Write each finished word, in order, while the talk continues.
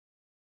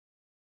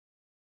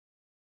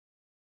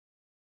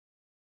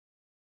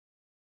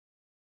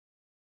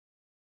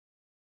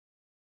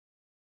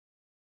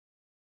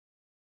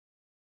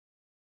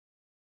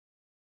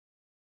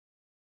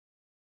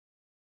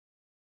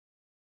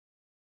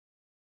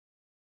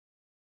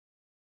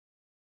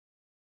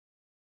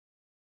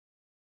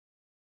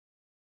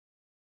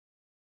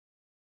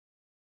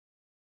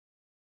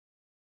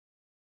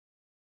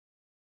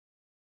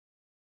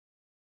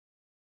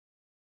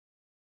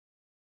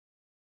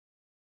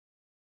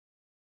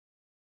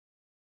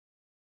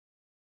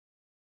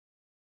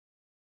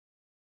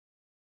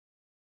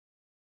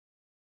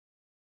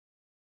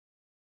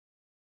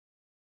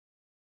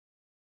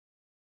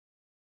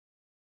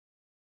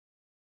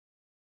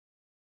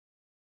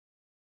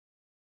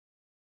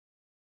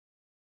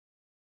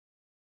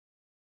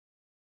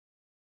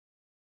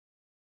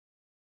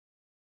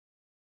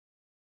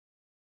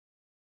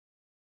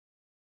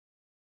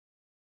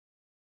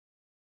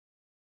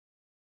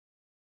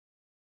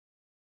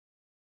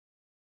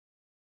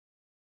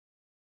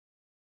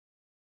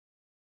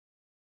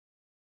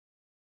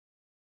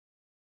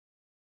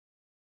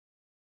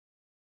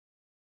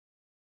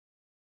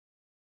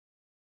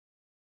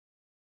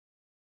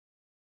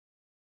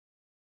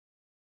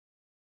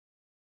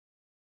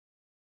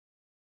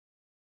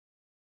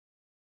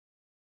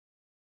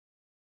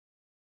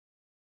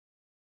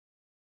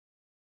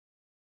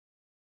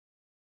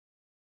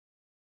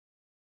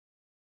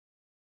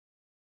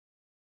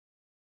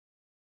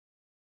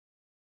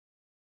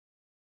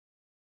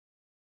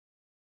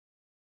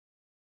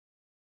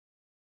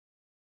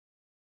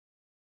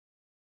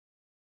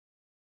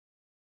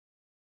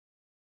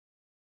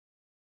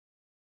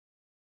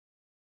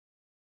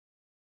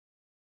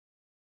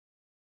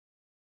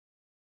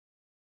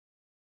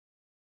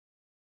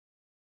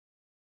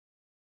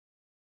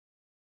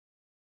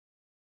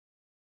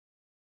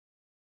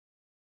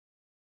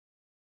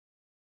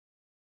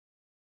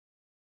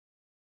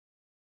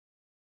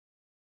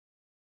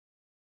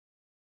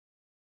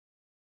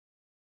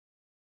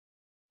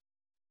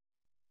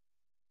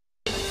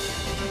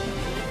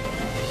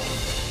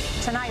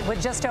Tonight,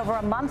 with just over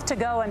a month to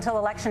go until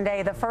Election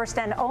Day, the first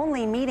and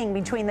only meeting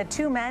between the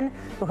two men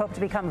who hope to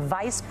become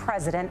Vice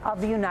President of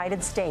the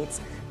United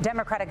States,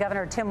 Democratic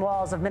Governor Tim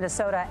Walz of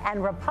Minnesota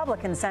and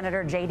Republican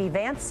Senator J.D.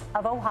 Vance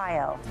of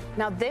Ohio.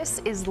 Now, this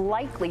is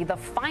likely the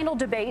final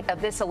debate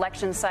of this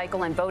election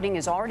cycle, and voting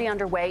is already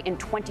underway in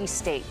 20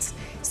 states.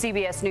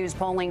 CBS News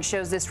polling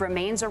shows this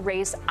remains a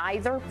race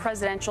either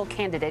presidential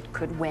candidate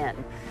could win.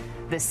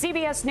 The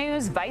CBS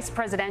News vice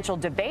presidential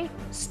debate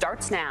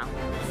starts now.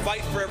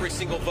 Fight for every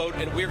single vote,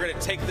 and we're going to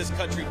take this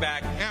country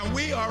back. And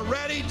we are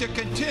ready to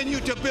continue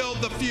to build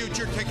the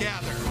future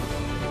together.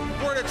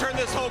 We're going to turn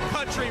this whole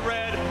country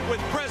red with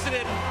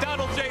President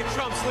Donald J.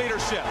 Trump's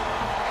leadership.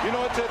 You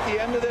know what's at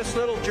the end of this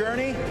little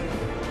journey?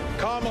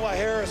 Kamala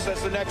Harris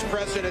as the next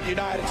president of the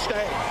United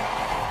States.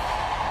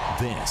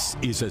 This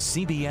is a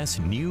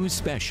CBS News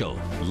special,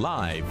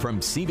 live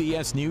from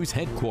CBS News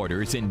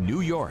headquarters in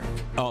New York.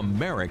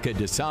 America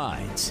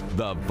Decides,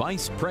 the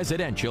vice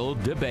presidential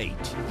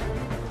debate.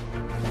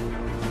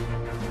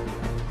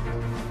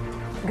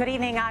 Good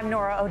evening, I'm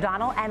Norah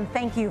O'Donnell, and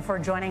thank you for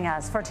joining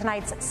us for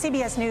tonight's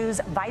CBS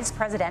News vice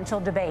presidential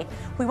debate.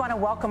 We want to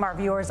welcome our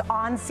viewers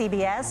on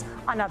CBS,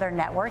 on other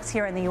networks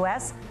here in the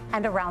U.S.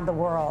 and around the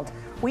world.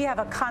 We have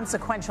a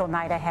consequential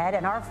night ahead,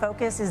 and our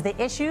focus is the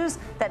issues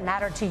that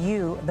matter to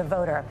you, the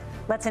voter.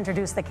 Let's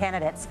introduce the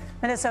candidates.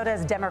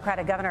 Minnesota's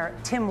Democratic Governor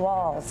Tim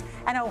Walz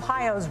and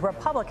Ohio's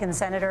Republican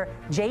Senator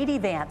J.D.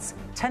 Vance,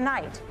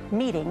 tonight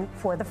meeting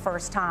for the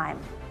first time.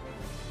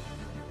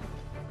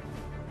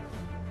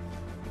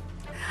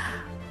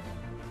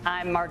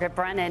 I'm Margaret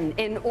Brennan.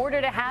 In order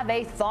to have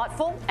a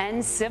thoughtful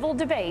and civil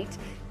debate,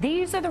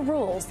 these are the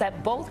rules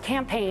that both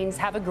campaigns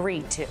have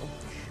agreed to.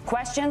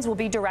 Questions will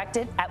be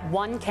directed at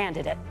one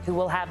candidate, who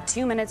will have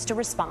 2 minutes to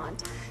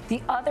respond.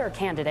 The other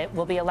candidate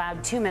will be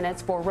allowed 2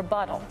 minutes for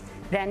rebuttal.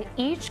 Then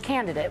each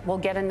candidate will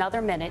get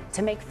another minute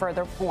to make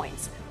further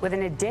points, with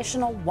an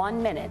additional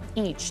 1 minute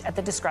each at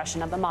the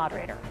discretion of the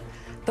moderator.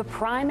 The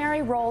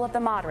primary role of the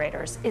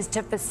moderators is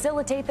to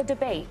facilitate the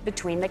debate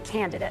between the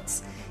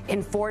candidates,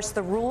 enforce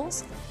the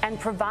rules, and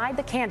provide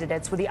the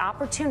candidates with the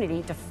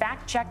opportunity to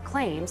fact-check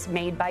claims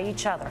made by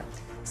each other.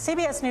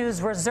 CBS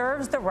News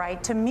reserves the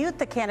right to mute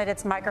the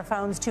candidates'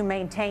 microphones to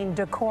maintain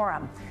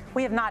decorum.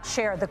 We have not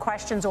shared the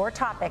questions or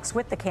topics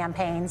with the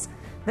campaigns.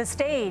 The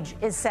stage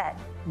is set.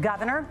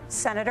 Governor,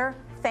 Senator,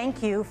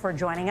 thank you for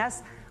joining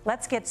us.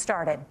 Let's get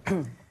started.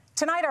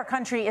 Tonight, our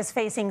country is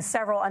facing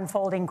several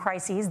unfolding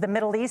crises. The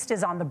Middle East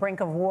is on the brink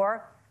of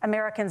war.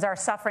 Americans are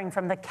suffering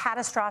from the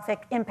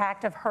catastrophic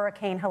impact of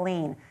Hurricane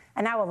Helene.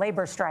 And now a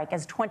labor strike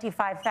as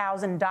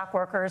 25,000 dock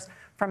workers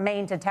from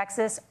Maine to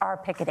Texas are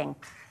picketing.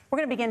 We're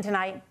going to begin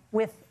tonight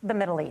with the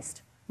Middle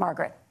East.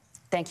 Margaret.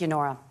 Thank you,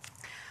 Nora.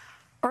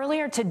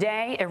 Earlier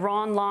today,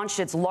 Iran launched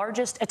its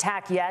largest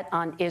attack yet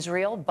on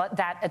Israel, but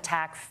that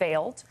attack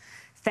failed,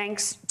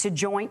 thanks to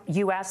joint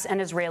U.S. and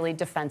Israeli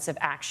defensive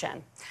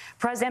action.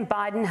 President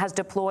Biden has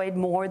deployed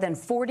more than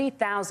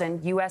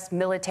 40,000 U.S.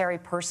 military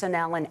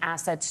personnel and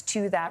assets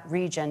to that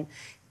region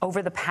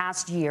over the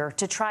past year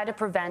to try to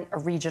prevent a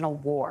regional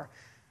war.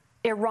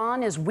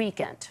 Iran is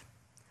weakened,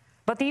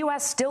 but the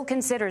U.S. still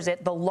considers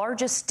it the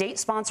largest state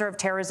sponsor of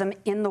terrorism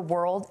in the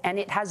world, and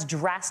it has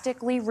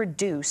drastically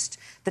reduced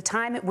the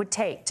time it would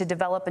take to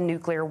develop a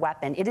nuclear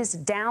weapon. It is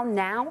down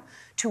now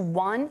to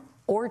 1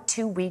 or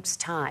 2 weeks'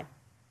 time.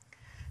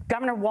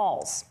 Governor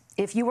Walz,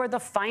 if you were the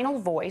final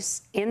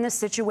voice in the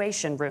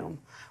Situation Room,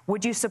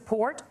 would you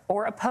support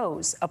or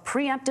oppose a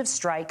preemptive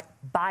strike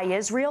by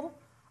Israel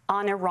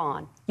on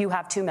Iran? You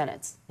have 2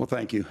 minutes. Well,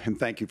 thank you. And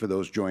thank you for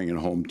those joining at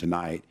home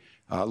tonight.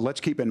 Let's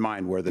keep in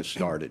mind where this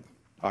started.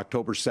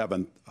 October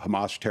 7th,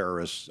 Hamas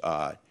terrorists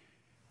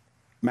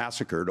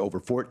massacred over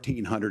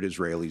 1,400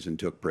 Israelis and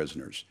took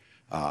prisoners.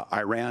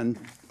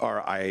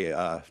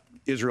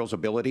 Israel's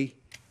ability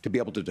to be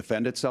able to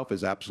defend itself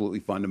is absolutely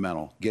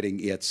fundamental. Getting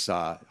its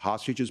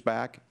hostages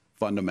back,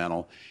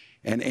 fundamental,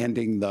 and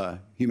ending the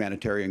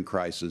humanitarian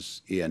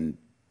crisis in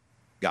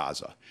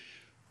Gaza.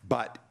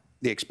 But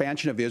the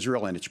expansion of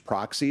Israel and its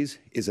proxies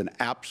is an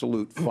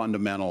absolute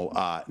fundamental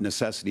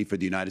necessity for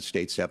the United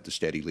States to have the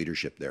steady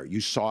leadership there. You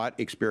saw it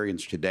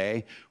experienced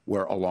today,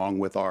 where along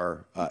with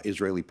our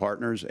Israeli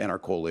partners and our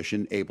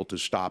coalition, able to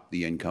stop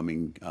the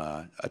incoming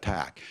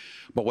attack.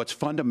 But what's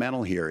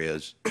fundamental here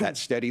is that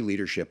steady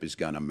leadership is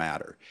going to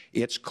matter.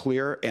 It's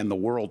clear, and the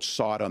world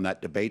saw it on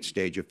that debate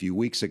stage a few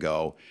weeks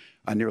ago,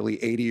 a nearly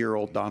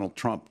 80-year-old Donald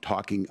Trump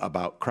talking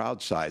about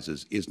crowd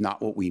sizes is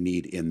not what we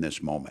need in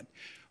this moment.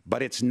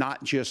 But it's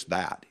not just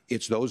that.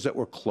 It's those that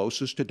were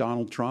closest to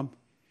Donald Trump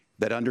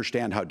that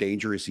understand how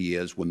dangerous he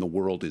is when the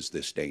world is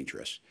this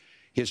dangerous.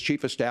 His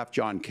chief of staff,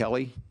 John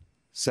Kelly,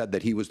 said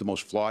that he was the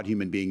most flawed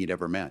human being he'd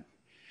ever met.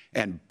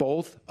 And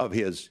both of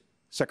his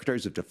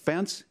secretaries of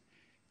defense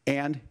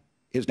and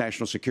his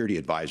national security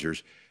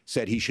advisors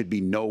said he should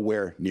be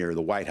nowhere near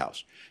the White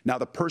House. Now,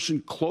 the person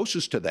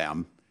closest to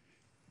them,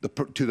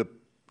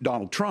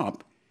 Donald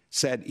Trump,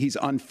 said he's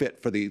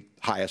unfit for the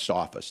highest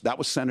office. That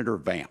was Senator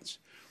Vance.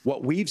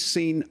 What we've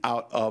seen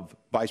out of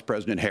Vice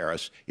President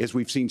Harris is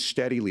we've seen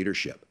steady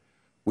leadership.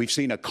 We've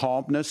seen a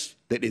calmness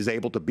that is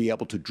able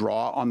to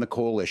draw on the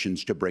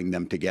coalitions to bring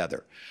them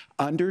together,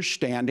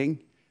 understanding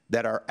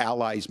that our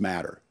allies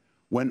matter.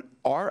 When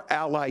our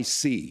allies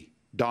see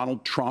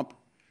Donald Trump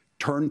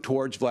turn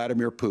towards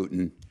Vladimir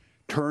Putin,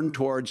 turn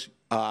towards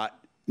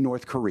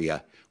North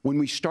Korea, when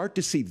we start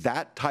to see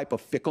that type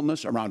of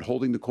fickleness around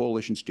holding the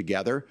coalitions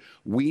together,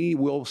 we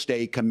will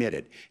stay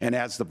committed. And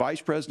as the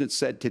Vice President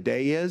said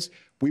today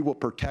we will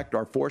protect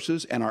our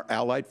forces and our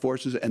allied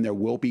forces, and there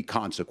will be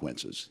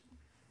consequences.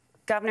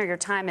 Governor, your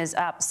time is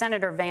up.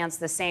 Senator Vance,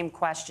 the same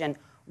question.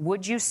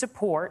 Would you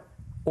support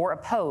or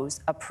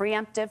oppose a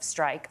preemptive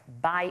strike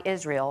by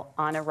Israel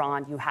on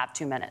Iran? You have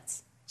 2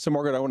 minutes. So,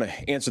 Margaret, I want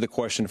to answer the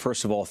question.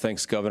 First of all,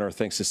 thanks, Governor.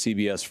 Thanks to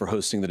CBS for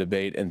hosting the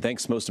debate. And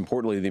thanks, most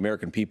importantly, to the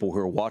American people who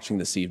are watching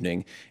this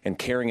evening and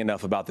caring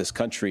enough about this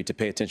country to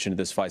pay attention to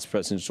this vice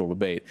presidential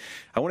debate.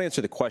 I want to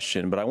answer the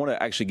question, but I want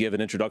to actually give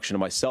an introduction to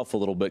myself a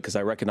little bit because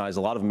I recognize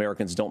a lot of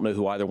Americans don't know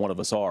who either one of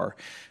us are.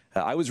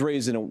 I was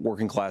raised in a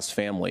working-class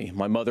family.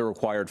 My mother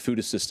required food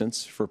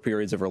assistance for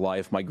periods of her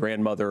life. My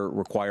grandmother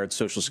required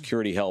Social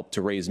Security help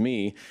to raise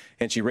me,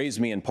 and she raised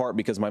me in part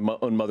because my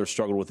own mother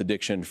struggled with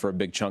addiction for a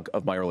big chunk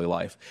of my early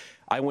life.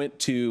 I went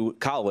to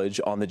college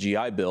on the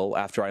GI Bill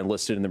after I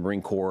enlisted in the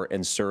Marine Corps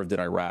and served in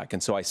Iraq.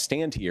 And so I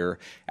stand here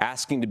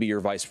asking to be your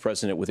vice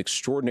president with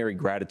extraordinary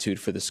gratitude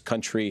for this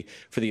country,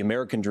 for the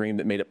American dream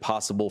that made it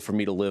possible for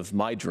me to live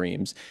my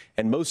dreams.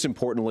 And most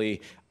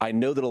importantly, I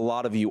know that a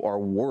lot of you are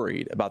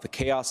worried about the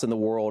chaos in the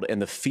world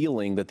and the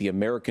feeling that the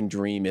American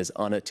dream is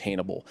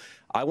unattainable.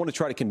 I want to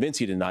try to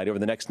convince you tonight over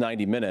the next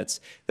 90 minutes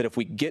that if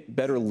we get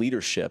better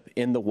leadership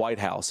in the White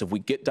House, if we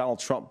get Donald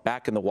Trump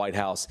back in the White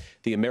House,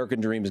 the American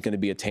dream is going to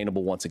be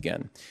attainable once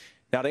again.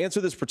 Now, to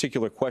answer this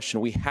particular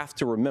question, we have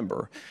to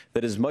remember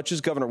that as much as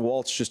Governor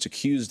Walz just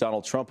accused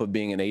Donald Trump of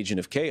being an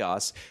agent of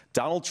chaos,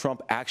 Donald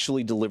Trump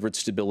actually delivered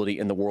stability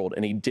in the world,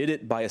 and he did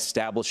it by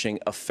establishing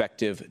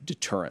effective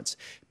deterrence.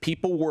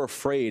 People were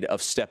afraid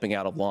of stepping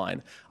out of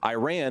line.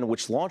 Iran,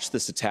 which launched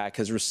this attack,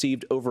 has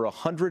received over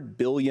 $100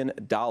 billion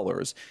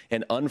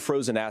in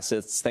unfrozen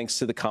assets thanks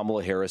to the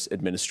Kamala Harris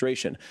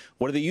administration.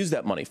 What do they use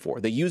that money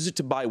for? They use it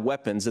to buy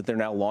weapons that they're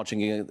now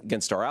launching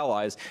against our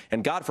allies,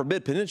 and God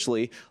forbid,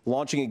 potentially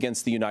launching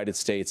against the United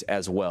States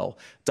as well.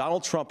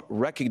 Donald Trump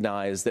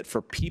recognized that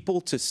for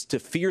people to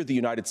fear the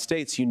United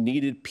States, you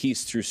needed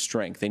peace through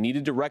strength. They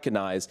needed to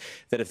recognize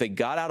that if they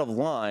got out of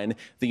line,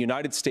 the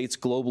United States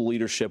global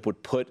leadership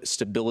would put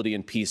stability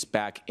and peace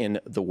back in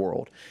the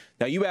world.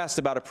 Now, you asked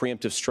about a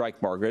preemptive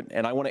strike, Margaret,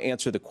 and I want to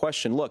answer the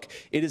question. Look,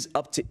 it is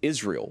up to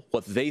Israel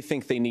what they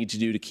think they need to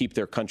do to keep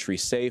their country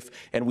safe,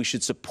 and we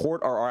should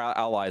support our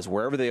allies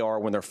wherever they are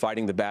when they're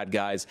fighting the bad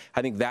guys.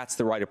 I think that's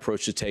the right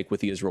approach to take with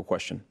the Israel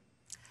question.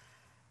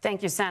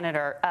 Thank you,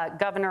 Senator.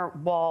 Governor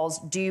Walz,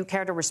 do you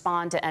care to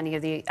respond to any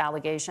of the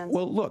allegations?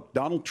 Well, look,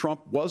 Donald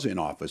Trump was in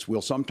office.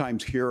 We'll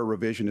sometimes hear a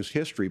revisionist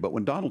history, but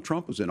when Donald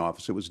Trump was in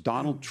office, it was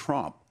Donald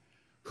Trump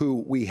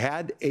who we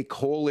had a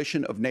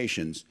coalition of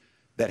nations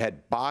that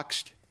had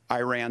boxed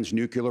Iran's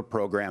nuclear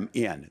program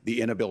in, the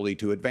inability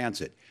to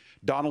advance it.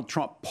 Donald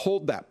Trump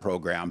pulled that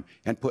program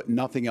and put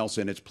nothing else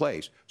in its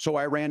place. So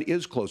Iran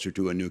is closer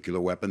to a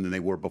nuclear weapon than they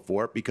were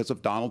before because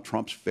of Donald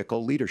Trump's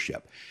fickle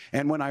leadership.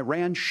 And when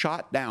Iran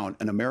shot down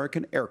an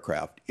American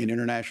aircraft in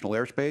international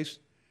airspace,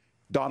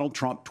 Donald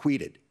Trump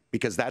tweeted,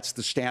 because that's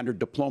the standard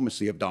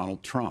diplomacy of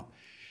Donald Trump.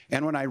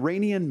 And when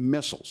Iranian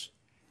missiles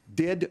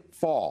did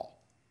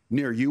fall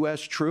near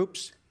U.S.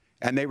 troops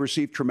and they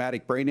received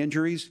traumatic brain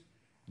injuries,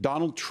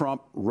 Donald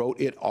Trump wrote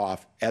it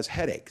off as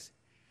headaches.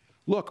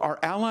 Look, our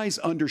allies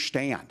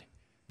understand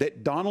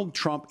that Donald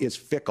Trump is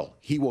fickle.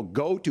 He will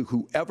go to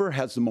whoever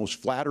has the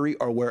most flattery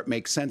or where it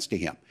makes sense to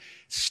him.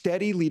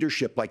 Steady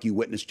leadership like you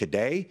witnessed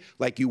today,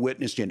 like you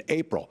witnessed in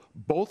April.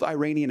 Both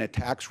Iranian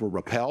attacks were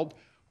repelled.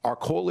 Our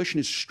coalition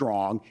is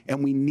strong,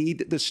 and we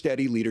need the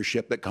steady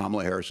leadership that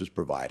Kamala Harris is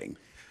providing.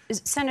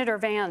 Senator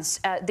Vance,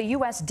 the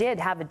U.S. did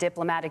have a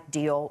diplomatic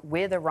deal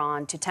with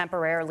Iran to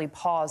temporarily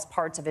pause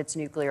parts of its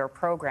nuclear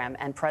program,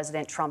 and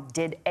President Trump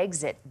did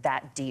exit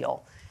that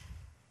deal.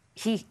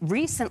 He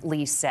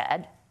recently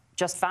said,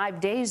 just 5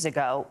 days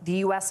ago, the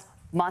U.S.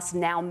 must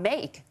now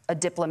make a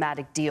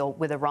diplomatic deal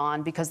with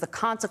Iran because the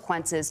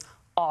consequences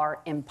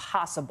are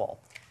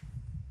impossible.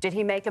 Did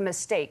he make a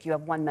mistake? You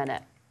have 1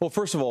 minute. Well,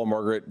 first of all,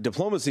 Margaret,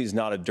 diplomacy is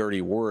not a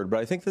dirty word,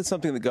 but I think that's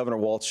something that Governor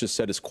Walz just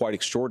said is quite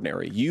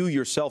extraordinary. You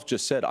yourself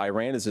just said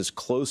Iran is as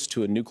close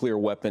to a nuclear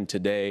weapon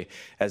today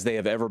as they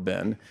have ever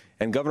been.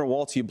 And Governor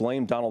Walz, you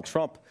blame Donald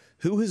Trump.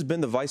 Who has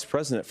been the vice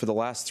president for the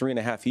last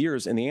 3.5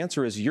 years? And the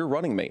answer is your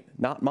running mate,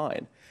 not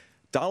mine.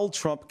 Donald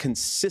Trump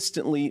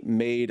consistently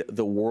made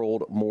the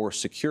world more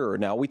secure.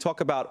 Now, we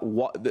talk about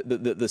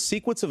the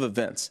sequence of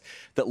events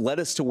that led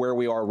us to where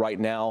we are right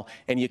now,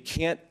 and you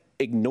can't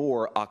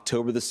ignore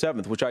October the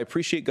 7th, which I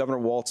appreciate Governor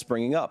Walz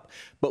bringing up.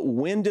 But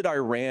when did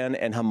Iran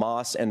and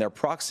Hamas and their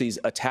proxies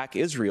attack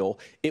Israel?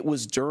 It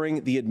was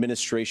during the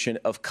administration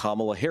of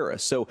Kamala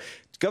Harris. So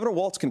Governor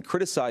Walz can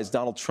criticize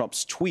Donald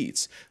Trump's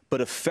tweets,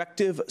 but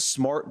effective,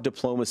 smart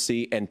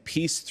diplomacy and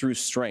peace through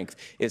strength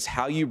is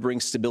how you bring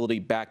stability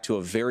back to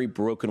a very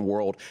broken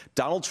world.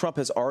 Donald Trump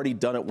has already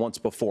done it once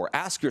before.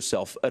 Ask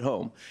yourself at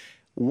home,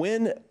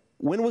 when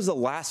was the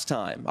last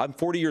time, I'm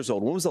 40 years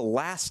old, when was the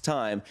last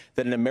time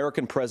that an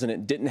American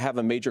president didn't have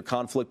a major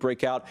conflict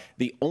break out?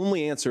 The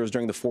only answer is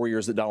during the 4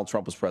 years that Donald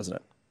Trump was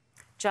president.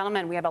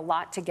 Gentlemen, we have a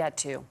lot to get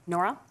to.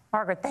 Nora?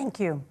 Margaret, thank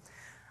you.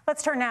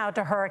 Let's turn now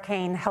to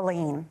Hurricane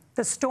Helene.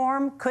 The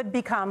storm could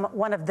become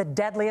one of the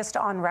deadliest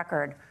on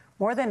record.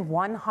 More than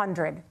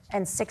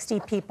 160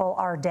 people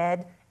are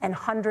dead and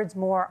hundreds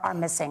more are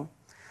missing.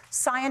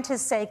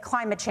 Scientists say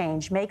climate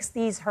change makes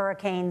these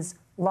hurricanes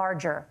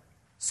larger,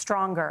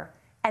 stronger,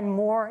 and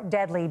more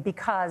deadly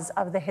because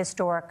of the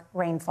historic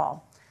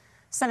rainfall.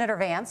 Senator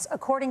Vance,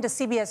 according to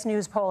CBS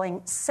News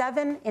polling,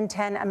 7 in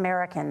 10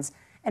 Americans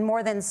and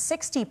more than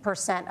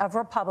 60% of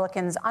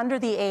Republicans under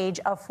the age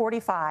of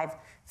 45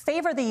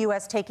 favor the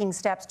U.S. taking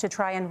steps to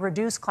try and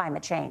reduce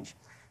climate change.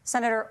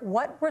 Senator,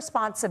 what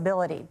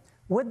responsibility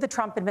would the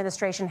Trump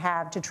administration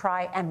have to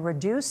try and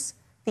reduce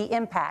the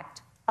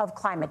impact of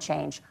climate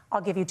change?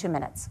 I'll give you 2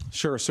 minutes.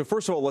 Sure. So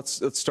first of all,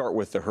 let's start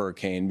with the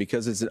hurricane,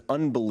 because it's an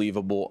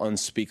unbelievable,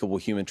 unspeakable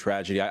human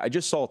tragedy. I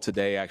just saw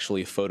today,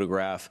 actually, a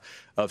photograph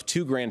of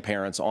 2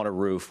 grandparents on a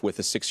roof with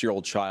a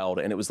 6-year-old child,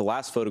 and it was the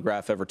last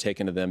photograph ever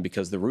taken of them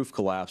because the roof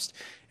collapsed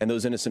and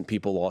those innocent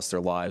people lost their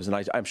lives.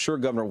 And I'm sure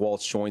Governor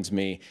Walz joins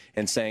me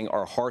in saying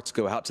our hearts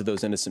go out to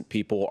those innocent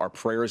people, our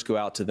prayers go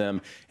out to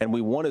them, and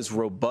we want as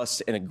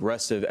robust and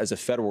aggressive as a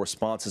federal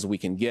response as we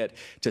can get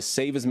to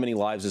save as many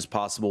lives as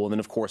possible, and then,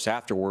 of course,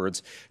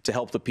 afterwards, to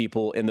help the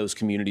people in those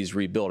communities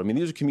rebuild. I mean,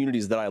 these are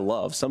communities that I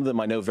love. Some of them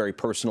I know very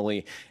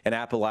personally in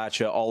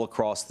Appalachia, all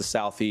across the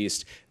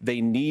Southeast.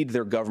 They need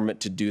their government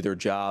to do their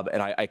job,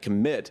 and I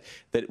commit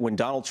that when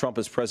Donald Trump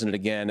is president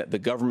again, the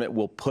government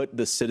will put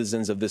the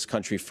citizens of this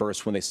country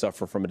first when they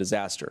suffer from a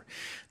disaster.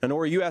 Now,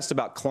 Nora, you asked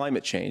about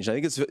climate change. I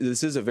think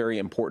this is a very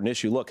important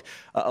issue. Look,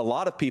 a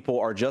lot of people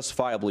are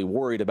justifiably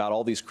worried about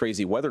all these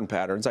crazy weather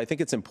patterns. I think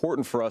it's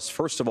important for us,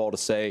 first of all, to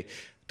say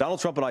Donald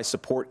Trump and I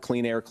support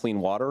clean air, clean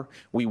water.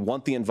 We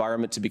want the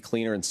environment to be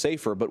cleaner and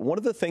safer. But one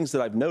of the things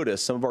that I've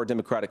noticed some of our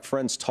Democratic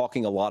friends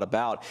talking a lot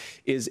about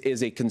is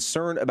a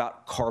concern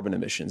about carbon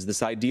emissions,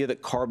 this idea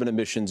that carbon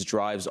emissions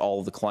drives all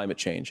of the climate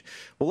change.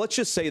 Well, let's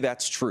just say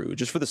that's true,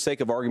 just for the sake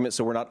of argument,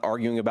 so we're not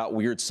arguing about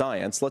weird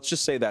science. Let's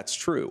just say that's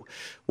true.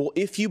 Well,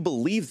 if you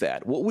believe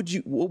that, what would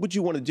you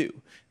want to do?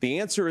 The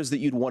answer is that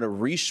you'd want to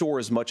reshore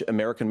as much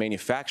American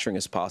manufacturing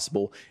as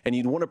possible, and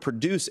you'd want to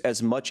produce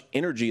as much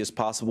energy as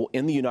possible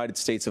in the United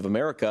States of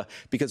America,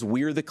 because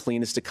we're the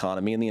cleanest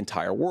economy in the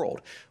entire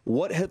world.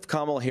 What have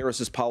Kamala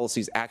Harris's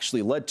policies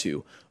actually led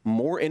to?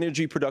 More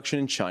energy production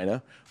in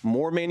China,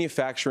 more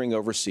manufacturing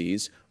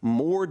overseas,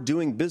 more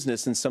doing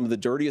business in some of the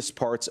dirtiest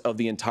parts of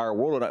the entire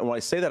world. And when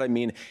I say that, I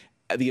mean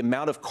the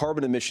amount of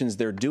carbon emissions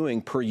they're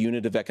doing per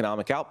unit of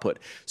economic output.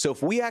 So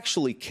if we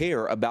actually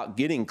care about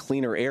getting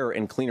cleaner air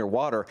and cleaner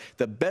water,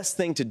 the best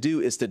thing to do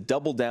is to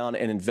double down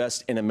and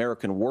invest in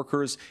American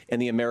workers and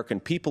the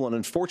American people. And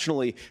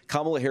unfortunately,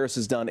 Kamala Harris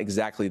has done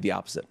exactly the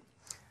opposite.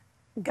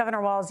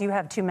 Governor Walz, you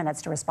have 2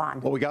 minutes to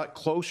respond. Well, we got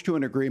close to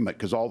an agreement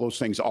because all those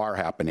things are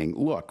happening.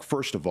 Look,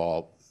 first of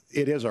all,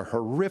 it is a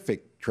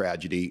horrific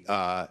tragedy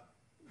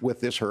with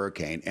this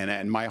hurricane.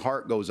 And my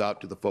heart goes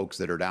out to the folks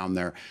that are down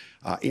there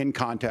in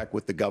contact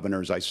with the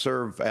governors. I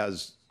serve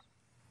as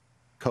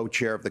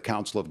co-chair of the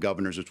Council of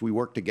Governors as we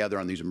work together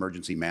on these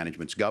emergency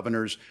managements.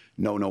 Governors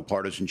know no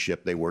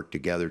partisanship. They work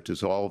together.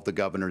 So all of the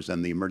governors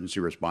and the emergency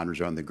responders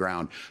are on the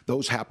ground.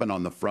 Those happen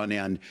on the front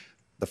end.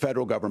 The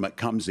federal government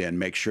comes in,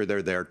 makes sure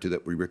they're there so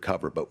that we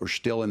recover. But we're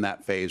still in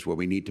that phase where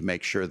we need to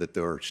make sure that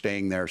they're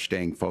staying there,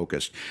 staying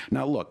focused.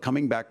 Now, look,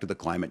 coming back to the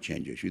climate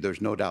change issue, there's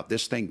no doubt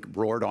this thing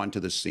roared onto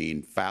the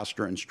scene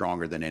faster and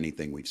stronger than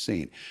anything we've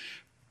seen.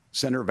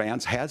 Senator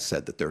Vance has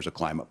said that there's a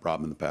climate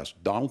problem in the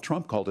past. Donald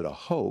Trump called it a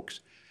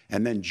hoax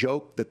and then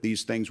joked that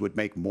these things would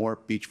make more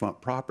beachfront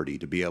property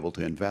to be able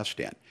to invest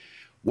in.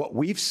 What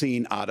we've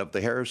seen out of the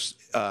Harris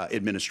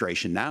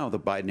administration now, the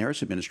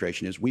Biden-Harris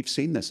administration, is we've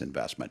seen this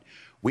investment.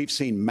 We've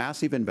seen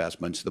massive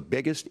investments, the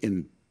biggest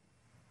in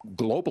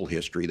global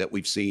history that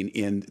we've seen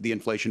in the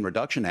Inflation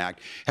Reduction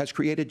Act, has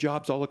created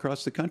jobs all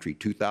across the country.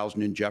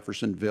 2,000 in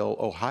Jeffersonville,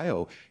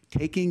 Ohio,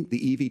 taking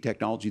the EV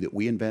technology that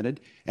we invented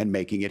and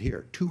making it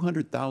here.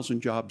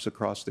 200,000 jobs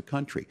across the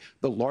country.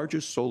 The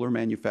largest solar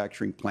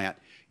manufacturing plant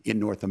in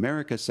North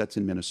America sits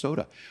in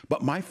Minnesota.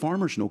 But my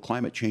farmers know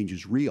climate change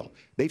is real.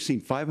 They've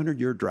seen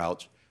 500-year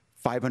droughts,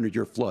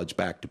 500-year floods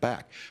back to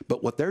back.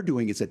 But what they're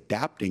doing is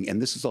adapting,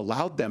 and this has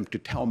allowed them to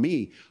tell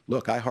me,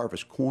 look, I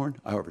harvest corn,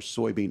 I harvest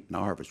soybean, and I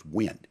harvest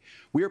wind.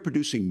 We are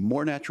producing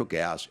more natural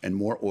gas and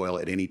more oil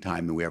at any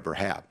time than we ever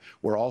have.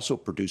 We're also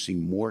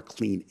producing more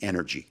clean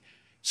energy.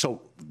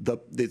 So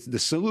the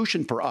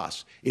solution for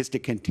us is to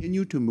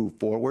continue to move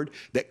forward,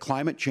 that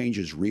climate change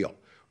is real.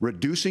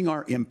 Reducing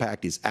our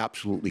impact is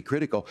absolutely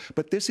critical,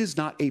 but this is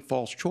not a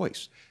false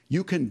choice.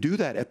 You can do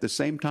that at the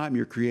same time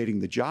you're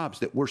creating the jobs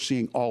that we're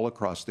seeing all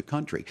across the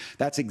country.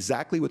 That's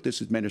exactly what this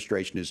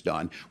administration has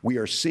done. We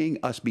are seeing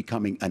us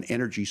becoming an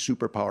energy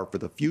superpower for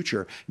the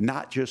future,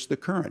 not just the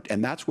current.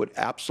 And that's what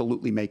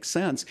absolutely makes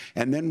sense.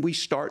 And then we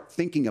start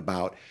thinking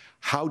about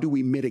how do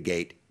we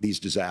mitigate these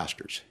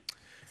disasters.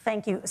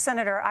 Thank you.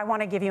 Senator, I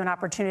want to give you an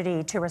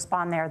opportunity to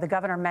respond there. The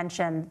governor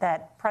mentioned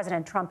that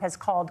President Trump has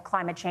called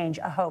climate change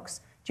a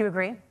hoax. Do you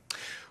agree?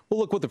 Well,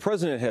 look, what the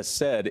president has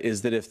said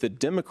is that if the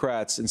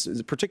Democrats,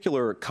 in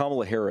particular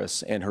Kamala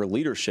Harris and her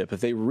leadership,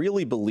 if they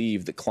really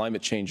believe that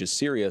climate change is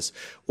serious,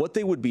 what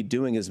they would be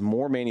doing is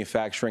more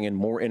manufacturing and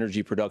more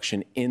energy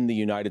production in the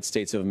United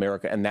States of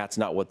America, and that's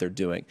not what they're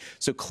doing.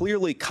 So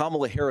clearly,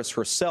 Kamala Harris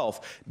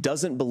herself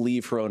doesn't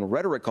believe her own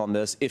rhetoric on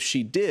this. If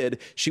she did,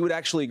 she would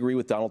actually agree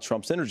with Donald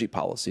Trump's energy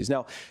policies.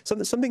 Now,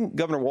 something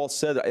Governor Walz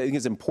said I think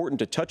is important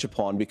to touch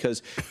upon,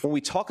 because when we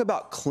talk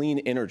about clean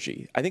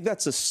energy, I think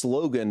that's a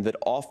slogan that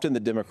often the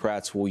Democrats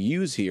will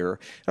use here.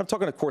 And I'm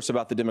talking, of course,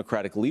 about the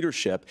Democratic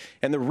leadership.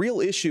 And the real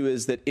issue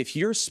is that if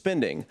you're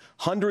spending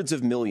hundreds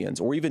of millions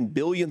or even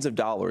billions of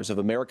dollars of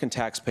American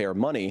taxpayer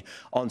money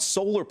on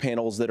solar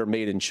panels that are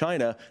made in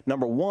China,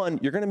 number one,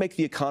 you're going to make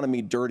the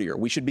economy dirtier.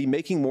 We should be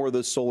making more of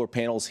those solar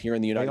panels here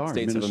in the United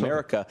States of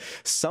America.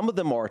 Some of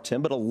them are,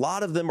 Tim, but a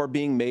lot of them are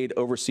being made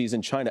overseas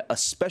in China,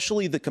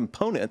 especially the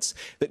components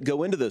that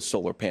go into those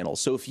solar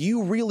panels. So if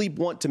you really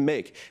want to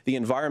make the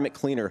environment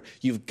cleaner,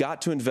 you've got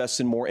to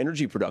invest in more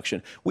energy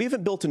production. We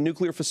haven't built a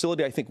nuclear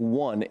facility, I think,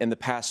 one in the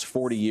past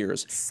 40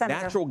 years.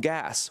 Senator. Natural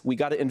gas, we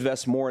got to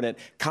invest more in it.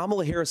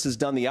 Kamala Harris has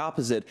done the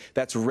opposite.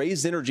 That's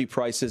raised energy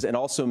prices and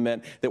also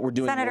meant that we're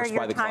doing Senator, worse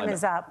by the climate. Senator, your time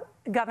is up.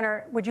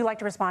 Governor, would you like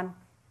to respond?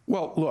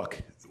 Well,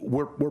 look,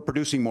 we're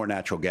producing more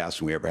natural gas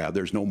than we ever have.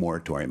 There's no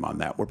moratorium on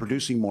that. We're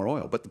producing more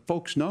oil. But the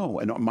folks know,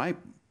 and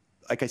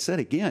like I said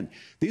again,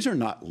 these are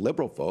not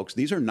liberal folks.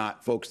 These are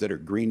not folks that are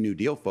Green New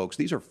Deal folks.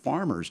 These are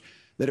farmers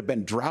that have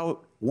been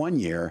drought one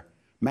year,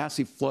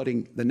 massive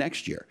flooding the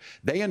next year.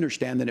 They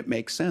understand that it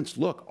makes sense.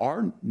 Look,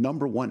 our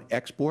 #1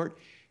 export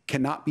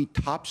cannot be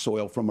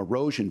topsoil from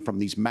erosion from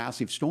these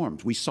massive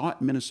storms. We saw it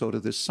in Minnesota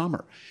this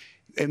summer.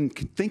 And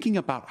thinking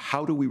about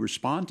how do we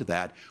respond to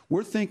that,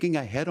 we're thinking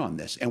ahead on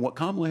this. And what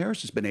Kamala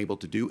Harris has been able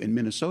to do in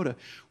Minnesota,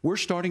 we're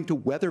starting to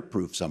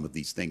weatherproof some of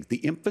these things. The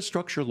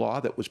infrastructure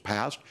law that was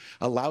passed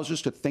allows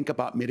us to think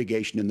about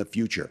mitigation in the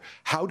future.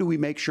 How do we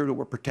make sure that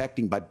we're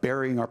protecting by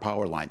burying our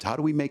power lines? How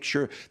do we make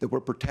sure that we're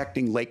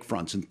protecting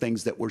lakefronts and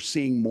things that we're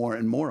seeing more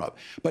and more of?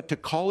 But to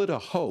call it a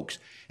hoax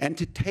and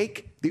to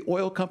take the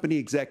oil company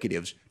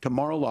executives to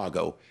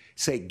Mar-a-Lago,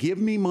 say, give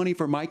me money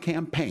for my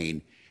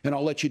campaign, and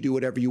I'll let you do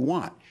whatever you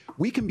want.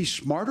 We can be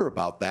smarter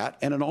about that,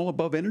 and an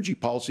all-above energy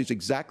policy is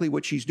exactly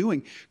what she's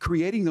doing,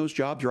 creating those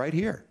jobs right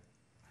here.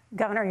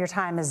 Governor, your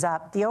time is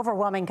up. The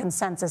overwhelming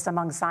consensus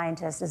among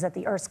scientists is that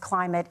the Earth's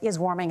climate is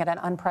warming at an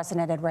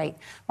unprecedented rate.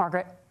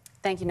 Margaret?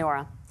 Thank you,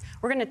 Nora.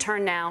 We're going to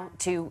turn now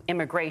to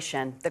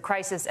immigration. The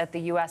crisis at the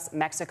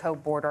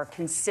U.S.-Mexico border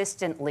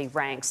consistently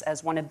ranks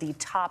as one of the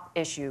top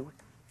issues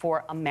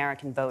for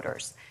American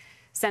voters.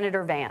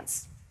 Senator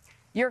Vance,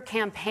 your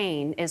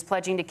campaign is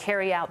pledging to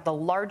carry out the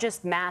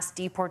largest mass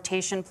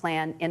deportation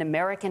plan in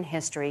American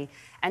history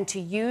and to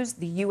use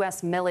the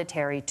U.S.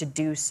 military to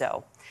do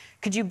so.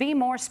 Could you be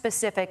more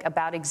specific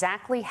about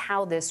exactly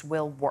how this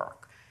will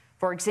work?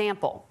 For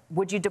example,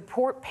 would you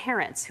deport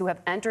parents who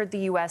have entered the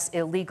U.S.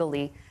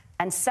 illegally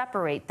and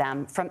separate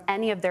them from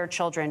any of their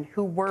children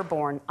who were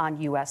born on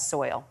U.S.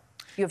 soil?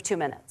 You have 2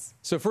 minutes.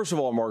 So first of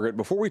all, Margaret,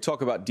 before we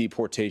talk about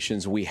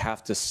deportations, we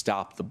have to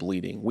stop the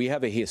bleeding. We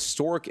have a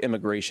historic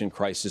immigration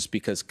crisis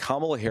because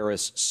Kamala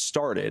Harris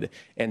started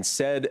and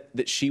said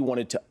that she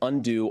wanted to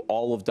undo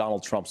all of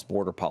Donald Trump's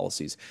border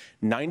policies.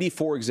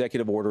 94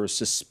 executive orders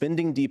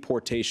suspending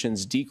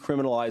deportations,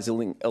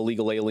 decriminalizing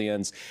illegal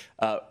aliens,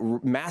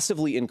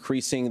 massively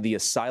increasing the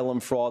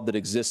asylum fraud that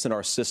exists in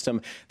our system.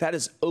 That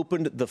has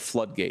opened the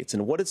floodgates.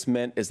 And what it's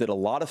meant is that a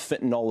lot of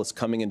fentanyl is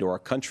coming into our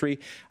country.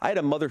 I had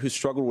a mother who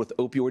struggled with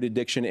opioid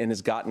addiction and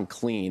has gotten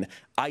clean.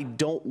 I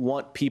don't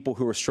want people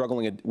who are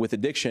struggling with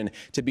addiction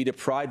to be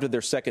deprived of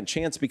their second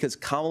chance because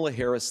Kamala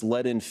Harris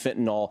let in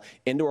fentanyl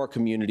into our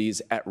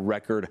communities at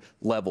record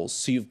levels.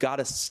 So you've got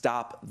to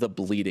stop the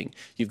bleeding.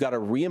 You've got to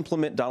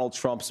re-implement Donald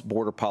Trump's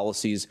border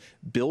policies,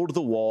 build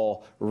the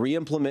wall,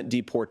 re-implement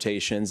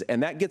deportations.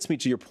 And that gets me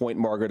to your point,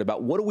 Margaret,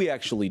 about what do we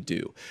actually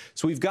do?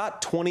 So we've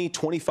got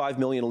 25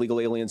 million illegal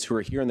aliens who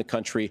are here in the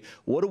country.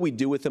 What do we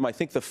do with them? I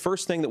think the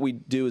first thing that we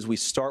do is we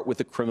start with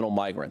the criminal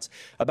migrants.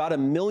 About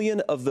 1 million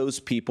of those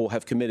people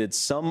have committed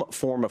some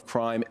form of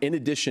crime in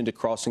addition to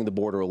crossing the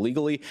border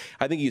illegally.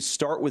 I think you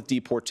start with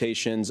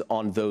deportations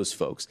on those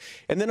folks.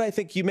 And then I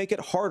think you make it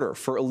harder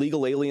for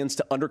illegal aliens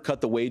to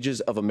undercut the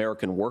wages of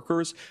American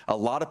workers. A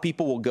lot of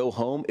people will go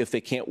home if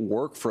they can't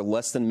work for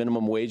less than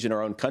minimum wage in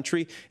our own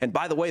country. And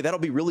by the way, that'll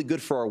be really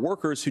good for our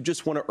workers who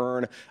just want to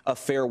earn a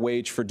fair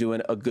wage for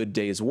doing a good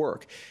day's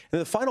work.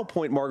 And the final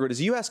point, Margaret,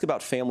 is you ask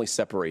about family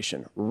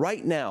separation.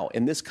 Right now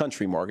in this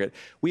country, Margaret,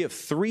 we have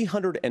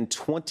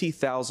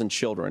 320,000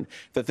 children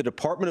that the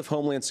Department of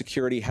Homeland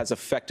Security has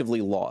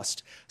effectively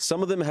lost.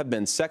 Some of them have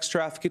been sex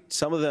trafficked.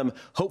 Some of them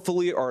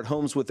hopefully are at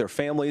homes with their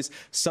families.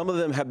 Some of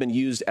them have been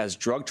used as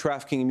drug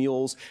trafficking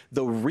mules.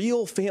 The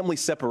real family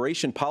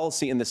separation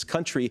policy in this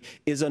country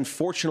is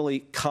unfortunately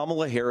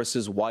Kamala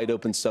Harris's wide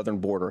open southern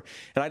border.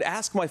 And I'd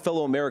ask my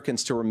fellow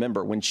Americans to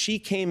remember when she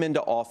came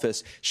into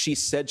office, she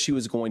said she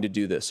was going to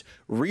do this.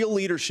 Real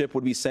leadership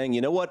would be saying,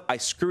 you know what, I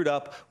screwed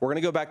up. We're going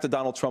to go back to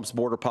Donald Trump's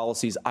border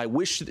policies. I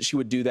wish that she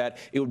would do that.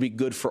 It would be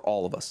good for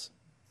all of us.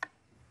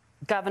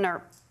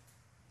 Governor,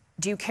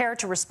 do you care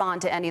to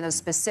respond to any of those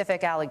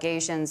specific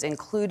allegations,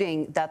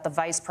 including that the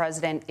vice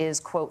president is,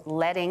 quote,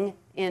 letting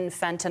in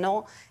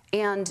fentanyl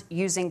and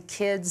using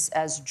kids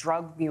as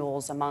drug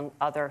mules, among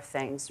other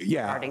things,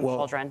 regarding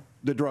children?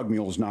 The drug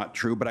mule is not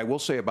true, but I will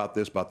say about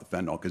this, about the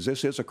fentanyl, because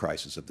this is a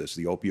crisis of this,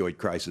 the opioid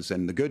crisis.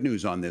 And the good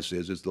news on this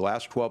is the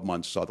last 12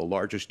 months saw the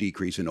largest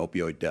decrease in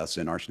opioid deaths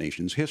in our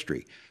nation's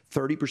history,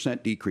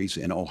 30% decrease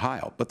in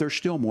Ohio. But there's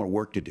still more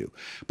work to do.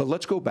 But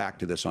let's go back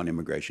to this on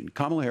immigration.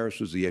 Kamala Harris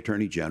was the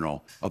Attorney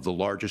General of the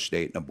largest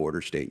state and a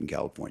border state in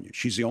California.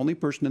 She's the only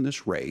person in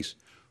this race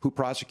who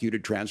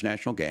prosecuted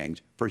transnational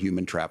gangs for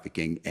human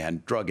trafficking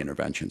and drug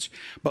interventions.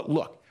 But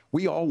look,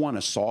 we all want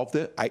to solve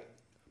this.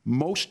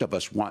 Most of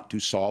us want to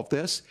solve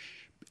this,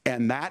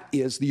 and that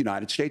is the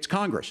United States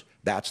Congress.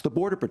 That's the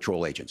Border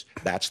Patrol agents.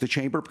 That's the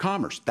Chamber of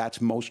Commerce.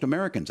 That's most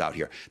Americans out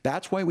here.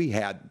 That's why we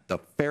had the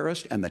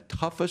fairest and the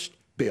toughest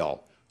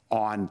bill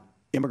on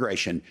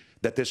immigration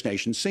that this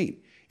nation's seen.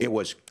 It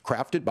was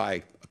crafted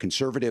by a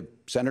conservative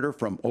senator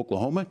from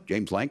Oklahoma,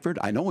 James Lankford.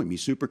 I know him.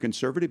 He's super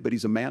conservative, but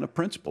he's a man of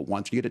principle,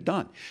 wants to get it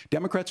done.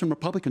 Democrats and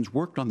Republicans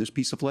worked on this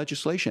piece of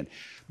legislation.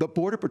 The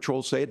Border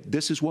Patrol said,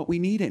 this is what we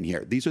need in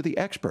here. These are the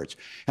experts.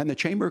 And the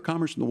Chamber of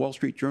Commerce and the Wall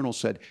Street Journal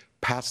said,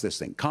 pass this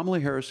thing. Kamala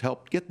Harris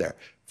helped get there.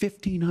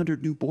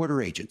 1,500 new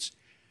border agents,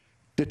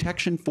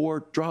 detection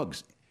for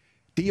drugs,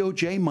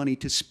 DOJ money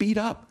to speed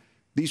up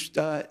these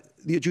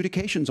the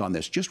adjudications on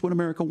this, just what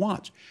America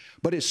wants.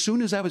 But as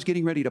soon as I was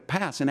getting ready to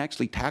pass and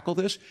actually tackle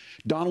this,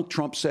 Donald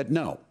Trump said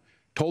no,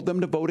 told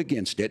them to vote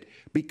against it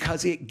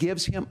because it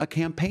gives him a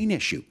campaign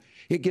issue.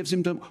 It gives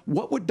him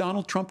what would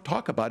Donald Trump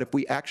talk about if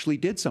we actually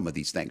did some of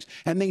these things?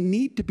 And they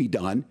need to be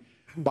done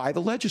by the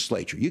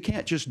legislature. You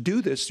can't just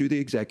do this through the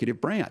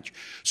executive branch.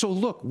 So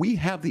look, we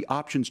have the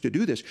options to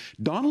do this.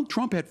 Donald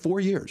Trump had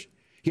 4 years.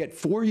 He had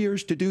 4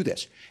 years to do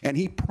this. And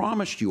he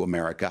promised you,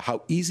 America,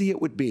 how easy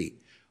it would be.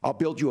 I'll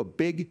build you a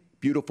big,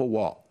 beautiful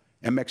wall,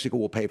 and Mexico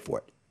will pay for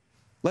it.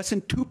 Less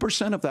than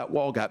 2% of that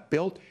wall got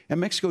built, and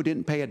Mexico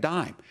didn't pay a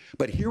dime.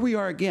 But here we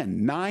are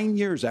again, 9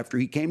 years after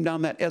he came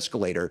down that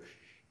escalator,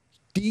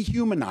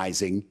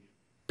 dehumanizing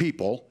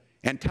people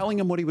and telling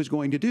them what he was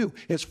going to do.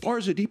 As far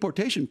as the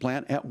deportation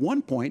plan, at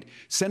one point,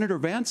 Senator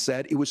Vance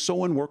said it was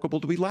so unworkable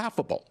to be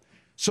laughable.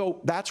 So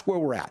that's where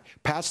we're at.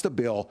 Pass the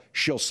bill,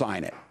 she'll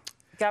sign it.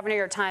 Governor,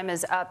 your time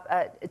is up.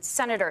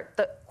 Senator,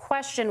 the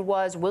question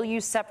was, will you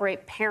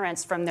separate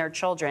parents from their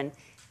children,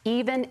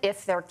 even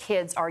if their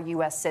kids are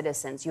U.S.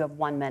 citizens? You have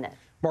 1 minute.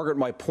 Margaret,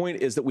 my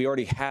point is that we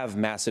already have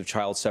massive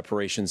child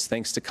separations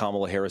thanks to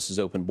Kamala Harris's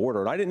open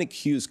border. And I didn't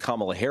accuse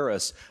Kamala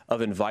Harris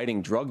of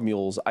inviting drug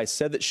mules. I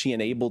said that she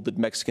enabled the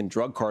Mexican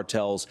drug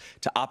cartels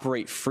to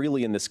operate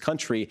freely in this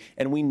country.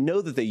 And we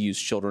know that they use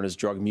children as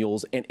drug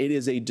mules, and it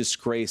is a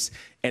disgrace,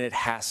 and it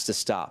has to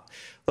stop.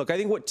 Look, I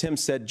think what Tim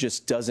said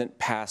just doesn't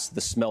pass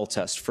the smell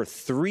test. For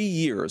 3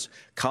 years,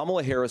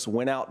 Kamala Harris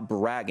went out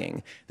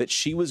bragging that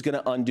she was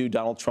going to undo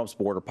Donald Trump's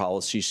border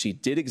policy. She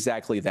did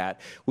exactly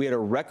that. We had a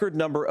record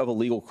number of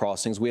illegal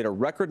crossings. We had a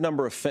record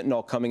number of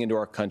fentanyl coming into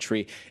our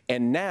country.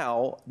 And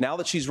now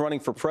that she's running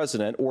for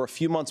president, or a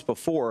few months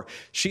before,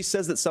 she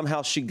says that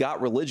somehow she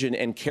got religion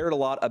and cared a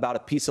lot about a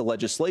piece of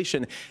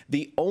legislation.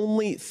 The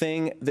only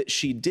thing that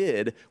she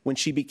did when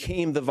she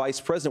became the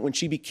vice president, when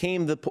she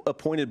became the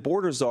appointed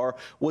border czar,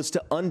 was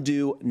to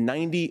undo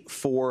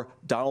 94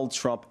 Donald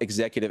Trump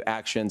executive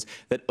actions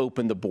that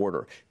opened the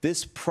border.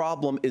 This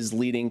problem is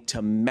leading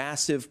to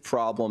massive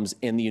problems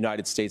in the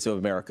United States of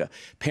America.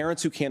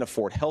 Parents who can't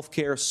afford health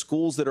care,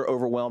 schools that are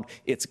overwhelmed.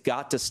 It's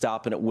got to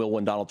stop, and it will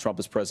when Donald Trump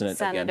is president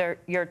again. Senator,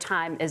 your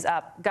time is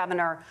up.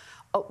 Governor,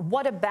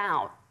 what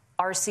about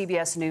our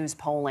CBS News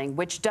polling,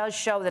 which does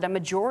show that a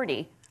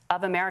majority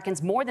of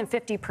Americans, more than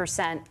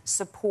 50%,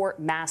 support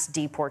mass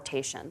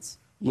deportations?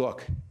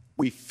 Look,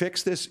 we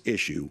fix this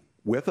issue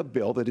with a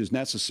bill that is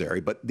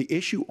necessary. But the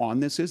issue on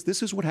this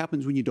is what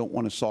happens when you don't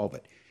want to solve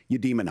it. You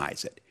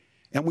demonize it.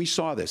 And we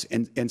saw this.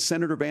 And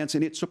Senator Vance,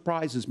 and it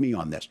surprises me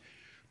on this,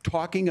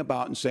 talking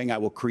about and saying, I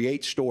will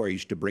create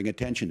stories to bring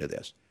attention to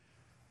this.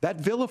 That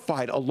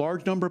vilified a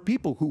large number of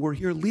people who were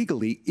here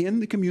legally in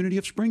the community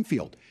of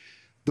Springfield.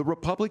 The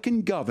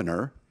Republican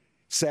governor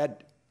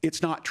said,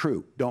 it's not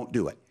true, don't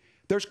do it.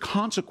 There's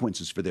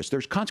consequences for this.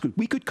 There's consequences.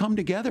 We could come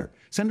together.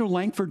 Senator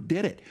Langford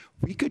did it.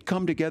 We could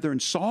come together and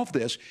solve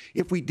this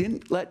if we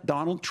didn't let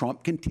Donald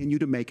Trump continue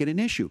to make it an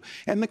issue.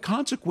 And the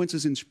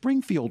consequences in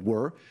Springfield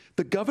were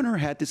the governor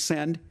had to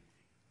send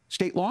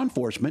state law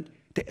enforcement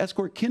to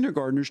escort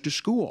kindergartners to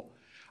school.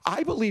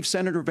 I believe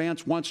Senator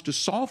Vance wants to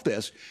solve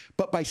this,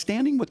 but by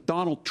standing with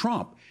Donald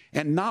Trump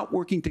and not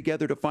working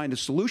together to find a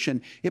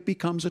solution, it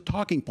becomes a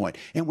talking point.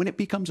 And when it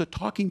becomes a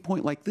talking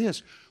point like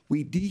this,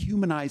 we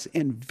dehumanize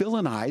and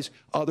villainize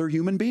other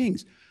human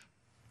beings.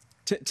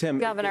 Tim,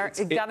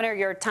 Governor,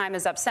 your time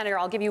is up. Senator,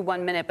 I'll give you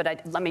 1 minute,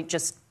 but let me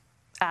just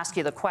ask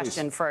you the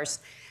question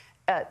first.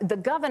 The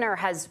governor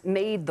has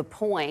made the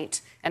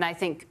point, and I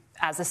think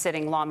as a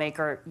sitting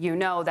lawmaker, you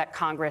know that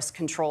Congress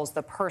controls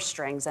the purse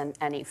strings and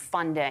any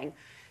funding.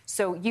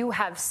 So you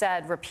have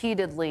said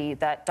repeatedly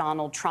that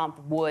Donald Trump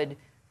would,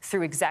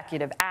 through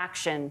executive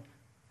action,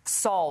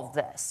 solve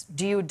this.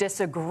 Do you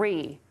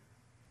disagree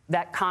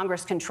that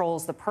Congress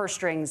controls the purse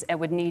strings and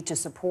would need to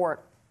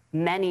support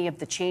many of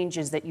the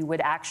changes that you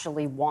would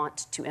actually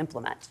want to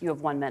implement? You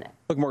have 1 minute.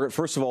 Look, Margaret,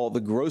 first of all, the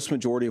gross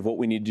majority of what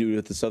we need to do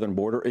at the southern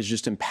border is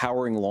just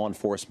empowering law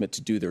enforcement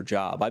to do their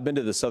job. I've been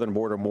to the southern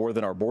border more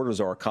than our borders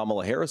are.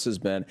 Kamala Harris has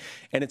been.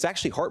 And it's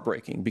actually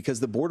heartbreaking because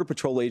the Border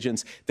Patrol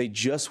agents, they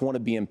just want to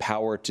be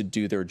empowered to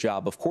do their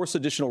job. Of course,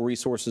 additional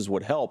resources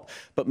would help.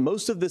 But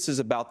most of this is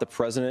about the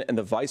president and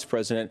the vice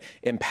president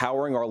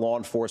empowering our law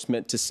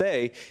enforcement to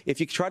say, if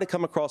you try to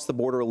come across the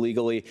border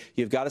illegally,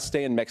 you've got to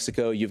stay in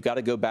Mexico. You've got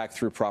to go back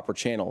through proper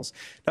channels.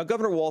 Now,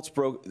 Governor Walz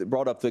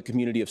brought up the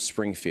community of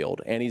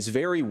Springfield, and he's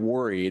very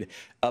worried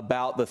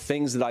about the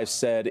things that I've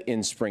said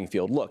in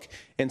Springfield. Look,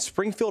 in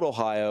Springfield,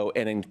 Ohio,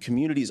 and in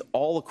communities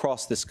all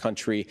across this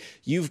country,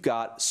 you've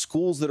got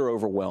schools that are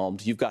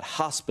overwhelmed. You've got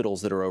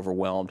hospitals that are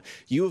overwhelmed.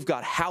 You have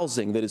got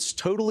housing that is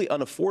totally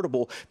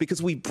unaffordable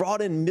because we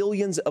brought in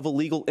millions of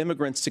illegal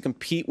immigrants to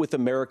compete with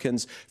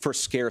Americans for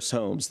scarce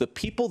homes. The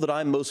people that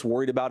I'm most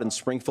worried about in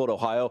Springfield,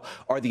 Ohio,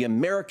 are the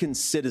American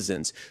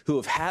citizens who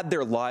have had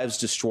their lives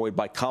destroyed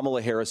by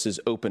Kamala Harris's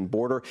open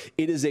border.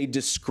 It is a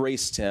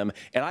disgrace, Tim.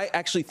 And I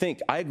actually think,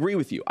 I agree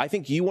with you. I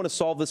think you want to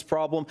solve this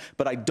problem,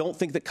 but I don't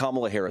think that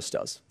Kamala Harris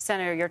does.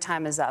 Senator, your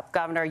time is up.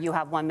 Governor, you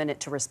have 1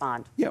 minute to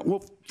respond. Yeah,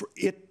 well,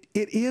 it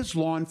is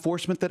law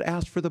enforcement that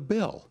asked for the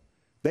bill.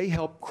 They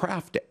helped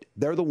craft it.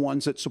 They're the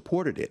ones that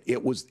supported it.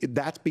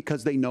 That's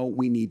because they know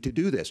we need to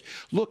do this.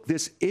 Look,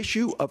 this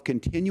issue of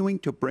continuing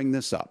to bring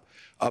this up,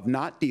 of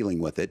not dealing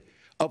with it,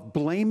 of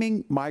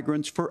blaming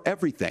migrants for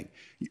everything.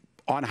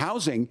 On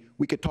housing,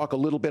 we could talk a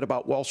little bit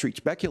about Wall Street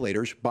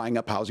speculators buying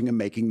up housing and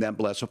making them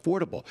less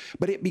affordable,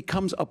 but it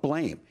becomes a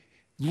blame.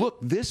 Look,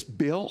 this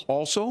bill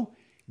also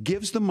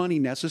gives the money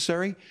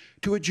necessary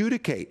to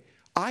adjudicate.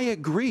 I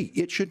agree.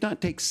 It should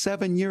not take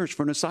 7 years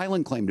for an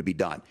asylum claim to be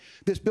done.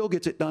 This bill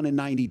gets it done in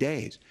 90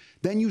 days.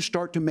 Then you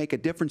start to make a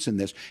difference in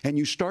this, and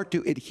you start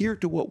to adhere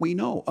to what we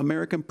know,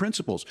 American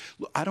principles.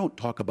 I don't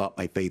talk about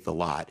my faith a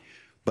lot,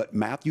 but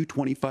Matthew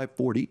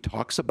 25:40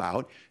 talks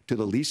about, to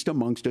the least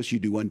amongst us you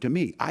do unto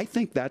me. I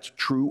think that's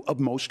true of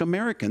most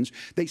Americans.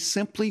 They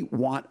simply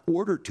want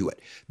order to it.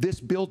 This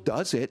bill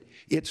does it.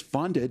 It's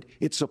funded.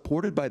 It's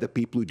supported by the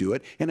people who do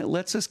it. And it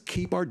lets us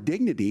keep our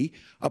dignity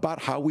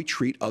about how we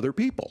treat other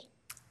people.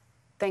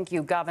 Thank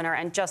you, Governor.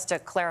 And just to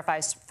clarify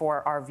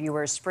for our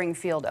viewers,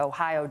 Springfield,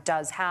 Ohio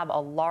does have a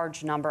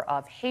large number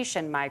of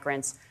Haitian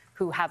migrants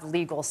who have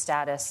legal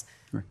status.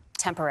 Right.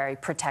 Temporary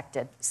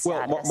protected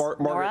status. Well,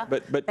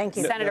 Margaret, but thank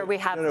you, Senator. We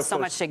have so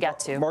much to get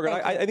to. Margaret,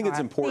 I think it's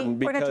important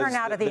because we're going to turn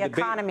now to the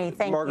economy.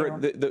 Thank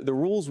Margaret, you. The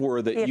rules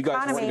were that you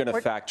guys weren't going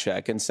to fact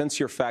check, and since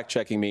you're fact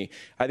checking me,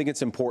 I think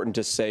it's important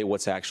to say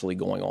what's actually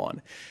going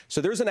on.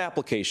 So there's an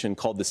application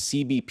called the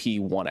CBP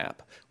One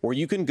app, where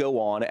you can go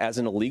on as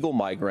an illegal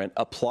migrant,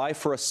 apply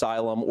for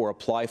asylum or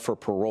apply for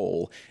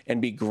parole,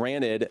 and be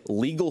granted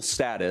legal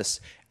status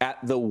at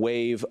the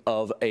wave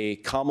of a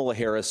Kamala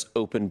Harris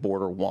open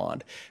border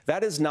wand.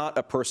 That is not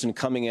a person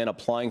coming in,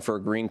 applying for a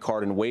green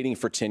card and waiting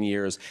for 10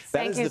 years.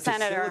 That is the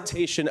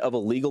facilitation of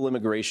illegal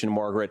immigration,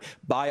 Margaret,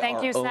 by our own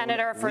leadership. Thank you,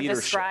 Senator, for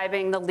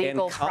describing the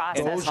legal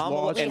process.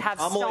 We have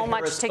so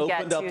much to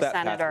get to,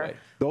 Senator.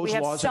 Those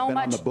laws have been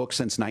on the books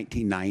since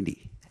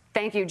 1990.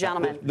 Thank you,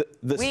 gentlemen.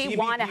 The CBP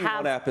One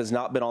app has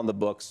not been on the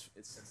books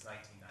since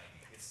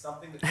 1990. It's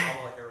something that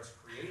Kamala Harris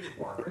created,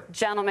 Margaret.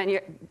 Gentlemen,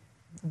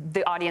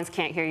 the audience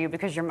can't hear you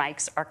because your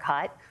mics are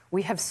cut.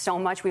 We have so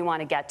much we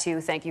want to get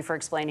to. Thank you for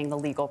explaining the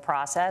legal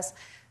process.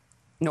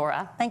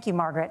 Nora. Thank you,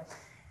 Margaret.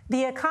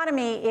 The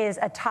economy is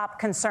a top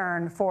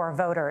concern for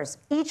voters.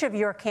 Each of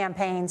your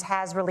campaigns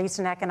has released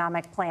an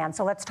economic plan,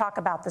 so let's talk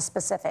about the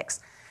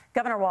specifics.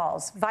 Governor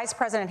Walz, Vice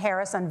President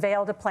Harris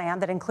unveiled a plan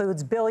that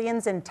includes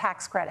billions in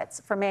tax credits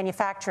for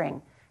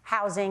manufacturing,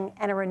 housing,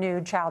 and a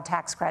renewed child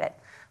tax credit.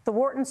 The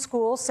Wharton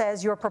School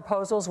says your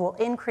proposals will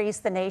increase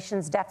the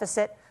nation's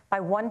deficit by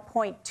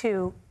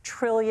 $1.2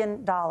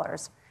 trillion.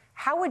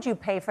 How would you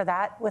pay for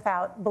that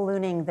without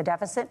ballooning the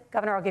deficit?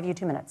 Governor, I'll give you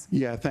 2 minutes.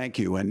 Yeah, thank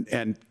you.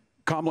 And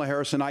Kamala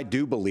Harris and I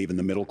do believe in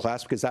the middle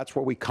class because that's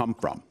where we come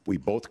from. We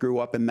both grew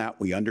up in that.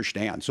 We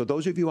understand. So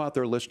those of you out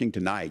there listening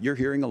tonight, you're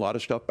hearing a lot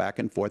of stuff back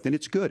and forth, and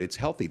it's good. It's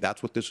healthy.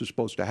 That's what this is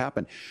supposed to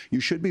happen. You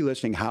should be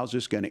listening. How's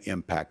this going to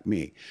impact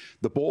me?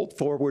 The bold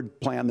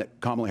forward plan that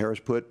Kamala Harris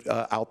put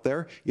out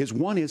there is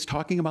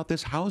talking about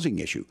this housing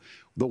issue.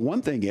 The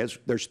one thing is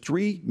there's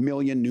 3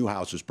 million new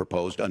houses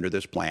proposed under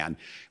this plan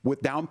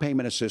with down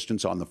payment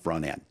assistance on the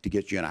front end to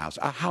get you in a house.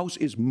 A house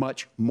is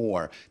much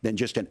more than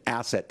just an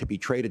asset to be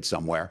traded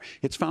somewhere.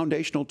 It's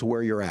foundational to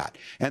where you're at.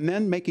 And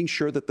then making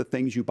sure that the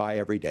things you buy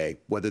every day,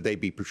 whether they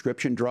be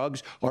prescription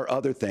drugs or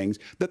other things,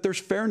 that there's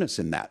fairness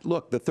in that.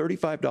 Look, the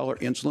 $35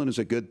 insulin is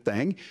a good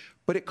thing,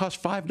 but it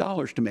costs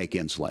 $5 to make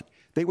insulin.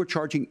 They were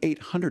charging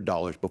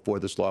 $800 before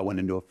this law went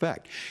into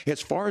effect. As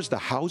far as the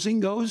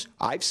housing goes,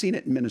 I've seen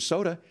it in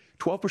Minnesota.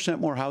 12%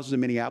 more houses in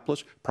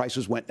Minneapolis,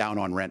 prices went down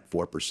on rent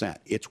 4%.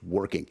 It's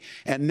working.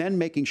 And then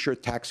making sure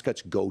tax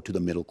cuts go to the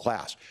middle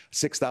class.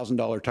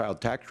 $6,000 child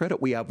tax credit,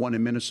 we have one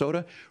in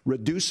Minnesota,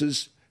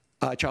 reduces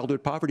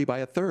childhood poverty by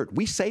 1/3.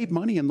 We save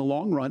money in the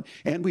long run,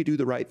 and we do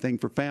the right thing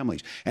for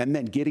families. And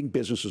then getting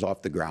businesses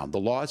off the ground. The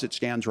law as it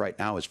stands right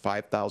now is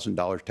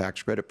 $5,000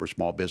 tax credit for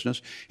small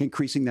business,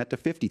 increasing that to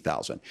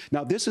 $50,000.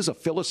 Now, this is a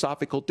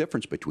philosophical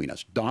difference between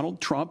us. Donald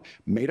Trump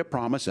made a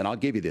promise, and I'll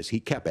give you this. He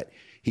kept it.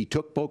 He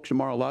took folks to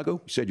Mar-a-Lago,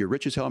 said, you're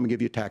rich as hell, I'm going to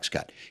give you a tax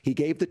cut. He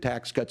gave the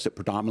tax cuts that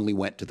predominantly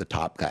went to the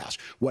top class.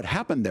 What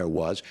happened there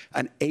was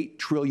an $8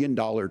 trillion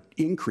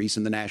increase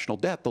in the national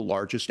debt, the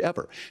largest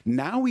ever.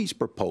 Now he's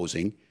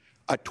proposing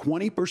a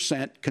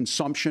 20%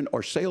 consumption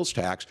or sales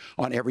tax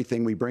on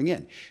everything we bring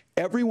in.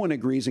 Everyone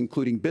agrees,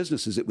 including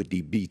businesses, it would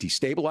be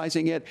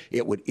destabilizing it,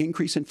 it would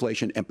increase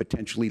inflation and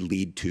potentially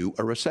lead to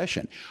a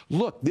recession.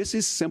 Look, this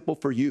is simple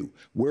for you.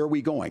 Where are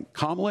we going?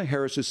 Kamala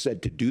Harris has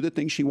said to do the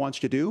things she wants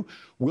to do,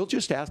 we'll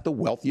just ask the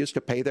wealthiest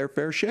to pay their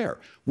fair share.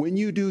 When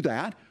you do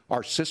that,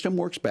 our system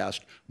works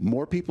best,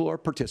 more people are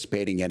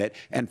participating in it,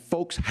 and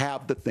folks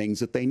have the things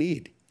that they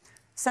need.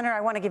 Senator,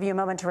 I want to give you a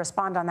moment to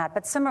respond on that.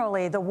 But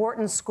similarly, the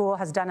Wharton School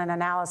has done an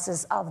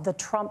analysis of the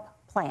Trump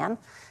plan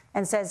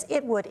and says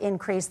it would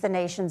increase the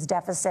nation's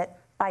deficit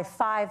by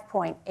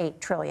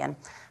 $5.8 trillion.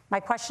 My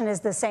question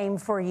is the same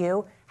for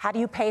you. How do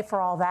you pay for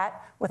all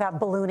that without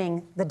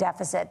ballooning the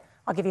deficit?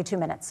 I'll give you 2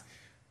 minutes.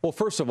 Well,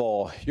 first of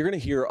all, you're going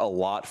to hear a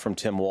lot from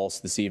Tim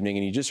Walz this evening,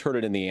 and you just heard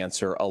it in the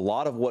answer, a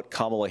lot of what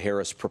Kamala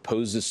Harris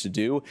proposes to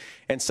do.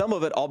 And some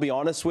of it, I'll be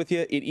honest with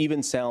you, it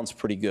even sounds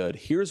pretty good.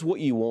 Here's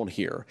what you won't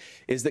hear,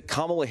 is that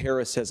Kamala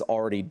Harris has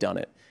already done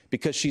it.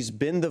 Because she's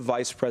been the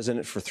vice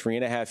president for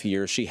 3.5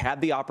 years. She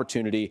had the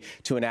opportunity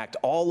to enact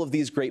all of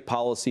these great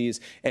policies.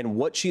 And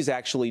what she's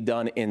actually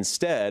done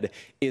instead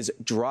is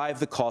drive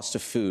the cost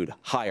of food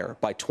higher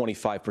by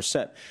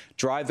 25%,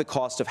 drive the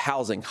cost of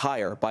housing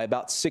higher by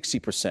about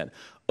 60%.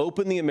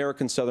 Open the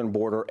American southern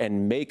border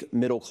and make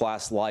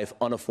middle-class life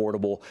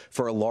unaffordable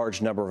for a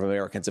large number of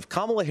Americans. If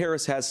Kamala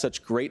Harris has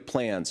such great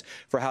plans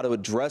for how to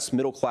address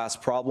middle-class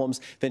problems,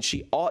 then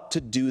she ought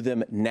to do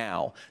them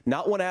now.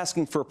 Not when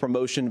asking for a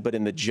promotion, but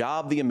in the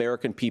job the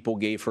American people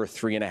gave her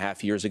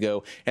 3.5 years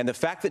ago. And the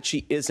fact that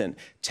she isn't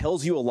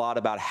tells you a lot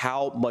about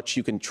how much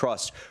you can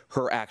trust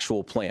her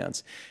actual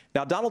plans.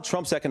 Now, Donald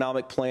Trump's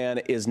economic plan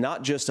is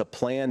not just a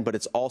plan, but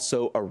it's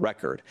also a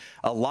record.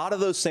 A lot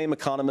of those same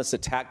economists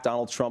attack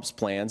Donald Trump's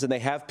plans, and they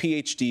have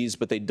PhDs,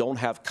 but they don't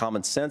have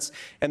common sense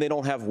and they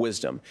don't have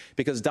wisdom.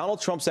 Because Donald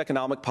Trump's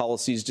economic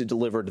policies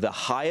delivered the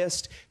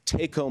highest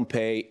take-home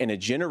pay in a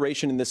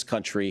generation in this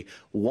country,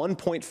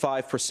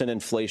 1.5%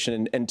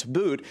 inflation, and to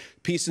boot,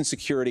 peace and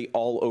security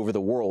all over the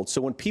world. So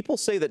when people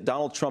say that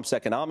Donald Trump's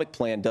economic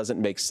plan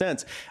doesn't make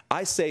sense,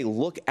 I say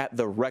look at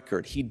the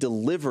record. He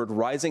delivered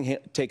rising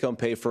take-home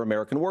pay for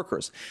American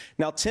workers.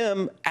 Now,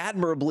 Tim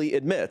admirably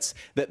admits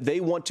that they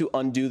want to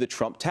undo the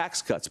Trump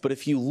tax cuts. But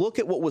if you look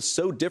at what was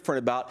so different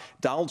about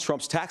Donald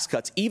Trump's tax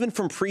cuts, even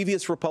from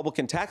previous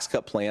Republican tax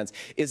cut plans,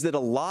 is that a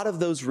lot of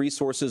those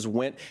resources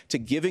went to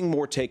giving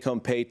more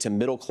take-home pay to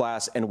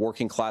middle-class and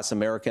working-class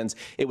Americans.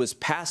 It was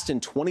passed in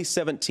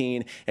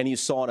 2017, and you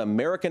saw an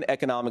American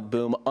economic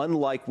boom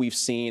unlike we've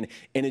seen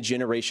in a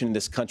generation in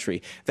this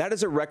country. That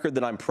is a record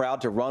that I'm proud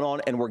to run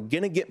on, and we're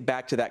going to get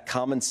back to that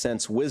common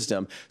sense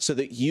wisdom so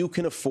that you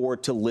can afford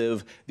to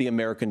live the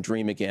American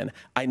dream again.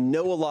 I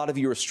know a lot of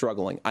you are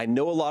struggling. I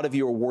know a lot of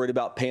you are worried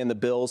about paying the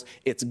bills.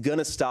 It's going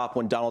to stop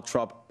when Donald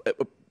Trump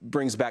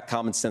brings back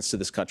common sense to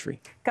this country.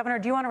 Governor,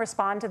 do you want to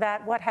respond to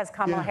that? What has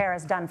Kamala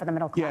Harris done for the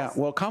middle class?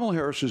 Yeah, well, Kamala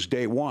Harris's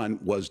day one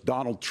was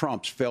Donald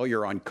Trump's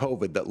failure on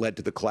COVID that led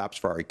to the collapse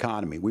of our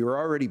economy. We were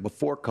already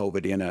before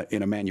COVID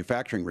in a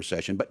manufacturing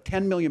recession, but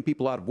 10 million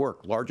people out of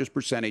work, largest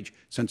percentage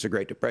since the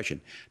Great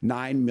Depression.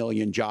 9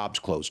 million jobs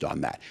closed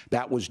on that.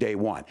 That was day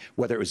one,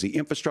 whether it was the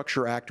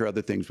Infrastructure Act or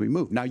other things we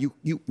moved. Now, you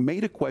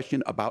made a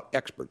question about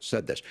experts,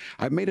 said this.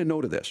 I've made a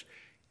note of this.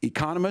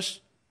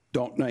 Economists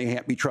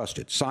can't be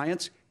trusted.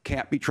 Science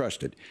can't be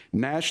trusted.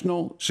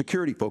 National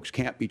security folks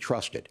can't be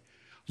trusted.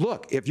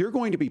 Look, if you're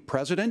going to be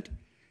president,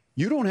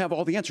 You don't have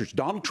all the answers.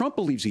 Donald Trump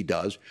believes he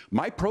does.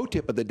 My pro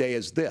tip of the day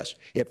is this.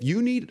 If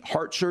you need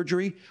heart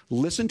surgery,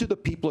 listen to the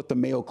people at the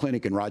Mayo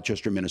Clinic in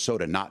Rochester,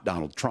 Minnesota, not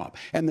Donald Trump.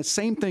 And the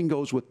same thing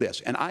goes with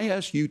this. And I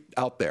ask you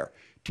out there,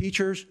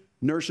 teachers,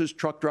 nurses,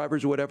 truck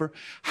drivers, whatever,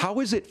 how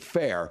is it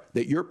fair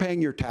that you're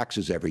paying your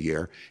taxes every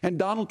year and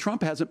Donald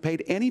Trump hasn't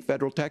paid any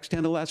federal tax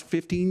in the last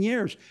 15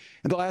 years,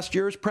 and the last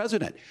year as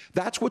president?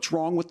 That's what's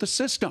wrong with the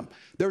system.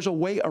 There's a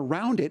way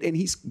around it, and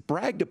he's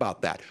bragged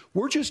about that.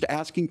 We're just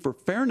asking for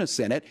fairness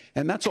in it,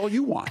 and that's all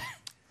you want.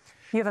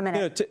 You have a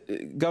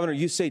minute. Governor,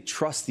 you say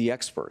trust the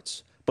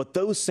experts. But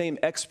those same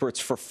experts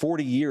for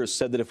 40 years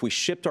said that if we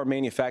shipped our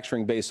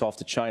manufacturing base off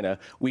to China,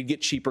 we'd get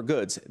cheaper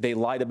goods. They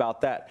lied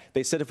about that.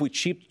 They said if we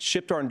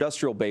shipped our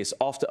industrial base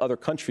off to other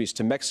countries,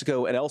 to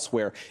Mexico and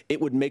elsewhere, it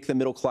would make the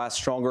middle class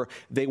stronger.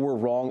 They were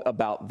wrong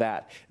about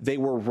that. They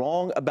were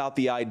wrong about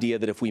the idea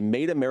that if we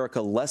made America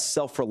less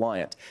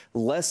self-reliant,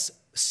 less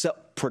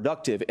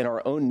productive in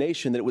our own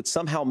nation, that it would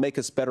somehow make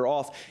us better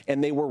off,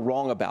 and they were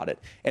wrong about it.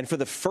 And for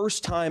the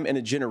first time in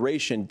a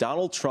generation,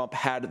 Donald Trump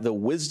had the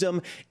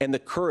wisdom and the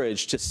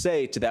courage to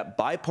say to that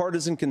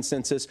bipartisan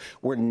consensus,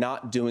 we're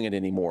not doing it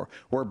anymore.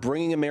 We're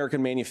bringing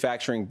American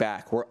manufacturing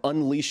back. We're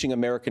unleashing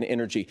American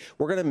energy.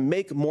 We're going to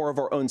make more of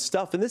our own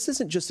stuff. And this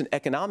isn't just an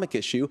economic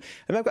issue.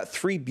 I mean, I've got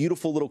 3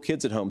 beautiful little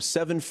kids at home,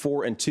 7,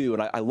 4, and 2,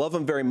 and I love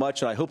them very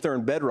much, and I hope they're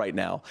in bed right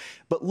now.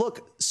 But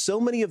look, so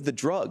many of the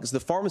drugs, the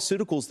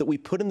pharmaceuticals that we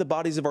put in the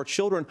bodies of our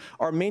children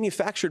are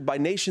manufactured by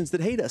nations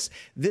that hate us.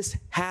 This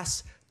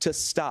has to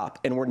stop,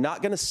 and we're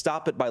not going to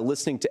stop it by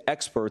listening to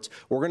experts.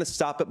 We're going to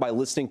stop it by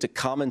listening to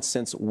common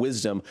sense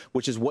wisdom,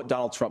 which is what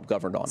Donald Trump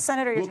governed on.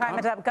 Senator, your time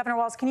is up. Governor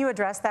Walz, can you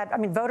address that? I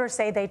mean, voters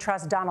say they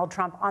trust Donald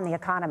Trump on the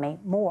economy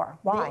more.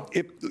 Why? Well,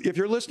 if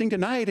you're listening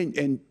tonight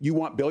and you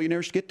want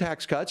billionaires to get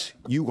tax cuts,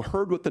 you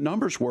heard what the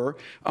numbers were.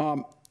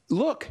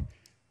 Look,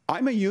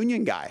 I'm a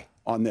union guy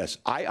on this.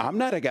 I'm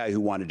not a guy who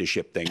wanted to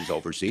ship things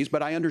overseas,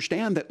 but I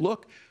understand that,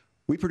 look,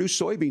 we produce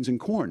soybeans and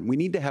corn. We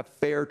need to have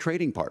fair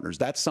trading partners.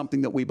 That's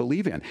something that we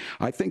believe in.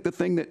 I think the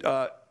thing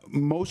that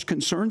most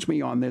concerns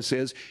me on this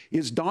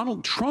is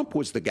Donald Trump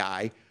was the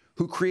guy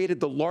who created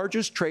the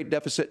largest trade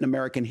deficit in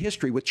American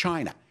history with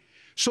China.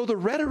 So the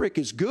rhetoric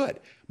is good.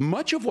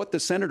 Much of what the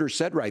senator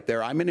said right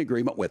there, I'm in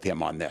agreement with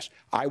him on this.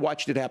 I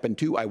watched it happen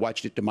too. I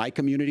watched it to my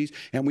communities,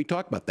 and we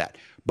talked about that.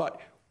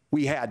 But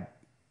we had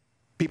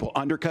people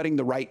undercutting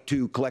the right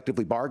to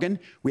collectively bargain.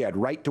 We had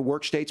right to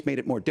work states made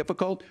it more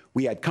difficult.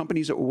 We had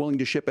companies that were willing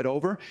to ship it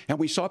over, and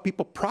we saw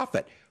people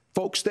profit.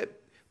 Folks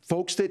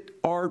that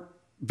are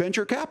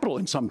venture capital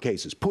in some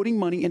cases, putting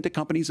money into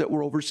companies that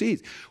were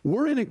overseas.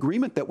 We're in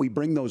agreement that we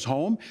bring those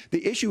home.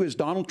 The issue is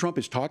Donald Trump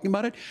is talking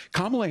about it.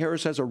 Kamala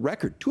Harris has a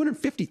record,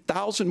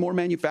 250,000 more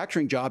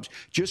manufacturing jobs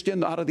just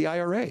out of the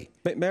IRA.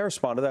 May I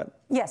respond to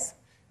that? Yes.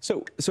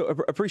 So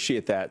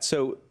appreciate that.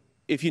 So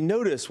if you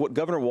notice, what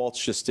Governor Walz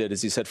just did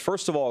is he said,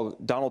 first of all,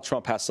 Donald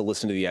Trump has to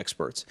listen to the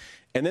experts.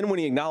 And then when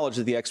he acknowledged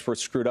that the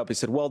experts screwed up, he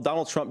said, well,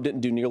 Donald Trump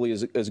didn't do nearly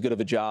as good of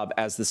a job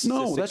as the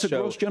statistics that's a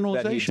gross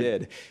generalization. that he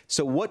did.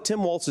 So what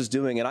Tim Walz is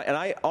doing, and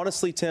I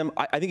honestly, Tim,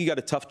 I think you got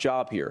a tough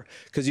job here,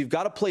 because you've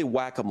got to play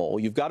whack-a-mole.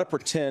 You've got to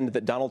pretend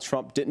that Donald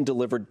Trump didn't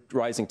deliver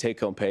rising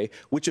take-home pay,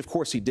 which of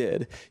course he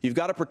did. You've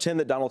got to pretend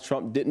that Donald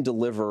Trump didn't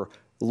deliver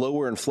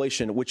lower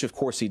inflation, which of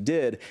course he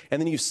did.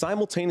 And then you've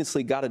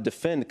simultaneously got to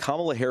defend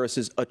Kamala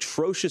Harris's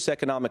atrocious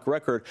economic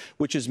record,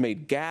 which has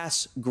made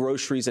gas,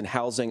 groceries, and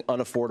housing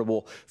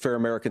unaffordable for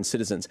American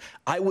citizens.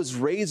 I was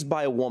raised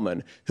by a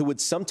woman who would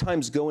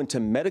sometimes go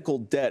into medical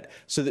debt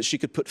so that she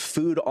could put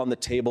food on the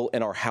table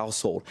in our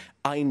household.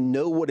 I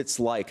know what it's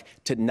like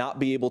to not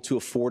be able to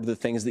afford the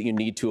things that you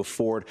need to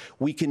afford.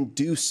 We can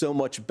do so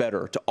much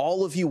better. To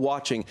all of you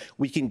watching,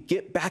 we can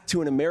get back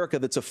to an America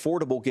that's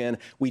affordable again.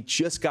 We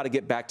just got to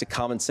get back to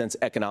common sense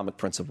economic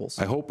principles.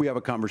 I hope we have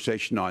a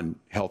conversation on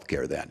health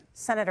care then.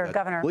 Senator,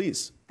 Governor.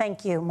 Please.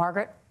 Thank you.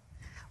 Margaret?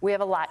 We have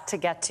a lot to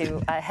get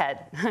to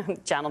ahead,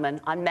 gentlemen,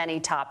 on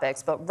many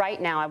topics. But right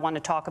now, I want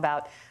to talk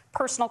about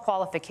personal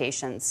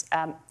qualifications.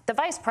 The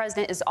vice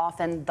president is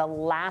often the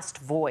last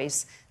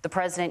voice the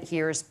president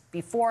hears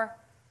before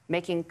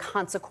making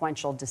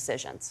consequential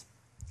decisions.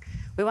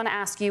 We want to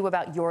ask you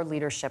about your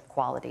leadership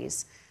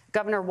qualities.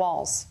 Governor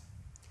Walz,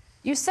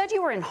 you said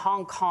you were in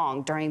Hong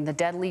Kong during the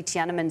deadly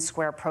Tiananmen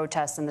Square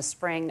protests in the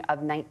spring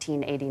of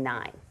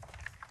 1989.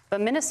 But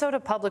Minnesota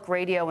Public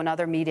Radio and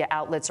other media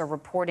outlets are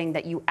reporting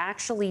that you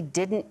actually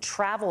didn't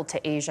travel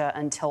to Asia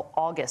until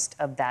August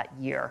of that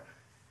year.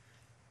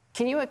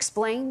 Can you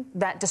explain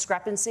that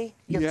discrepancy?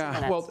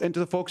 Yeah, well, and to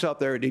the folks out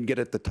there who didn't get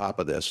at the top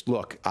of this,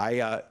 look,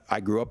 I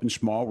grew up in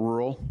small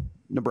rural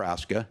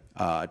Nebraska,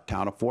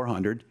 town of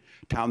 400,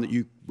 town that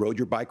you rode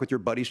your bike with your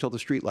buddies till the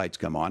streetlights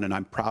come on, and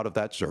I'm proud of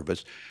that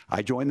service.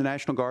 I joined the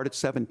National Guard at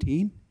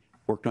 17,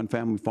 worked on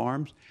family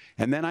farms,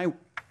 and then I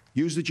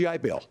used the GI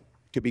Bill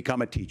to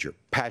become a teacher,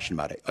 passionate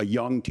about it, a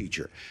young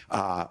teacher.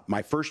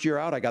 My first year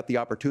out, I got the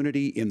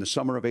opportunity in the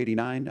summer of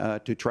 '89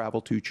 to travel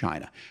to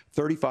China.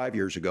 35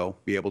 years ago,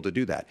 be able to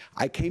do that.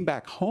 I came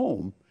back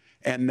home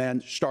and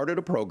then started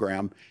a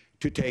program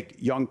to take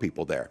young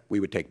people there. We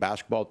would take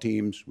basketball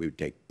teams, we would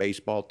take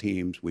baseball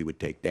teams, we would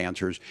take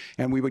dancers,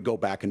 and we would go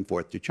back and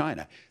forth to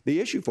China. The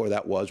issue for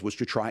that was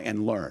to try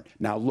and learn.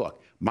 Now,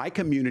 look, my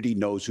community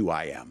knows who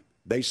I am.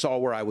 They saw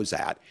where I was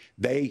at.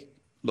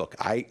 Look,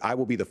 I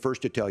will be the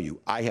first to tell you,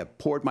 I have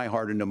poured my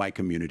heart into my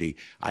community.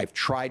 I've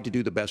tried to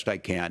do the best I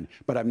can,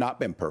 but I've not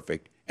been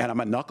perfect. And I'm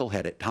a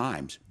knucklehead at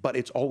times, but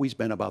it's always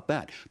been about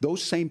that.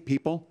 Those same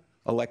people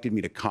elected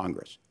me to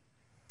Congress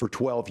for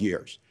 12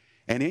 years.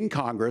 And in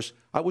Congress,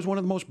 I was one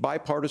of the most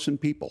bipartisan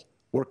people,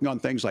 working on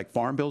things like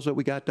farm bills that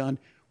we got done,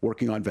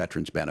 working on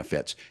veterans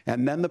benefits.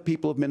 And then the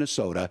people of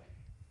Minnesota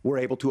were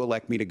able to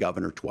elect me to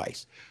governor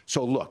twice.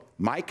 So look,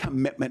 my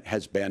commitment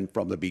has been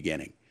from the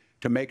beginning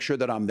to make sure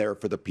that I'm there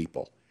for the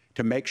people,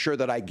 to make sure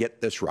that I get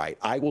this right.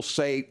 I will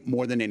say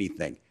more than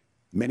anything,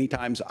 many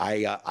times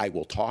I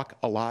will talk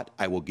a lot.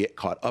 I will get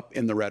caught up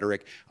in the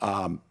rhetoric.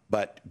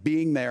 But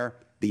being there,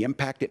 the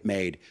impact it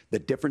made, the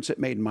difference it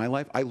made in my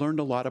life, I learned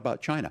a lot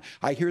about China.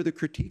 I hear the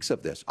critiques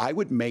of this. I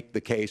would make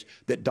the case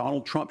that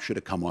Donald Trump should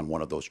have come on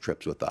one of those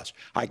trips with us.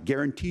 I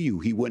guarantee you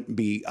he wouldn't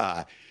be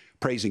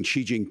praising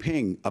Xi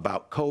Jinping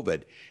about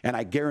COVID. And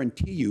I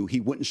guarantee you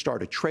he wouldn't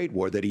start a trade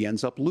war that he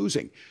ends up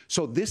losing.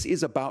 So this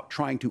is about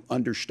trying to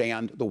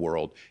understand the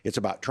world. It's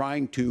about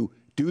trying to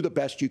do the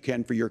best you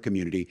can for your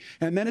community.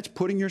 And then it's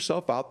putting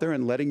yourself out there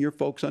and letting your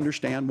folks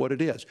understand what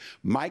it is.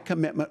 My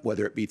commitment,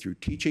 whether it be through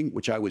teaching,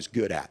 which I was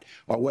good at,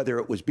 or whether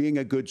it was being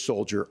a good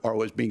soldier or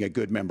was being a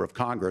good member of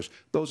Congress,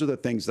 those are the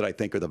things that I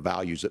think are the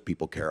values that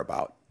people care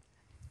about.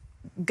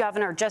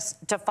 Governor,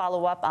 just to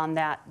follow up on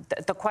that,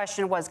 the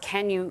question was,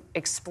 can you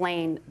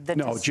explain the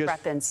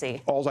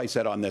discrepancy? All I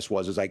said on this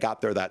was I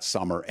got there that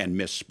summer and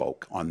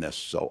misspoke on this.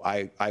 So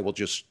I will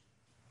just,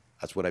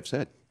 that's what I've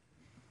said.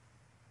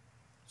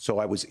 So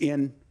I was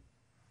in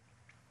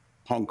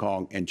Hong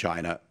Kong and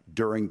China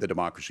during the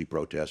democracy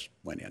protests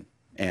went in.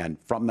 And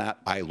from that,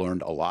 I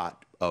learned a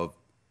lot of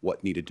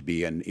what needed to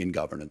be in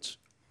governance.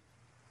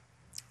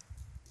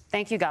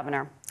 Thank you,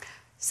 Governor.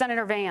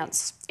 Senator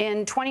Vance,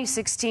 in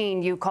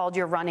 2016, you called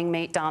your running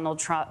mate, Donald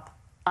Trump,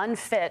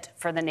 unfit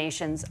for the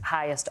nation's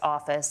highest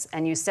office,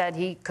 and you said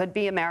he could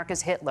be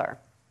America's Hitler.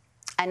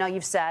 I know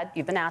you've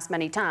been asked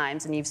many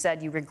times, and you've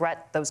said you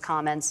regret those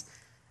comments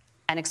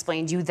and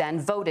explained you then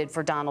voted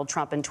for Donald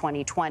Trump in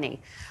 2020.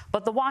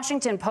 But the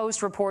Washington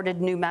Post reported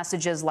new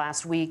messages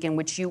last week in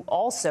which you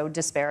also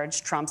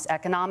disparaged Trump's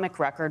economic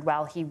record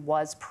while he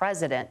was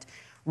president,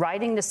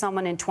 writing to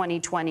someone in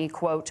 2020,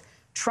 quote,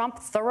 Trump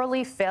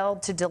thoroughly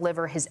failed to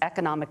deliver his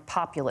economic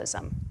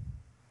populism.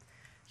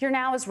 You're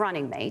now his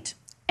running mate,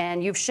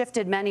 and you've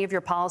shifted many of your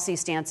policy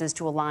stances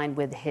to align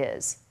with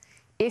his.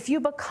 If you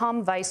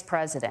become vice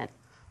president,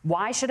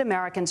 why should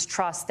Americans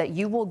trust that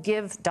you will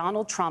give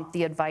Donald Trump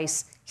the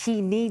advice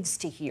he needs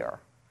to hear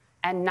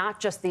and not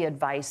just the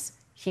advice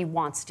he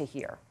wants to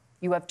hear?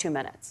 You have 2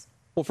 minutes.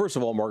 Well, first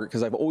of all, Margaret,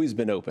 because I've always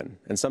been open.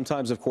 And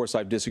sometimes, of course,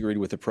 I've disagreed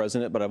with the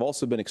president, but I've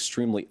also been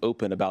extremely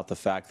open about the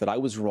fact that I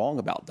was wrong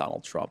about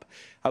Donald Trump.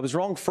 I was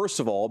wrong, first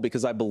of all,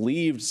 because I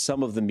believed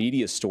some of the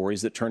media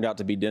stories that turned out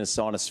to be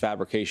dishonest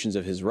fabrications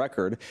of his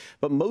record.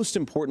 But most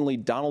importantly,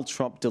 Donald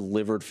Trump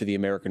delivered for the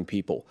American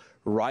people.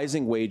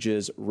 Rising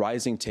wages,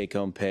 rising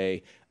take-home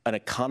pay, an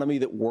economy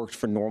that worked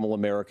for normal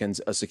Americans,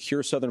 a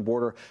secure southern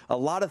border, a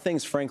lot of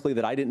things, frankly,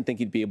 that I didn't think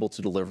he'd be able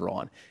to deliver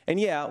on.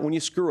 And yeah, when you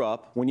screw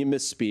up, when you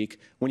misspeak,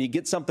 when you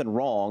get something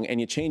wrong and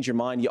you change your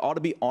mind, you ought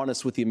to be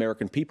honest with the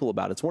American people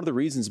about it. It's one of the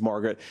reasons,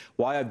 Margaret,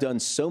 why I've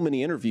done so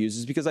many interviews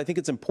is because I think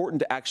it's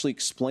important to actually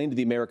explain to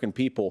the American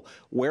people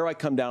where I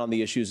come down on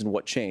the issues and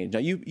what changed.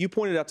 Now, you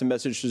pointed out to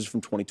messages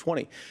from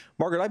 2020.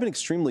 Margaret, I've been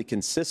extremely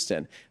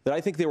consistent that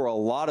I think there were a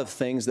lot of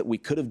things that we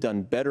could have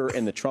done better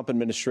in the Trump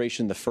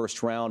administration the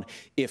first round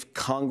if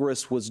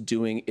Congress was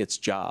doing its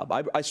job.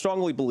 I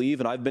strongly believe,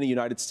 and I've been a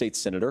United States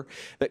senator,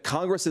 that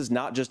Congress is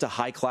not just a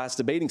high-class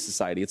debating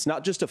society. It's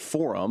not just a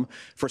forum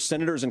for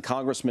senators and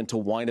congressmen to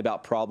whine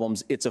about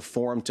problems. It's a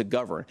forum to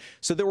govern.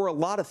 So there were a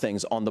lot of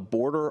things on the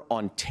border,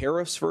 on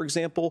tariffs, for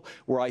example,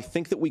 where I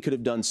think that we could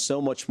have done so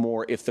much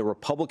more if the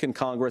Republican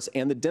Congress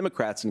and the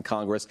Democrats in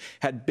Congress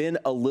had been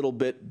a little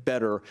bit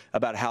better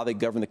about how they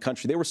govern the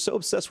country. They were so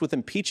obsessed with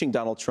impeaching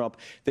Donald Trump,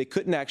 they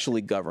couldn't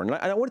actually govern.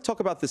 And I want to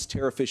talk about this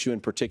tariff issue in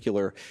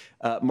particular,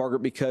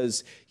 Margaret,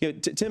 because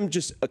Tim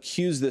just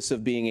accused this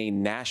of being a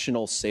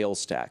national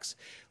sales tax.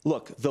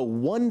 Look, the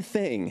one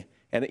thing,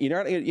 and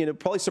you're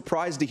probably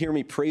surprised to hear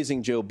me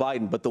praising Joe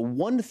Biden, but the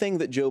one thing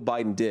that Joe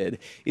Biden did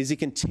is he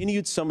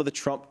continued some of the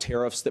Trump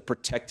tariffs that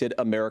protected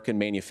American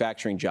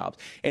manufacturing jobs.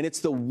 And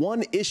it's the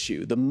one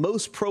issue, the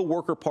most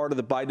pro-worker part of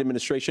the Biden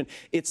administration,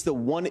 it's the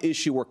one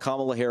issue where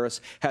Kamala Harris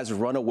has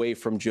run away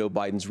from Joe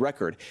Biden's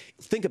record.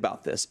 Think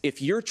about this.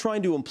 If you're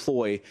trying to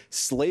employ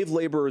slave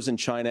laborers in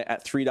China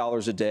at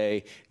 $3 a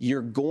day,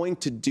 you're going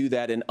to do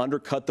that and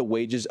undercut the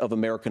wages of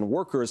American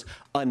workers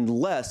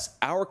unless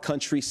our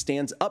country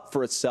stands up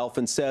for itself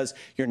and says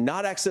you're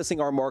not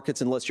accessing our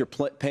markets unless you're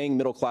paying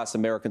middle-class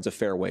Americans a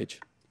fair wage.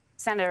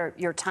 Senator,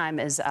 your time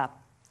is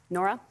up.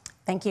 Nora?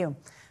 Thank you.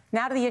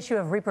 Now to the issue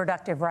of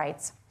reproductive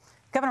rights.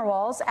 Governor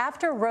Walz,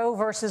 after Roe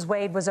versus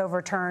Wade was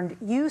overturned,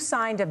 you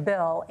signed a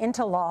bill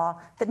into law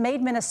that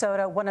made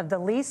Minnesota one of the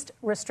least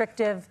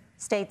restrictive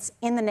states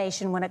in the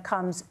nation when it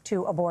comes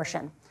to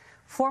abortion.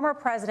 Former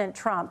President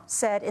Trump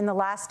said in the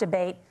last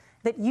debate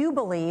that you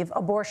believe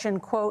abortion,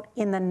 quote,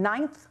 in the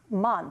 9th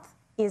month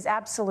is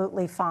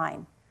absolutely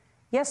fine.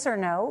 Yes or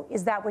no?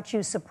 Is that what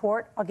you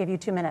support? I'll give you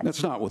 2 minutes.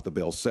 That's not what the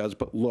bill says,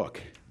 but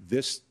look,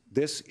 this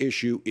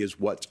issue is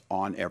what's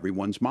on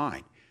everyone's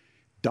mind.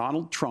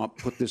 Donald Trump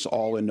put this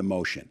all into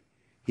motion.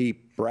 He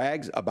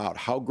brags about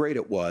how great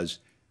it was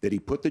that he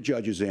put the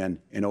judges in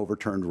and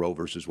overturned Roe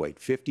versus Wade,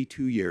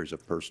 52 years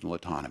of personal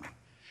autonomy.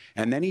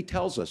 And then he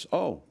tells us,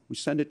 oh, we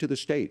send it to the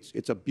states.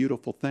 It's a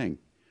beautiful thing.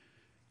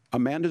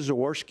 Amanda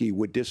Zaworski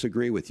would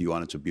disagree with you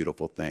on it's a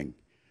beautiful thing.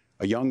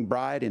 A young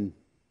bride in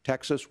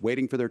Texas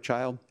waiting for their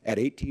child at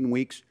 18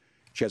 weeks.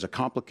 She has a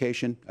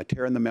complication, a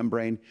tear in the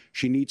membrane.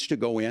 She needs to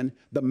go in.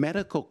 The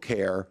medical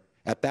care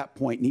at that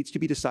point needs to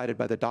be decided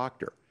by the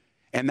doctor.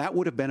 And that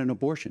would have been an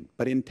abortion.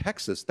 But in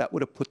Texas, that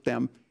would have put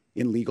them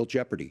in legal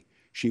jeopardy.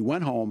 She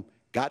went home,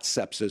 got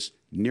sepsis,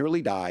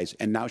 nearly dies,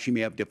 and now she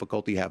may have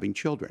difficulty having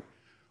children.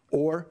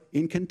 Or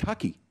in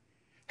Kentucky,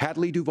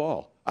 Hadley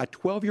Duvall, a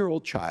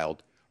 12-year-old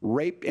child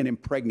raped and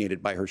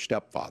impregnated by her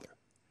stepfather.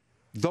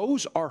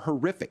 Those are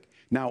horrific.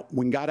 Now,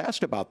 when God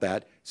asked about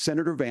that,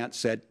 Senator Vance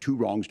said 2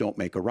 wrongs don't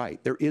make a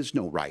right. There is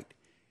no right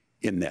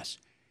in this.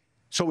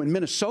 So in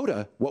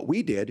Minnesota, what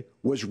we did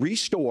was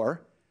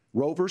restore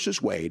Roe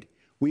versus Wade.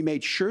 We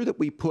made sure that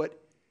we put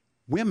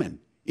women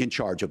in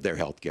charge of their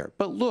health care.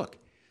 But look,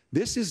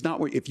 this is not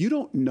where, if you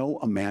don't know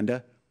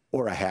Amanda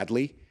or a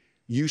Hadley,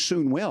 you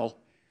soon will.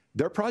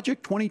 Their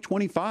Project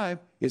 2025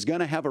 is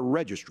going to have a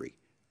registry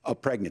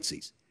of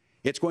pregnancies.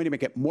 It's going to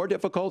make it more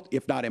difficult,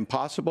 if not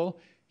impossible,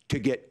 to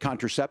get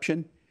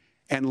contraception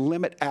and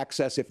limit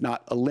access, if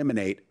not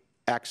eliminate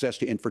access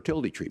to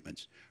infertility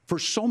treatments. For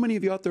so many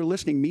of you out there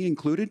listening, me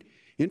included,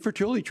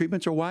 infertility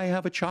treatments are why I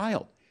have a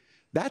child.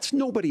 That's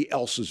nobody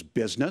else's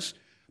business.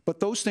 But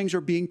those things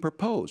are being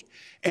proposed.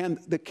 And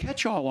the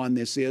catch-all on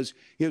this is,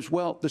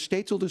 well, the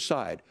states will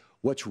decide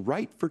what's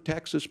right for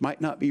Texas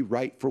might not be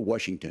right for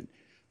Washington.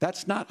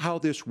 That's not how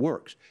this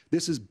works.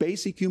 This is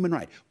basic human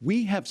right.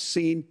 We have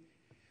seen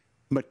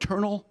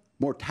maternal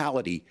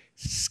mortality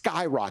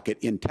skyrocket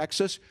in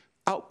Texas,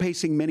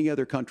 outpacing many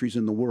other countries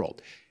in the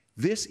world.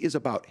 This is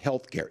about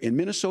health care. In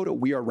Minnesota,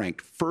 we are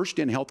ranked first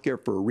in health care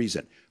for a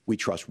reason. We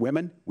trust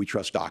women. We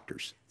trust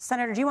doctors.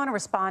 Senator, do you want to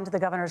respond to the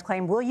governor's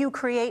claim? Will you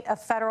create a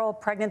federal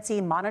pregnancy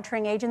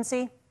monitoring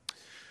agency?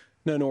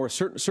 No, Nora,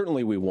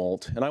 certainly we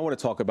won't. And I want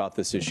to talk about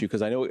this issue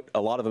because I know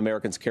a lot of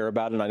Americans care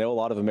about it, and I know a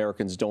lot of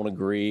Americans don't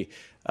agree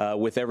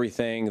with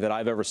everything that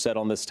I've ever said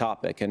on this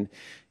topic. And,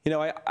 you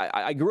know,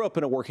 I grew up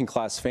in a working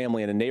class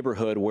family in a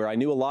neighborhood where I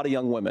knew a lot of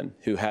young women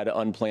who had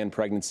unplanned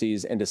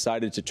pregnancies and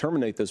decided to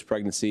terminate those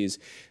pregnancies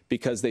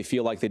because they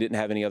feel like they didn't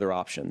have any other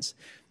options.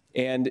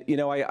 And, you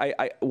know,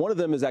 one of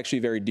them is actually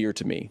very dear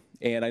to me.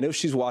 And I know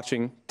she's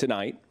watching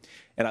tonight,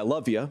 and I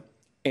love you.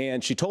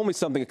 And she told me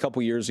something a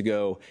couple years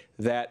ago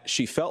that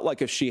she felt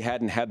like if she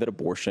hadn't had that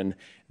abortion,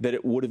 that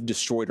it would have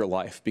destroyed her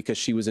life because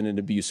she was in an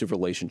abusive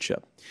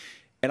relationship.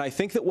 And I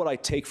think that what I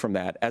take from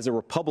that as a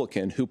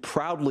Republican who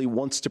proudly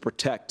wants to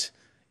protect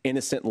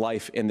innocent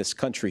life in this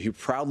country, who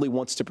proudly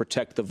wants to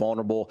protect the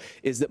vulnerable,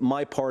 is that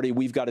my party,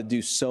 we've got to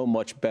do so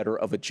much better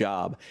of a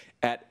job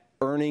at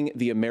earning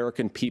the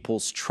American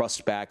people's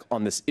trust back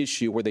on this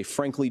issue where they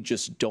frankly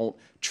just don't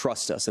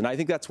trust us. And I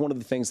think that's one of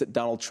the things that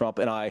Donald Trump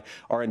and I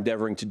are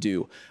endeavoring to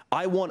do.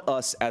 I want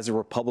us as a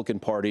Republican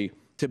Party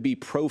to be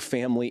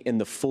pro-family in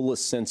the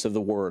fullest sense of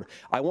the word.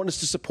 I want us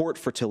to support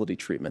fertility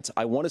treatments.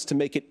 I want us to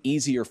make it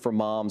easier for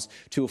moms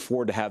to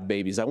afford to have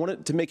babies. I want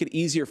it to make it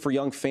easier for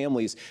young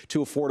families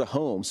to afford a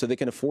home so they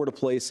can afford a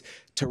place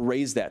to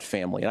raise that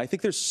family. And I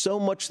think there's so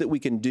much that we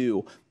can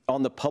do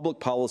on the public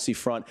policy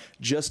front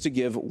just to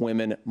give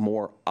women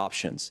more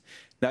options.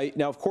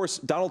 Now, of course,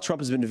 Donald Trump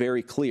has been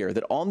very clear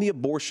that on the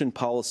abortion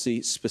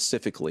policy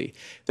specifically,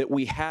 that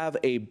we have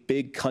a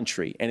big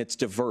country and it's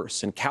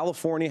diverse. And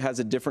California has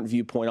a different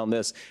viewpoint on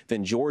this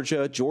than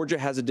Georgia. Georgia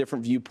has a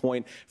different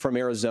viewpoint from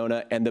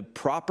Arizona. And the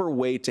proper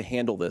way to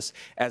handle this,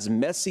 as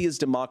messy as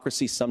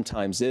democracy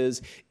sometimes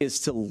is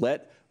to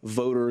let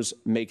voters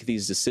make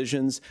these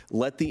decisions,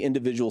 let the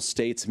individual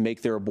states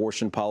make their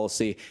abortion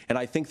policy. And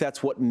I think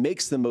that's what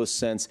makes the most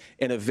sense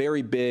in a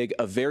very big,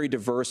 a very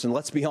diverse, and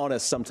let's be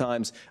honest,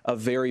 sometimes a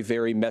very,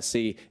 very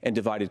messy and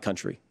divided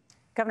country.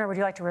 Governor, would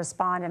you like to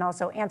respond and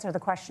also answer the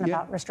question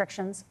about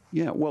restrictions?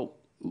 Yeah, well,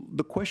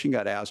 the question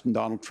got asked and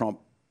Donald Trump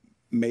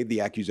made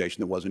the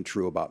accusation that wasn't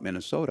true about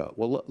Minnesota.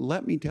 Well,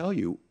 let me tell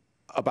you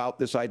about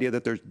this idea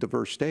that there's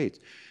diverse states.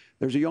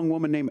 There's a young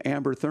woman named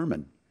Amber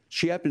Thurman.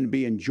 She happened to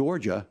be in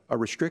Georgia, a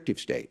restrictive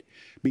state.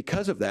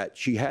 Because of that,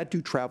 she had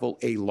to travel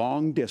a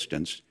long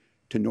distance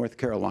to North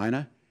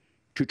Carolina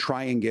to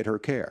try and get her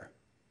care.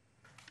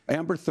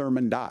 Amber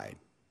Thurman died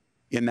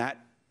in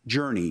that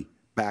journey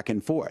back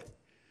and forth.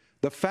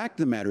 The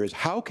fact of the matter is,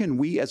 how can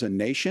we as a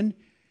nation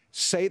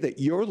say that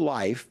your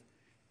life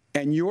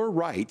and your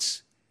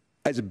rights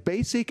as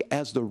basic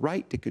as the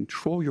right to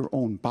control your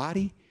own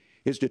body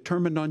is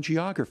determined on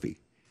geography.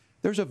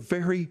 There's a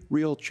very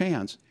real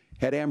chance,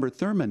 had Amber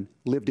Thurman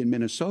lived in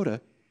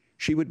Minnesota,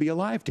 she would be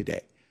alive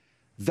today.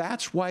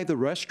 That's why the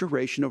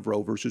restoration of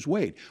Roe versus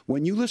Wade.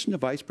 When you listen to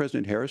Vice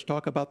President Harris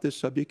talk about this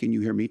subject and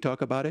you hear me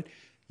talk about it,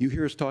 you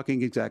hear us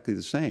talking exactly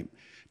the same.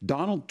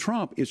 Donald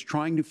Trump is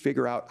trying to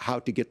figure out how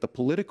to get the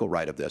political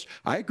right of this.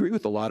 I agree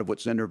with a lot of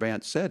what Senator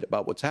Vance said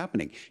about what's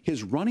happening.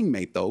 His running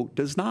mate, though,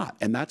 does not,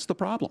 and that's the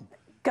problem.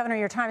 Governor,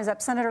 your time is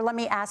up. Senator, let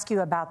me ask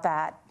you about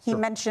that. He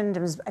mentioned,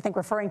 it was, I think,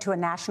 referring to a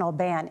national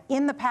ban.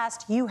 In the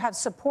past, you have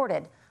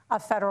supported a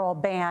federal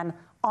ban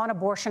on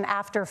abortion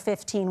after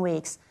 15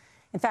 weeks.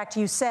 In fact,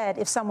 you said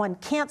if someone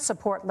can't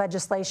support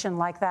legislation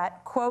like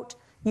that, quote,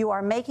 you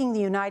are making the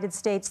United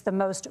States the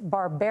most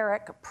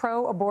barbaric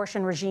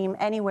pro-abortion regime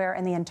anywhere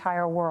in the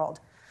entire world.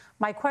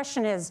 My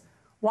question is,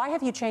 why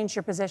have you changed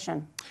your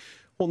position?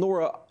 Well,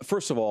 Nora,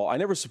 first of all, I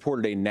never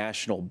supported a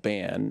national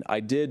ban. I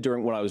did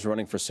when I was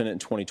running for Senate in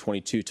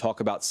 2022 talk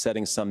about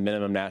setting some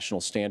minimum national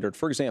standard.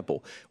 For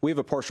example, we have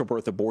a partial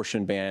birth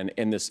abortion ban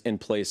in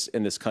place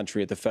in this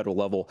country at the federal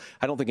level.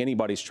 I don't think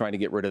anybody's trying to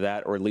get rid of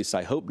that, or at least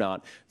I hope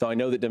not, though I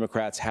know that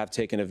Democrats have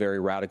taken a very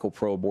radical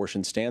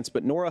pro-abortion stance.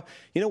 But Nora,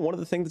 you know, one of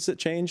the things that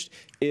changed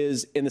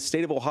is in the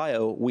state of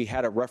Ohio, we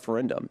had a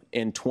referendum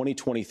in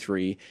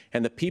 2023,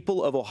 and the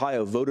people of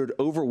Ohio voted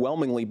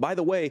overwhelmingly, by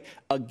the way,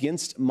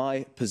 against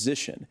my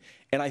position.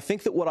 And I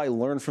think that what I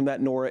learned from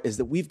that, Nora, is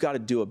that we've got to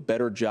do a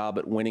better job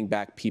at winning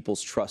back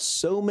people's trust.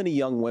 So many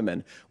young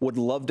women would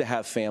love to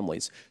have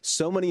families.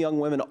 So many young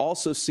women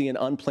also see an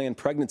unplanned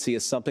pregnancy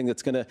as something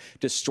that's going to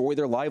destroy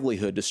their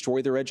livelihood,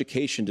 destroy their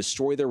education,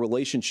 destroy their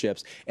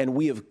relationships. And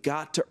we have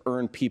got to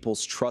earn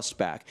people's trust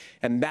back.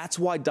 And that's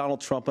why Donald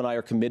Trump and I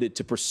are committed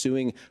to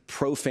pursuing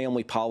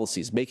pro-family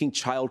policies, making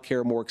child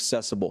care more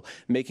accessible,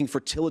 making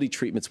fertility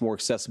treatments more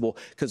accessible,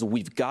 because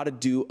we've got to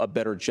do a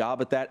better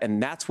job at that.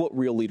 And that's what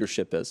real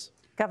leadership is.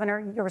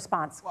 Governor, your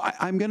response.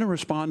 I'm going to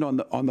respond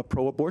on the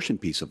pro-abortion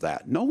piece of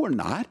that. No, we're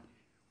not.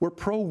 We're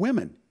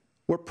pro-women.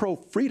 We're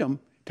pro-freedom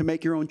to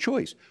make your own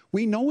choice.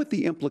 We know what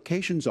the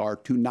implications are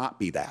to not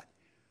be that.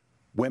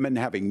 Women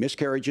having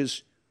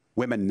miscarriages,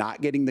 women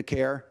not getting the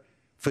care,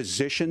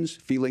 physicians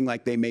feeling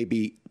like they may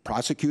be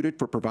prosecuted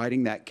for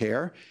providing that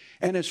care.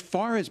 And as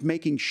far as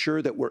making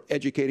sure that we're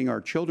educating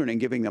our children and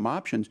giving them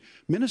options,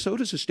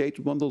 Minnesota's a state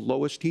with one of the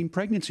lowest teen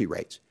pregnancy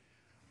rates.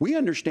 We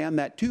understand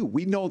that, too.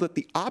 We know that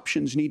the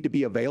options need to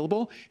be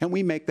available, and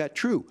we make that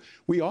true.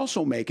 We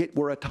also make it,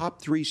 we're a top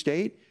 3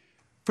 state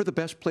for the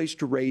best place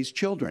to raise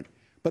children.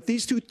 But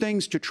these two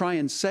things to try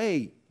and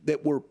say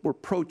that we're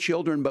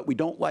pro-children, but we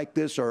don't like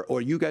this,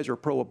 or you guys are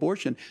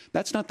pro-abortion,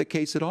 that's not the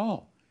case at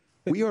all.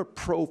 We are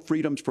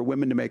pro-freedoms for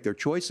women to make their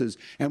choices,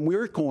 and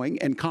we're going,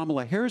 and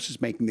Kamala Harris is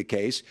making the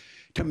case,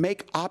 to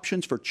make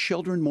options for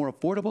children more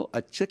affordable,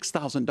 a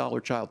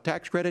 $6,000 child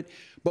tax credit,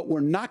 but we're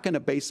not going to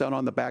base that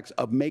on the backs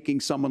of making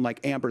someone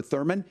like Amber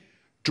Thurman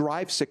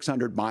drive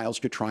 600 miles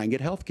to try and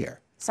get health care.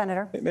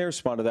 Senator. May I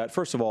respond to that?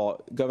 First of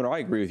all, Governor, I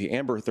agree with you.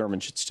 Amber Thurman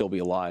should still be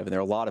alive, and there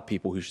are a lot of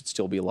people who should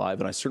still be alive,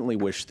 and I certainly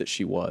wish that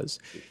she was.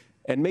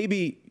 And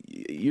maybe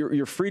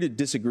you're free to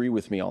disagree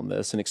with me on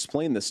this and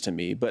explain this to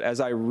me, but as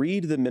I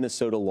read the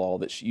Minnesota law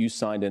that you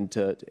signed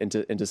into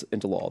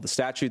law, the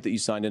statute that you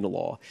signed into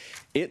law,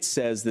 it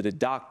says that a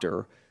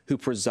doctor who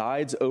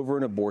presides over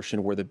an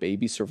abortion where the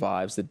baby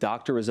survives, the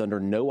doctor is under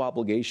no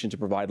obligation to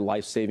provide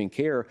life-saving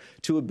care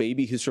to a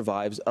baby who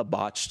survives a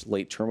botched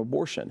late-term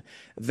abortion.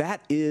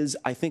 That is,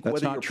 I think,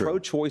 whether you're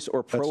pro-choice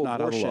or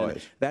pro-abortion,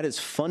 that is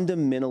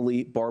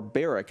fundamentally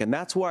barbaric. And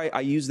that's why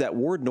I use that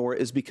word, Nora,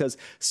 is because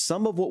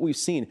some of what we've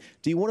seen,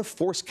 do you want to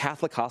force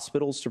Catholic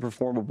hospitals to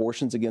perform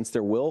abortions against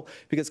their will?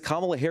 Because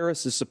Kamala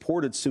Harris has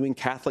supported suing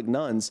Catholic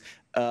nuns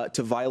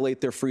to violate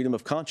their freedom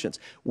of conscience.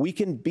 We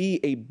can be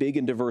a big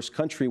and diverse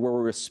country where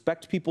we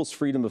respect people's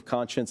freedom of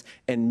conscience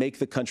and make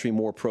the country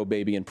more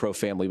pro-baby and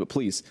pro-family. But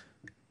please.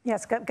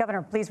 Yes,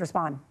 Governor, please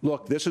respond.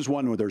 Look, this is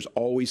one where there's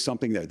always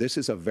something there. This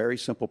is a very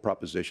simple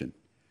proposition.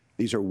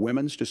 These are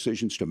women's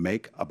decisions to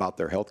make about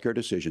their health care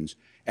decisions,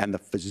 and the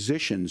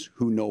physicians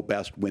who know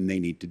best when they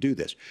need to do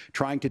this.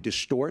 Trying to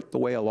distort the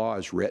way a law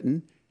is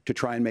written to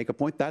try and make a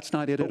point, that's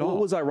not it at all.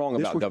 What was I wrong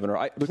about,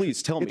 Governor?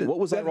 Please tell me, what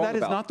was I wrong about?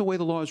 That is not the way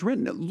the law is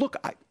written. Look,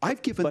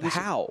 I've given But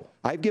how?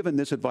 I've given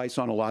this advice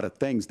on a lot of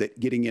things, that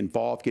getting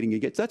involved,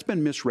 that's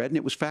been misread, and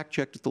it was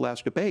fact-checked at the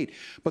last debate.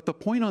 But the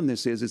point on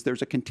this is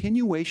there's a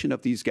continuation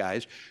of these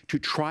guys to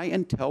try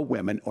and tell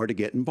women or to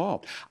get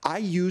involved. I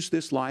use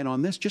this line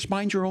on this, just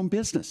mind your own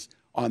business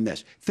on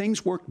this.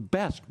 Things worked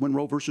best when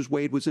Roe versus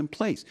Wade was in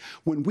place.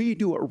 When we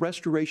do a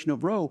restoration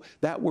of Roe,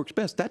 that works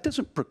best. That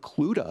doesn't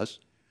preclude us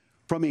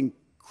from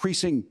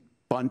increasing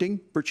funding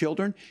for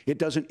children. It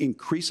doesn't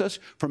increase us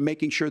from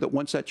making sure that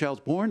once that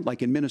child's born,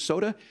 like in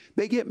Minnesota,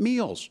 they get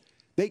meals,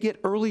 they get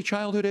early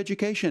childhood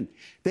education,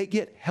 they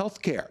get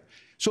health care.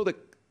 So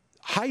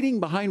hiding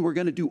behind we're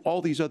going to do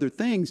all these other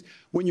things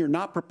when you're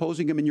not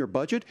proposing them in your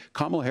budget.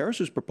 Kamala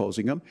Harris is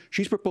proposing them.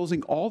 She's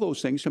proposing all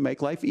those things to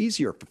make life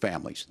easier for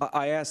families.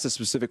 I asked a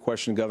specific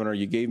question, Governor.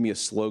 You gave me a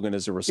slogan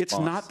as a response. It's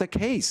not the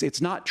case.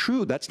 It's not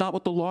true. That's not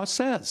what the law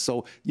says.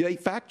 So they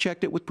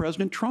fact-checked it with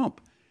President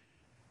Trump.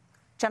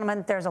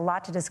 Gentlemen, there's a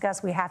lot to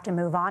discuss. We have to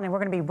move on, and we're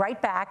going to be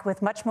right back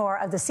with much more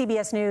of the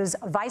CBS News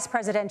vice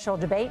presidential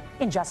debate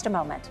in just a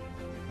moment.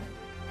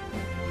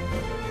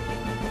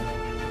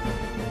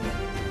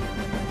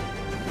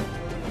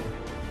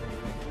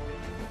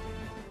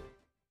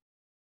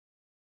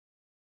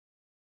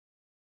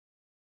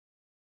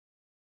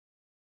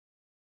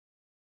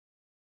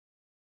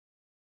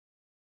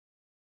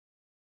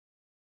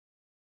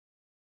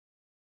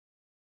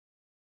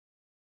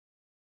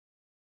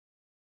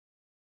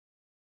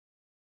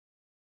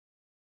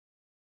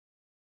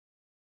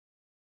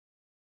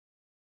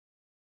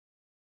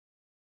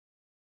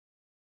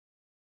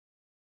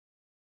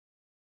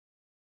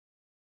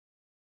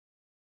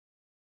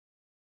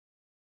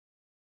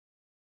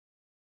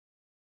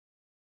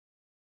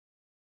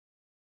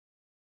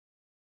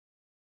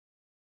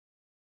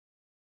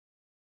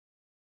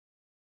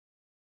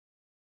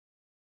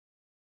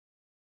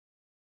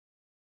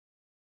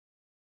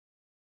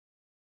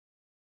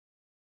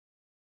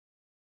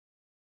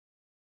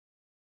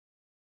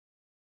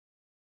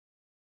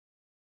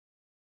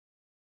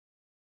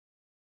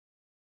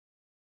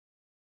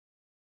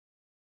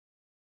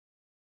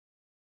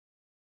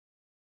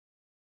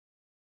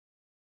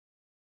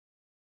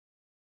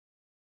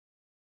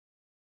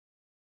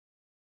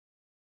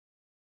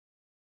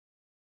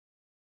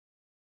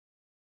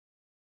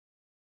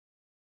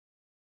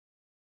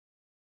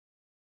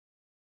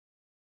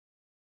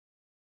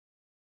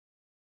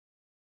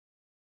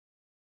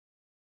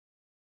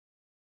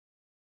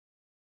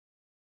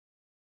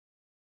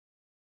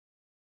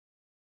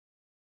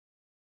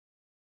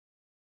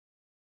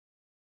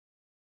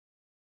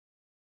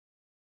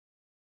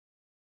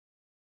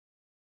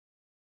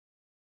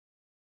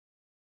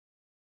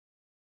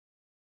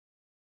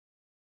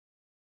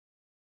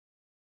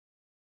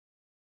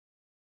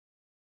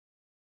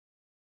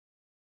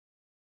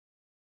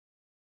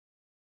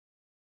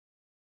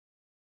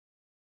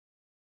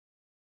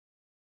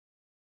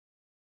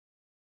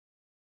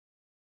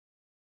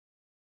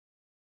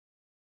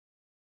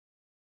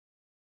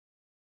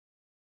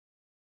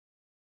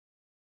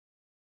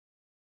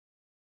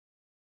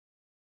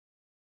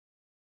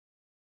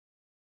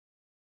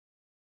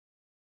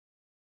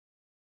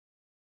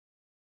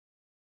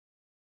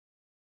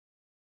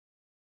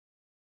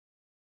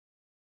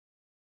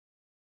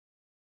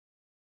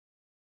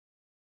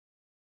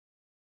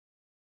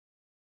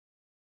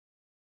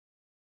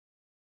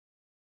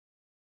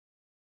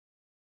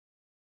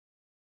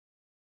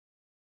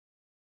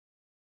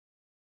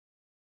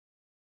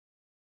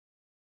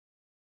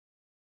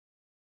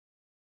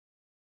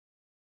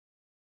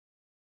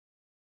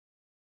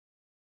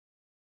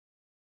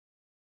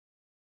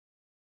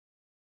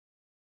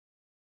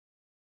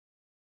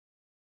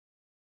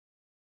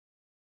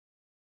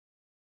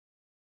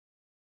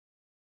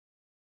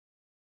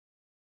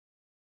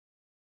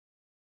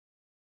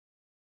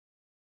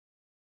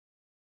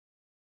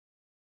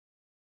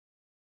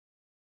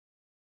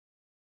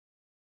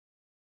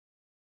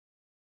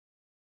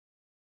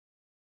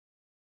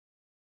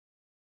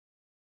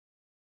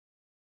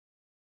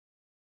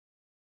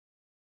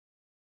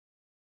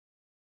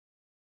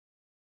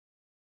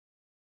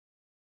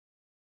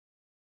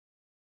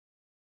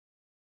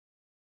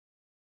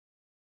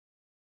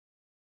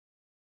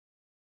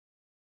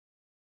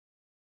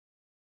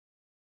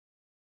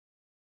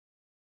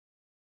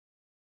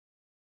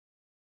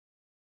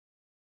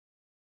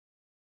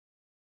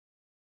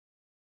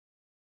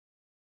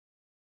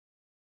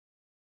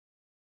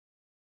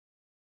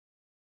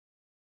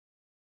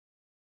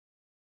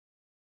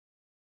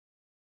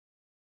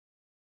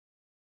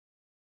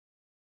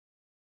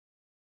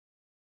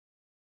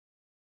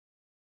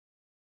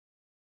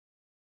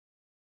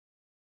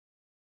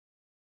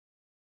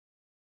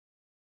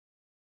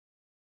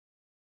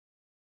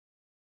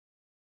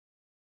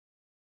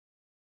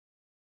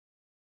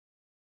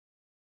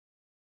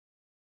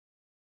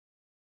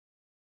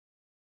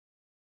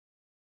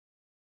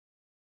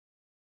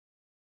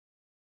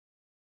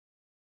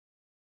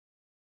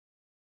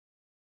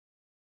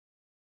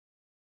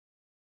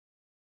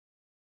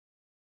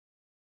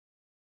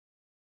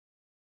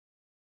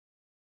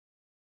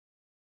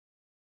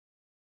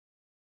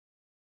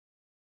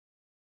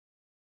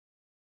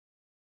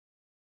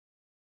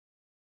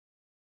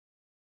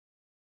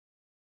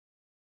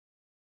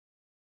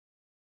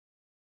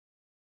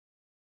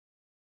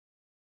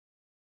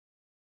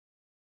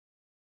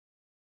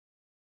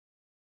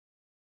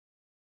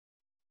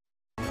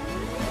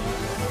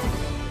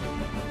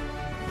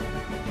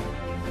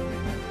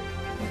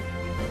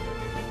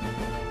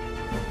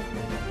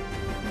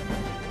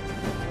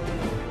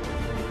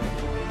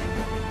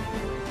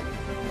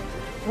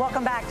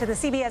 Welcome back to the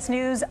CBS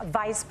News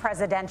vice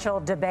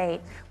presidential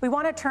debate. We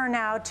want to turn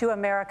now to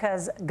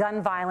America's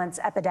gun violence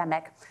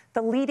epidemic.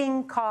 The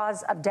leading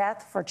cause of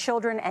death for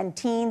children and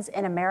teens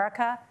in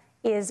America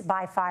is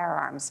by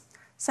firearms.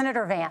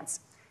 Senator Vance,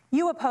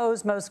 you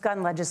oppose most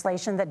gun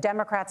legislation that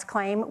Democrats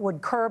claim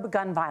would curb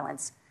gun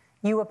violence.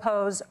 You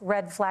oppose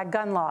red flag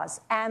gun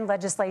laws and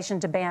legislation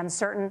to ban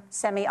certain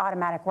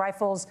semi-automatic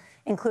rifles,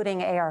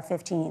 including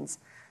AR-15s.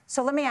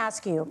 So let me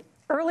ask you,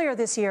 earlier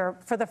this year,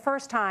 for the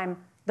first time,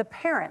 the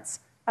parents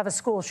of a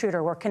school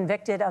shooter were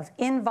convicted of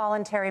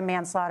involuntary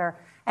manslaughter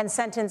and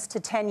sentenced to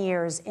 10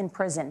 years in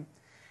prison.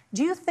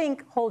 Do you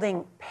think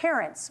holding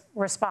parents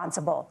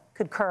responsible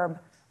could curb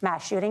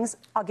mass shootings?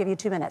 I'll give you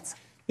 2 minutes.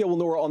 Yeah, well,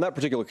 Nora, on that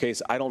particular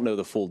case, I don't know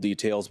the full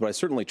details, but I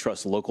certainly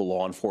trust local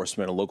law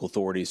enforcement and local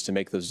authorities to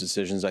make those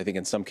decisions. I think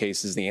in some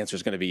cases the answer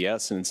is going to be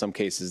yes, and in some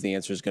cases the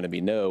answer is going to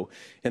be no.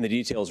 And the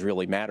details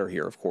really matter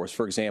here, of course.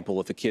 For example,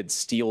 if a kid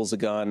steals a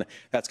gun,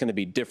 that's going to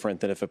be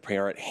different than if a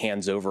parent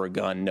hands over a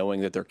gun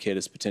knowing that their kid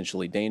is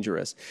potentially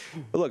dangerous.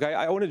 But look,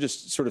 I want to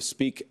just sort of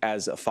speak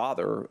as a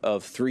father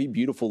of 3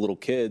 beautiful little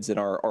kids, and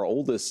our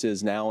oldest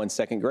is now in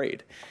 2nd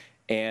grade.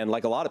 And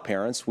like a lot of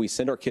parents, we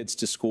send our kids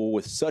to school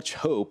with such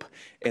hope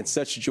and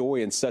such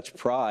joy and such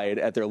pride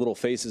at their little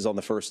faces on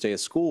the first day of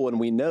school. And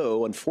we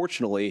know,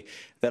 unfortunately,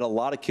 that a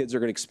lot of kids are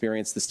going to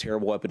experience this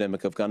terrible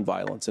epidemic of gun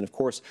violence. And of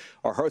course,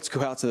 our hearts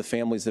go out to the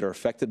families that are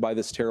affected by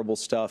this terrible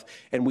stuff.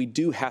 And we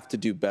do have to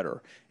do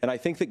better. And I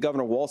think that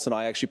Governor Walz and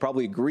I actually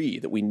probably agree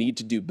that we need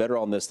to do better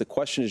on this. The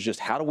question is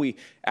just, how do we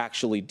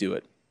actually do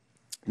it?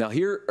 Now,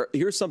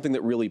 here's something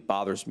that really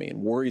bothers me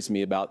and worries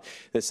me about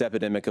this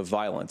epidemic of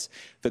violence.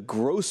 The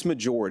gross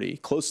majority,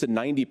 close to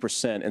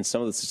 90% in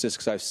some of the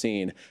statistics I've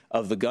seen,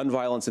 of the gun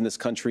violence in this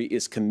country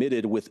is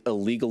committed with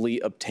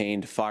illegally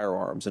obtained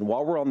firearms. And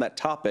while we're on that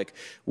topic,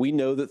 we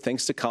know that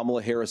thanks to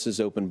Kamala Harris's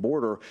open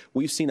border,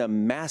 we've seen a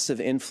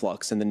massive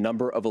influx in the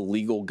number of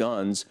illegal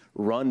guns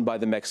run by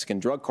the Mexican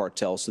drug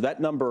cartel. So that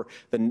number,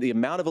 the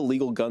amount of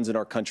illegal guns in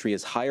our country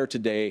is higher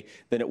today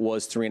than it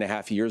was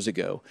 3.5 years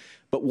ago.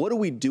 But what do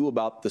we do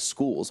about the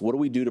schools? What do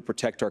we do to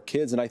protect our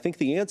kids? And I think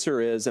the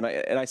answer is, and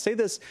I say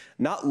this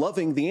not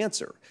loving the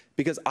answer,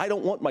 because I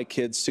don't want my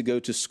kids to go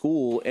to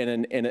school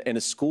in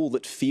a school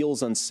that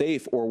feels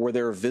unsafe or where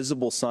there are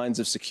visible signs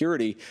of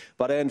security.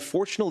 But I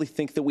unfortunately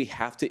think that we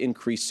have to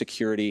increase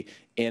security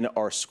in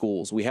our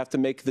schools. We have to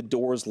make the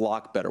doors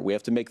lock better. We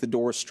have to make the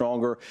doors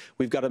stronger.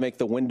 We've got to make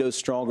the windows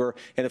stronger.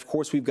 And of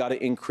course, we've got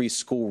to increase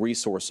school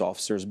resource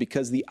officers,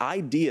 because the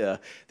idea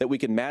that we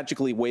can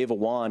magically wave a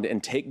wand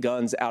and take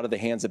guns out of the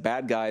hands of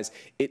bad guys,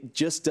 it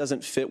just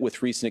doesn't fit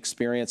with recent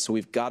experience. So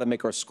we've got to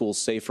make our schools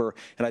safer.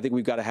 And I think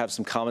we've got to have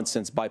some common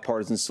sense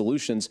bipartisan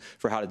solutions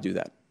for how to do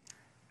that.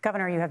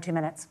 Governor, you have 2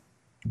 minutes.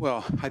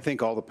 Well, I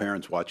think all the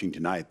parents watching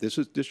tonight, this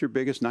is your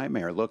biggest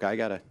nightmare. Look, I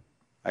got a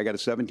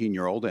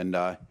 17-year-old,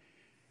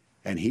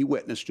 and he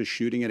witnessed a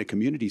shooting at a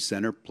community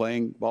center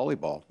playing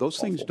volleyball. Those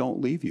things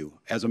don't leave you.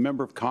 As a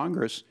member of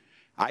Congress,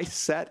 I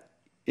sat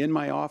in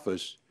my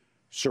office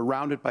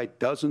surrounded by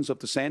dozens of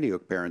the Sandy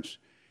Hook parents,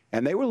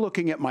 and they were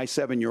looking at my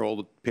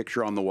 7-year-old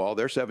picture on the wall.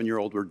 Their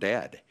 7-year-old were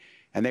dead,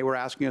 and they were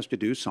asking us to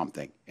do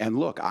something. And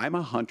look, I'm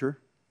a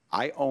hunter.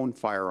 I own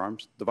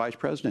firearms. The vice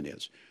president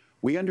is.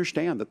 We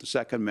understand that the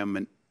Second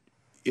Amendment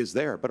is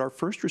there, but our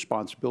first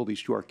responsibility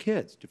is to our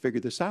kids to figure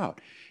this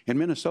out. In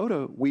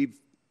Minnesota, we've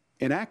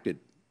enacted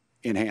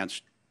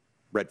enhanced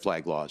red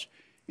flag laws,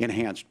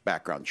 enhanced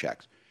background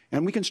checks,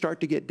 and we can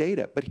start to get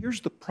data. But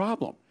here's the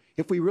problem.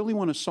 If we really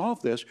want to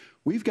solve this,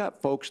 we've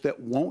got folks that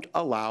won't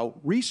allow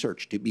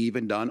research to be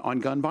even done on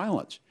gun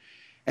violence.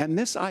 And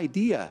this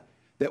idea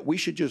that we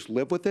should just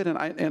live with it,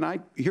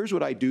 here's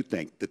what I do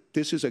think, that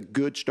this is a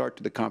good start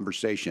to the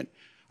conversation.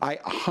 I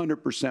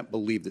 100%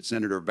 believe that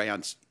Senator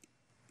Vance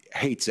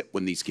hates it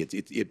when these kids,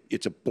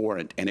 it's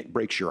abhorrent and it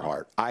breaks your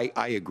heart. I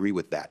agree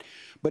with that.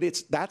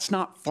 But that's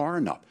not far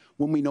enough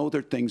when we know there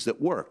are things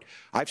that worked.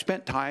 I've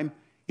spent time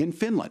in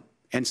Finland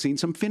and seen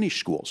some Finnish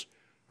schools.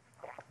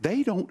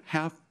 They don't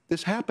have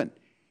this happen,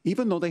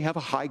 even though they have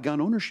a high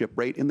gun ownership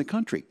rate in the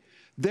country.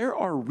 There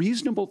are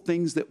reasonable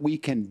things that we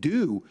can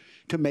do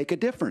to make a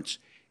difference.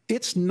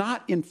 It's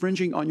not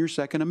infringing on your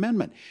Second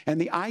Amendment. And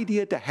the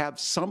idea to have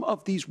some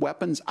of these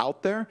weapons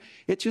out there,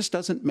 it just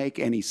doesn't make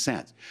any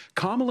sense.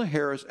 Kamala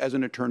Harris, as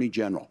an attorney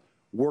general,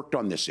 worked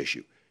on this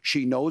issue.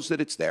 She knows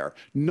that it's there.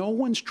 No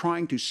one's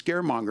trying to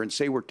scaremonger and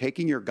say we're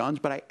taking your guns,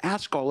 but I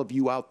ask all of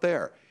you out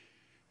there,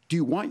 do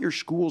you want your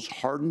schools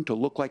hardened to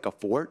look like a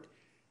fort?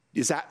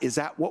 Is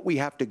that what we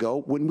have to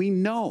go? When we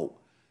know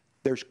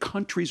there's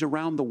countries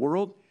around the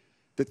world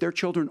that their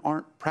children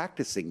aren't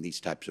practicing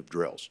these types of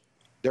drills.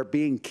 They're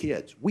being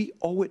kids. We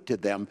owe it to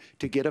them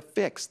to get a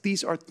fix.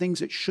 These are things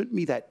that shouldn't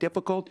be that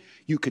difficult.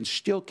 You can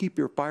still keep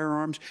your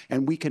firearms,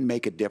 and we can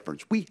make a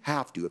difference. We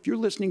have to. If you're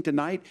listening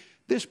tonight,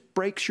 this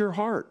breaks your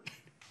heart.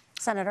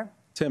 Senator.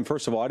 Tim,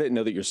 first of all, I didn't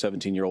know that your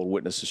 17-year-old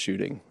witnessed a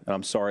shooting. And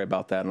I'm sorry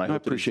about that, and I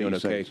hope that he's doing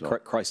okay. So.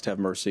 Christ have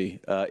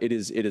mercy. It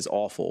is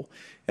awful.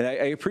 And I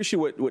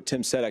appreciate what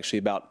Tim said, actually,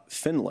 about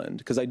Finland,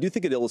 because I do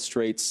think it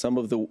illustrates some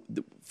of the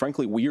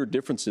frankly, weird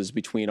differences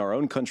between our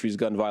own country's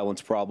gun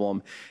violence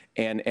problem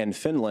and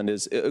Finland.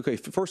 Is, okay,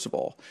 first of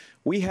all,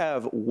 we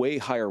have way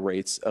higher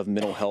rates of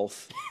mental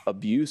health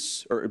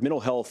abuse, or mental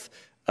health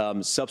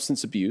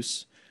substance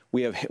abuse.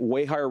 We have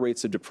way higher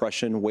rates of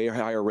depression, way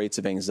higher rates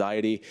of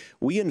anxiety.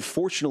 We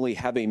unfortunately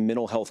have a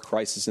mental health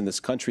crisis in this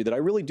country that I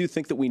really do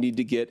think that we need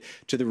to get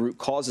to the root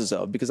causes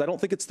of, because I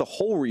don't think it's the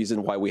whole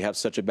reason why we have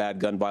such a bad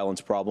gun violence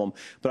problem,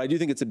 but I do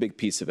think it's a big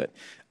piece of it.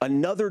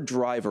 Another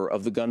driver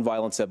of the gun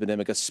violence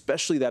epidemic,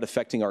 especially that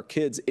affecting our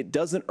kids, it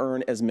doesn't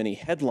earn as many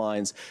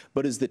headlines,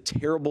 but is the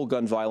terrible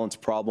gun violence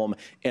problem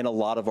in a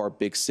lot of our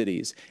big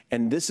cities.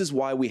 And this is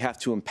why we have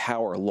to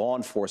empower law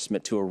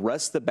enforcement to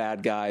arrest the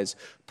bad guys,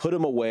 put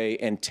them away,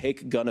 and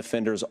take gun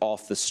offenders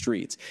off the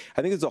streets.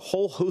 I think there's a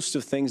whole host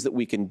of things that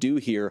we can do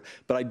here,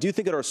 but I do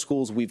think at our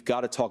schools we've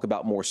got to talk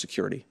about more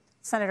security.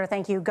 Senator,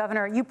 thank you.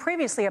 Governor, you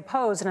previously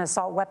opposed an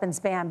assault weapons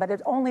ban, but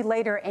it only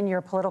later in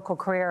your political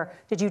career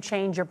did you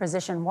change your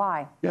position.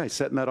 Why? Yeah, I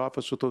sat in that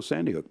office with those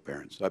Sandy Hook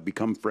parents. I've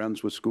become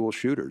friends with school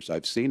shooters.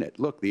 I've seen it.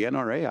 Look, the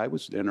NRA, I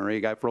was an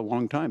NRA guy for a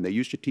long time. They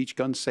used to teach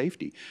gun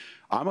safety.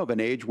 I'm of an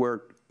age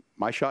where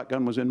my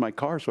shotgun was in my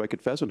car so I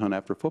could pheasant hunt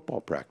after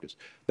football practice.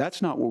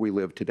 That's not where we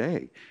live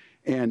today.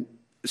 And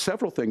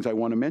several things I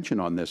want to mention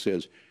on this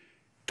is,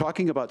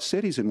 talking about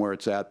cities and where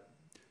it's at,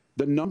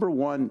 the number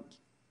one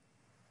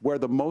where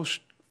the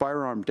most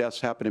firearm deaths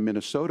happen in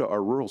Minnesota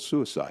are rural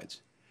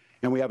suicides.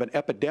 And we have an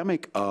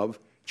epidemic of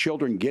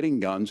children getting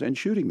guns and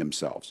shooting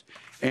themselves.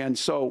 And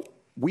so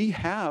we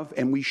have,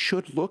 and we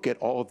should look at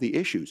all of the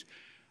issues,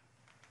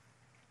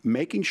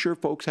 making sure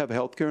folks have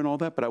health care and all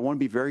that, but I want to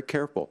be very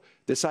careful.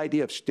 This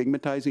idea of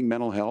stigmatizing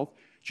mental health,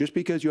 just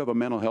because you have a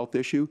mental health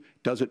issue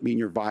doesn't mean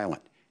you're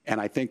violent. And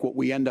I think what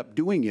we end up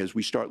doing is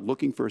we start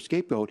looking for a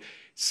scapegoat.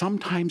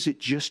 Sometimes it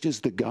just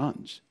is the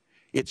guns.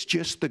 It's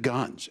just the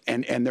guns.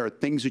 And there are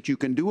things that you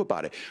can do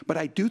about it. But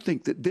I do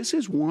think that this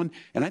is one,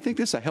 and I think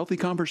this is a healthy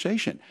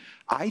conversation.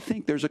 I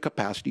think there's a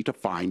capacity to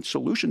find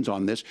solutions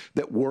on this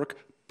that work,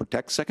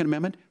 protect Second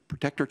Amendment,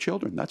 protect our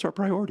children. That's our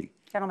priority.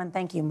 Gentlemen,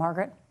 thank you.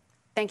 Margaret?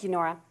 Thank you,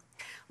 Nora.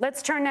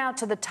 Let's turn now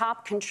to the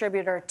top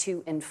contributor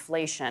to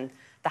inflation,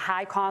 the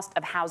high cost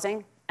of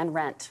housing and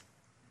rent.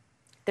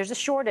 There's a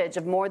shortage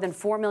of more than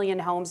 4 million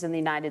homes in the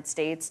United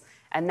States,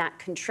 and that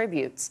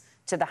contributes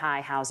to the high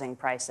housing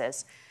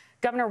prices.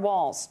 Governor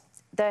Walz,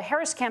 the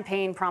Harris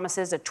campaign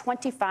promises a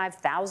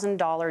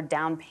 $25,000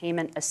 down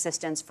payment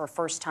assistance for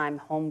first-time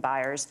home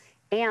buyers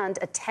and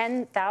a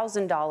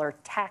 $10,000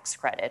 tax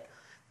credit.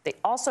 They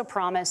also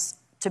promise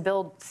to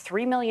build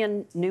 3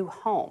 million new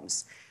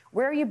homes.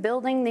 Where are you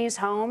building these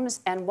homes,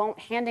 and won't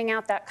handing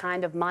out that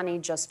kind of money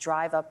just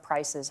drive up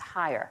prices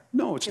higher?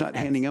 No, it's not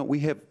handing out.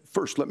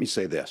 First, let me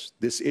say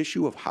this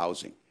issue of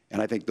housing,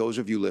 and I think those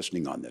of you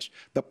listening on this,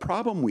 the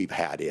problem we've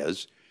had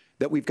is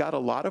that we've got a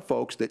lot of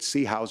folks that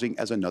see housing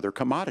as another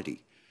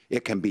commodity.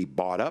 It can be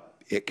bought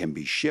up, it can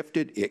be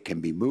shifted, it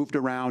can be moved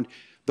around.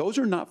 Those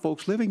are not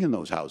folks living in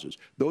those houses.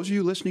 Those of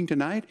you listening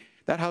tonight,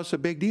 that house is a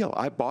big deal.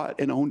 I bought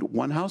and owned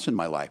one house in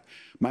my life.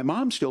 My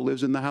mom still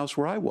lives in the house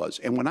where I was.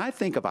 And when I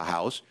think of a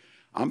house,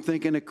 I'm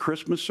thinking of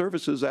Christmas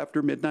services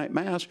after midnight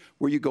mass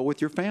where you go with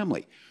your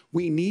family.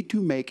 We need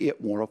to make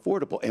it more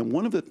affordable. And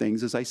one of the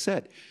things, as I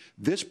said,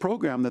 this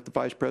program that the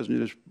Vice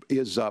President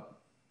is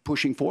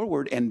pushing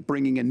forward and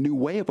bringing a new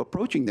way of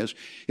approaching this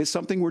is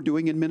something we're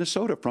doing in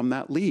Minnesota from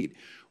that lead.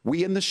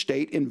 We in the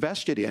state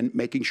invested in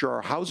making sure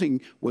our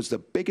housing was the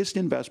biggest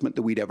investment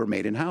that we'd ever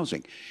made in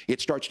housing. It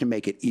starts to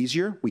make it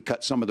easier. We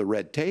cut some of the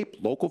red tape.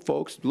 Local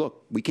folks,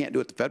 look, we can't do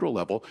it at the federal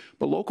level,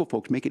 but local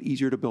folks make it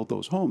easier to build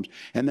those homes.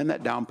 And then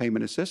that down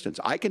payment assistance.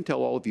 I can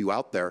tell all of you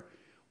out there,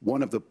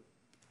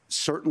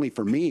 certainly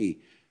for me,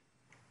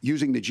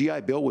 using the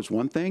GI Bill was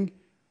one thing,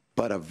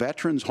 but a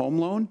veteran's home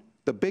loan,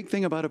 the big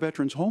thing about a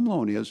veteran's home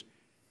loan is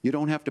you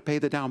don't have to pay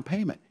the down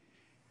payment.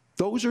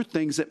 Those are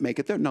things that make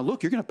it there. Now,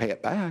 look, you're going to pay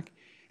it back,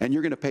 and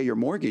you're going to pay your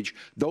mortgage.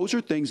 Those are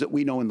things that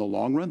we know in the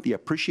long run, the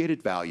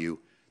appreciated value,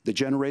 the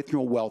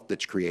generational wealth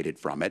that's created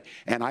from it.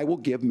 And I will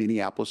give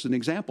Minneapolis an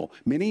example.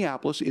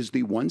 Minneapolis is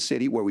the one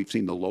city where we've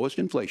seen the lowest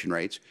inflation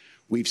rates.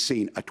 We've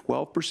seen a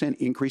 12%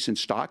 increase in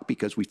stock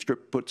because we've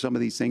put some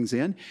of these things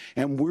in,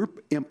 and we're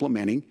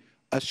implementing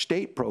a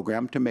state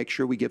program to make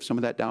sure we give some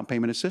of that down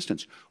payment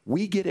assistance.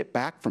 We get it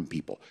back from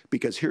people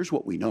because here's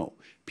what we know.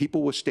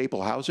 People with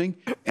stable housing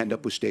end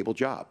up with stable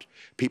jobs.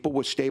 People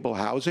with stable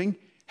housing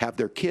have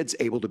their kids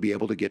able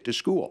to get to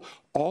school.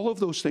 All of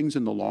those things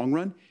in the long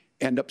run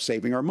end up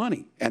saving our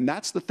money. And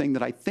that's the thing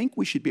that I think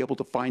we should be able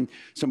to find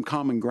some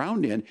common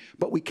ground in,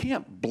 but we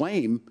can't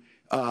blame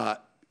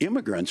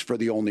immigrants for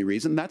the only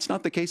reason. That's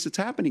not the case that's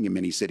happening in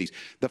many cities.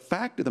 The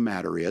fact of the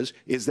matter is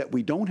that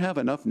we don't have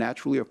enough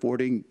naturally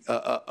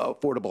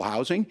affordable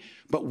housing,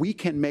 but we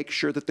can make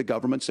sure that the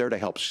government's there to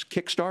help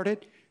kickstart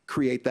it,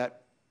 create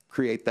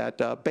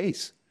that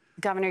base.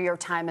 Governor, your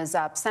time is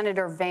up.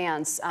 Senator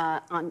Vance,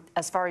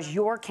 as far as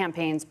your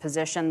campaign's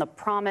position, the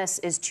promise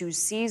is to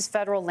seize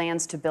federal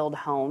lands to build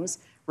homes,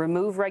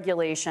 remove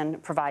regulation,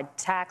 provide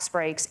tax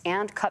breaks,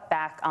 and cut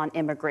back on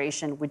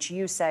immigration, which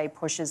you say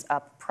pushes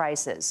up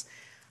prices.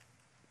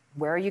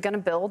 Where are you going to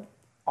build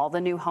all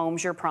the new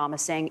homes you're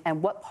promising,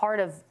 and what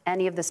part of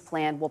any of this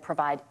plan will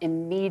provide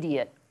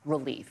immediate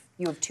relief?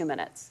 You have 2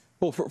 minutes.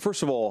 Well,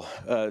 first of all,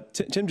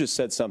 Tim just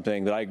said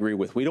something that I agree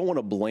with. We don't want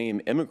to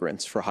blame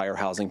immigrants for higher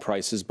housing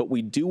prices, but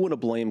we do want to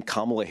blame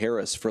Kamala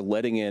Harris for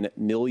letting in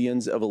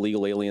millions of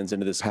illegal aliens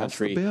into this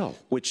country,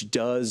 which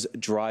does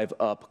drive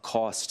up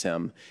costs,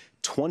 Tim.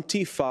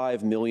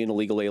 25 million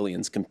illegal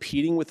aliens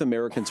competing with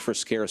Americans for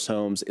scarce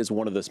homes is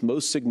one of the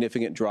most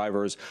significant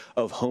drivers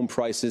of home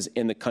prices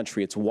in the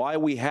country. It's why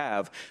we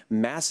have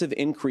massive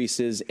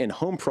increases in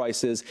home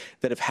prices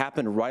that have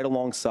happened right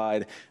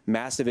alongside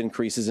massive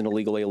increases in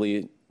illegal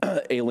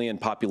alien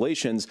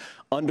populations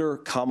under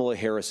Kamala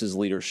Harris's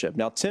leadership.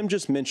 Now, Tim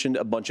just mentioned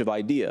a bunch of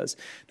ideas.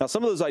 Now,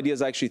 some of those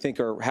ideas I actually think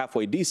are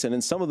halfway decent,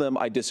 and some of them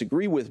I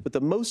disagree with. But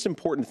the most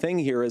important thing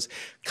here is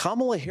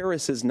Kamala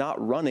Harris is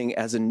not running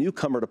as a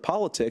newcomer to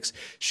politics.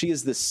 She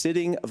is the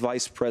sitting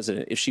vice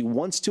president. If she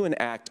wants to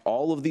enact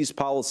all of these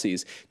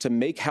policies to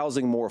make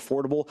housing more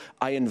affordable,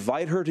 I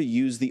invite her to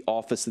use the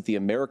office that the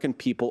American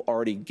people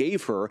already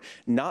gave her,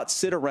 not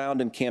sit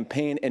around and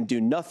campaign and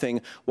do nothing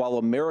while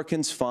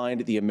Americans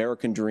find the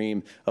American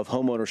dream of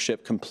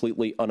homeownership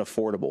completely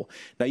unaffordable.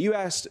 Now, you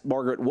asked,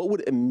 Margaret, what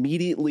would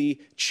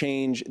immediately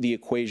change the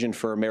equation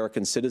for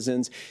American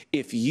citizens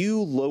if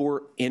you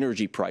lower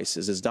energy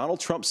prices? As Donald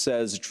Trump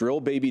says, drill,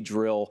 baby,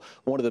 drill.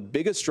 One of the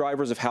biggest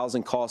drivers of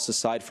housing costs,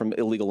 aside from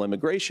illegal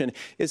immigration,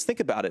 is, think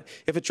about it.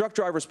 If a truck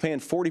driver's paying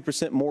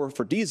 40% more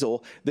for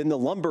diesel, then the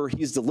lumber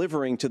he's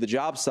delivering to the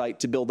job site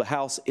to build the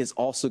house is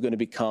also going to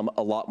become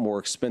a lot more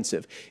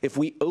expensive. If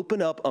we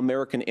open up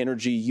American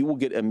energy, you will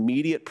get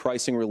immediate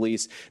pricing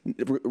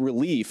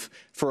relief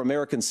for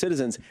American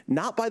citizens,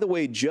 not, by the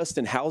way, just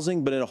in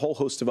housing, but in a whole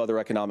host of other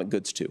economic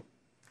goods, too.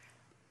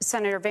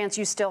 Senator Vance,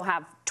 you still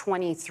have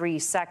 23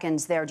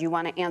 seconds there. Do you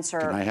want to answer?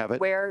 Can I have it?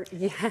 Where,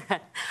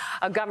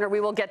 Governor, we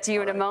will get to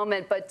you in a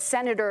moment. But,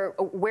 Senator,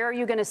 where are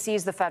you going to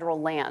seize the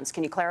federal lands?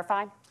 Can you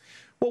clarify?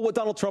 Well, what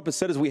Donald Trump has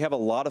said is we have a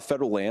lot of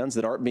federal lands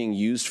that aren't being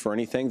used for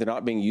anything. They're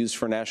not being used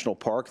for a national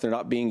park. They're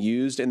not being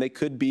used, and they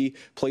could be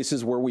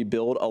places where we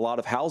build a lot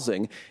of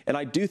housing. And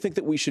I do think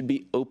that we should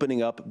be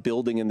opening up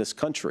building in this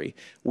country.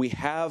 We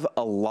have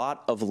a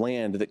lot of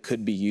land that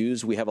could be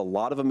used. We have a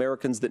lot of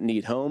Americans that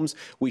need homes.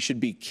 We should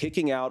be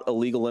kicking out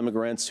illegal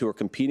immigrants who are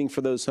competing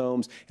for those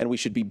homes, and we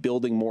should be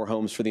building more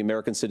homes for the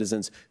American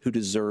citizens who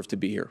deserve to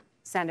be here.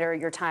 Senator,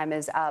 your time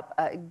is up.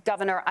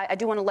 Governor, I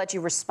do want to let you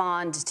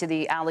respond to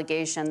the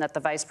allegation that the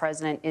vice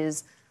president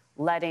is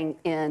letting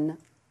in.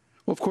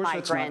 Well, of course,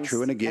 that's not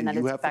true. And again,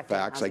 you have the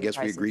facts. I guess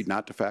we agreed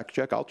not to fact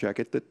check. I'll check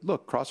it. That,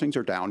 look, crossings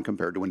are down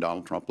compared to when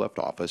Donald Trump left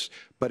office.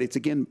 But it's,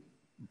 again,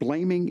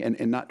 blaming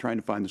and not trying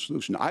to find the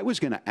solution. I was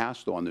going to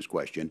ask, though, on this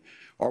question,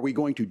 are we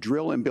going to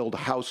drill and build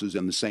houses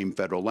in the same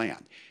federal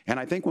land? And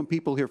I think when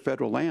people hear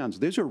federal lands,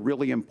 these are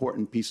really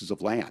important pieces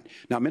of land.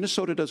 Now,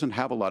 Minnesota doesn't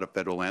have a lot of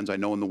federal lands. I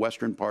know in the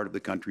western part of the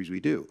countries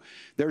we do.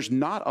 There's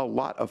not a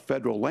lot of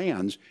federal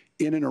lands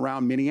in and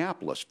around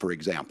Minneapolis, for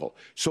example.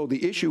 So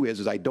the issue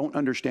is I don't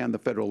understand the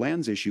federal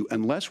lands issue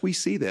unless we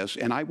see this,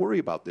 and I worry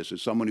about this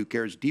as someone who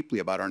cares deeply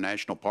about our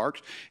national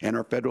parks and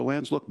our federal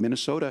lands. Look,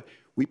 Minnesota,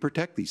 we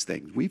protect these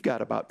things. We've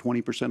got about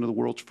 20% of the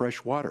world's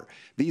fresh water.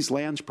 These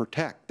lands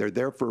protect. They're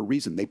there for a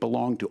reason. They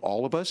belong to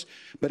all of us.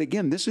 But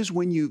again, this is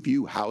when you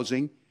view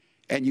housing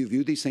and you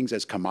view these things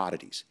as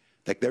commodities.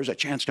 Like, there's a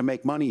chance to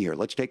make money here.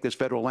 Let's take this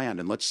federal land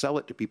and let's sell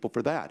it to people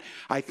for that.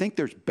 I think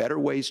there's better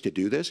ways to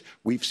do this.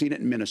 We've seen it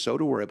in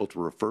Minnesota. We're able to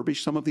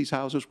refurbish some of these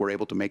houses. We're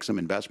able to make some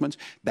investments.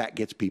 That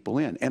gets people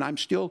in. And I'm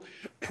still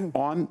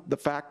on the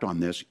fact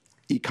on this.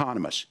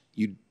 Economists,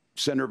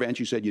 Senator Vance,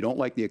 you said you don't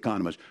like the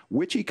economists.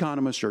 Which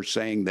economists are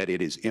saying that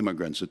it is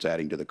immigrants that's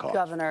adding to the cost?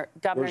 Governor,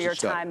 your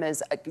time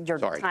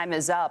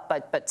is up.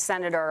 But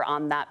Senator,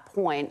 on that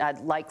point, I'd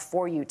like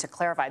for you to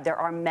clarify. There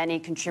are many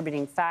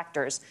contributing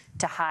factors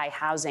to high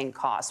housing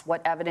costs.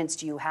 What evidence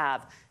do you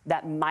have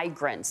that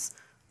migrants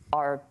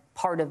are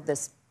part of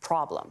this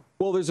problem?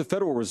 Well, there's a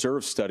Federal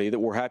Reserve study that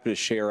we're happy to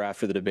share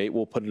after the debate.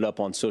 We'll put it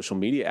up on social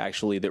media,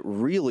 actually, that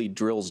really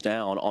drills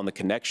down on the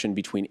connection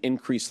between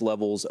increased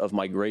levels of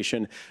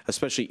migration,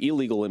 especially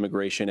illegal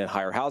immigration, and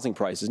higher housing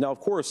prices. Now, of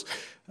course,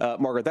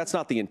 Margaret, that's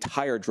not the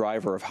entire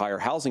driver of higher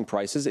housing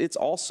prices. It's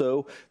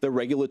also the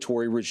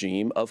regulatory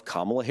regime of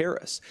Kamala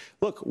Harris.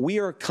 Look, we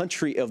are a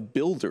country of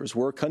builders.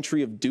 We're a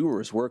country of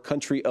doers. We're a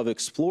country of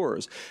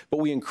explorers. But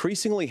we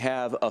increasingly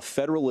have a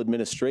federal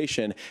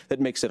administration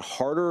that makes it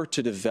harder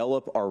to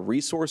develop our our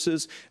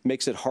resources,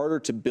 makes it harder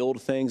to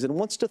build things, and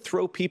wants to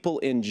throw people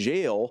in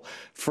jail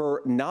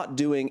for not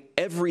doing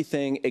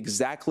everything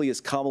exactly as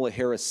Kamala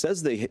Harris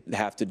says they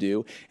have to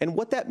do. And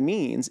what that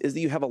means is that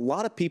you have a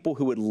lot of people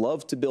who would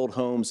love to build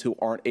homes who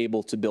aren't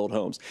able to build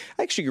homes.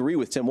 I actually agree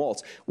with Tim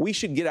Walz. We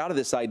should get out of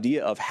this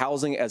idea of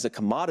housing as a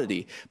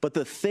commodity. But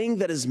the thing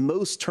that has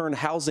most turned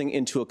housing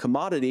into a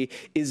commodity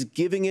is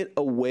giving it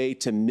away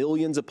to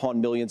millions upon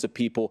millions of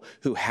people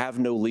who have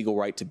no legal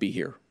right to be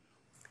here.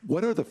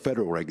 What are the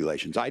federal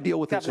regulations? I deal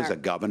with this as a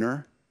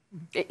governor.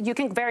 You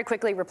can very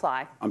quickly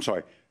reply. I'm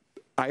sorry.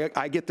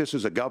 I get this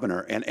as a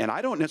governor, and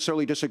I don't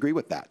necessarily disagree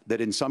with that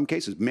in some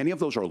cases, many of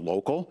those are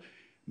local,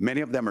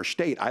 many of them are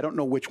state. I don't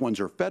know which ones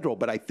are federal,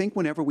 but I think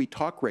whenever we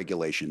talk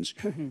regulations,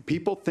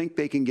 people think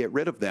they can get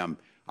rid of them.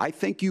 I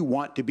think you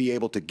want to be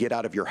able to get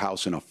out of your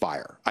house in a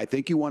fire. I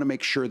think you want to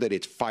make sure that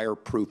it's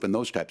fireproof and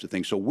those types of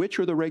things. So which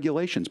are the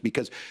regulations?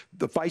 Because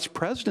the vice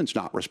president's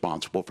not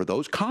responsible for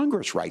those.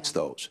 Congress writes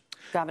those.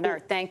 Governor,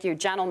 thank you.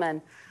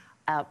 Gentlemen,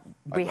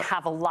 we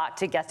have a lot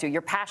to get to.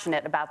 You're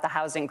passionate about the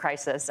housing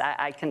crisis,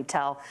 I can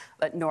tell.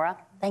 But Nora?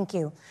 Thank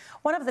you.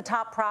 One of the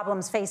top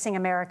problems facing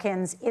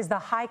Americans is the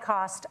high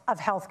cost of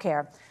health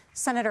care.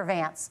 Senator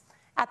Vance,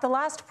 at the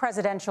last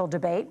presidential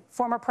debate,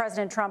 former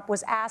President Trump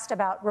was asked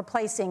about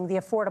replacing the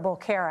Affordable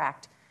Care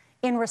Act.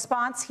 In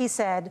response, he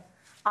said,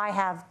 "I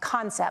have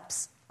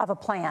concepts of a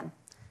plan."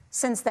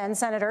 Since then,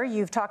 Senator,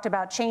 you've talked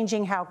about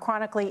changing how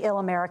chronically ill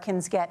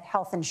Americans get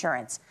health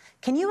insurance.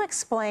 Can you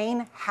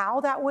explain how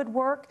that would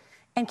work?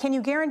 And can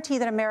you guarantee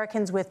that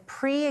Americans with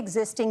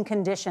pre-existing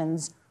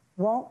conditions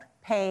won't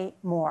pay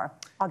more?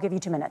 I'll give you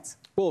 2 minutes.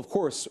 Well, of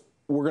course,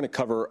 we're going to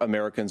cover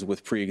Americans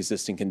with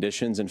pre-existing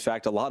conditions. In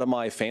fact, a lot of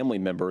my family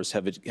members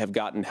have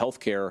gotten health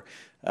care.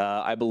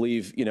 I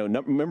believe,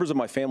 members of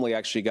my family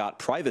actually got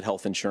private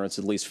health insurance,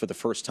 at least for the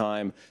first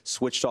time,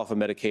 switched off of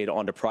Medicaid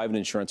onto private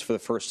insurance for the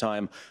first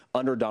time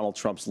under Donald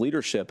Trump's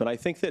leadership. And I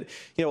think that,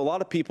 a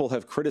lot of people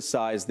have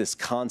criticized this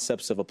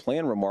concepts of a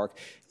plan remark.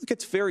 Look,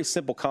 it's very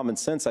simple common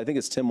sense. I think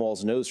as Tim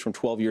Walz knows from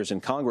 12 years in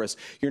Congress,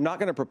 you're not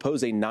going to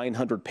propose a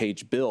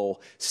 900-page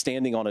bill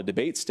standing on a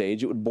debate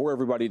stage. It would bore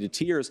everybody to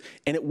tears,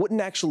 and it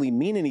wouldn't actually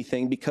mean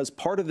anything because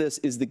part of this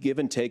is the give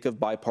and take of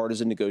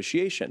bipartisan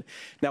negotiation.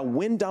 Now,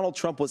 when Donald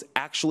Trump was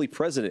actually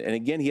president, and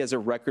again, he has a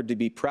record to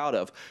be proud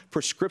of,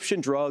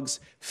 prescription drugs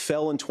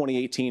fell in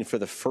 2018 for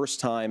the first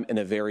time in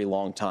a very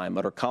long time.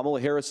 Under Kamala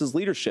Harris's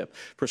leadership,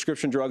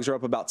 prescription drugs are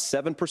up about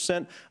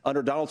 7%.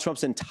 Under Donald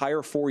Trump's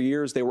entire 4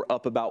 years, they were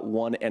up about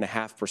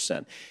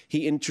 1.5%.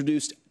 He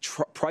introduced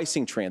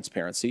pricing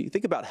transparency.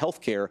 Think about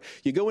healthcare.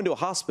 You go into a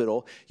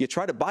hospital, you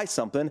try to buy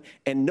something,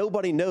 and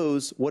nobody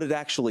knows what it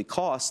actually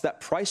costs. That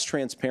price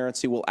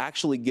transparency will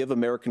actually give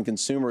American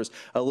consumers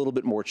a little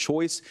bit more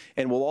choice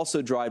and will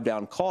also drive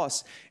down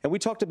costs. And we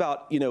talked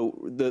about,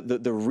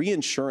 the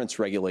reinsurance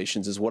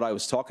regulations is what I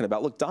was talking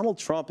about. Look, Donald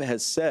Trump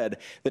has said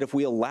that if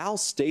we allow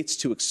states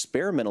to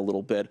experiment a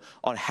little bit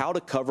on how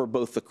to cover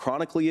both the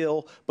chronically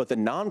ill but the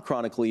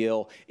non-chronically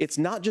ill, it's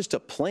not just a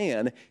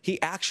plan. He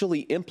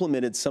actually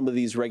implemented some of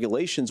these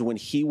regulations when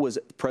he was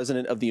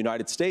president of the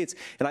United States.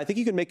 And I think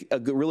you can make a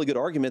really good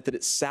argument that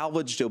it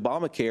salvaged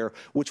Obamacare,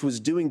 which was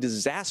doing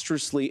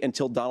disastrously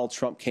until Donald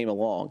Trump came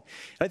along.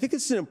 And I think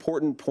this is an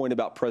important point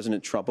about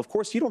President Trump. Of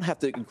course, you don't have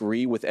to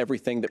agree with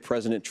everything that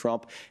President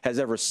Trump has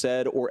ever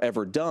said or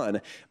ever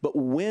done. But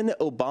when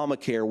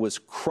Obamacare was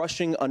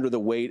crushing under the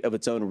weight of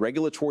its own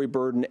regulatory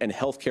burden and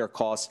health care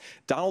costs,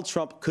 Donald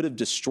Trump could have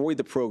destroyed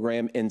the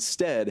program.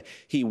 Instead,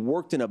 he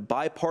worked in a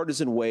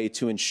bipartisan way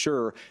to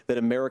ensure that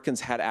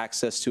Americans had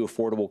access to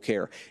affordable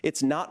care.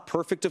 It's not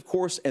perfect, of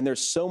course, and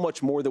there's so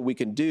much more that we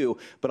can do.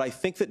 But I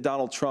think that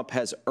Donald Trump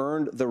has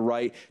earned the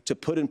right to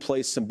put in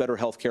place some better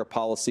health care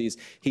policies.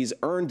 He's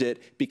earned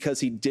it because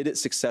he did it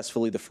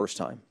successfully the first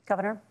time.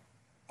 Governor?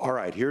 All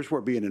right, here's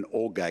where being an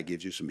old guy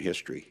gives you some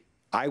history.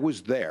 I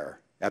was there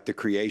at the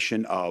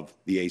creation of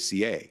the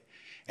ACA.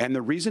 And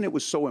the reason it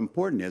was so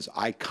important is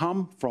I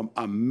come from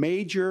a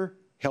major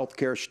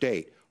healthcare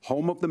state,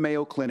 home of the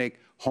Mayo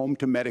Clinic, home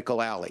to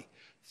Medical Alley,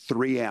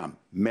 3M,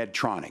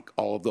 Medtronic,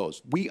 all of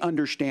those. We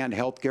understand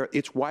healthcare.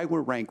 It's why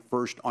we're ranked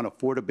first on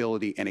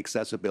affordability and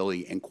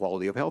accessibility and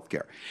quality of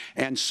healthcare.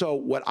 And so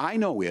what I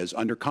know is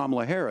under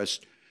Kamala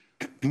Harris,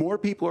 more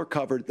people are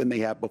covered than they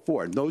have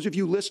before. And those of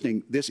you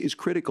listening, this is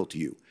critical to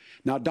you.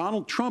 Now,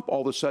 Donald Trump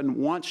all of a sudden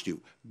wants to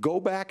go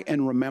back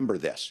and remember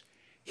this.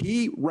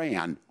 He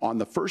ran on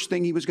the first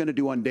thing he was going to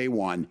do on day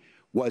one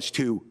was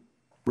to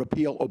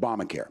repeal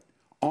Obamacare.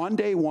 On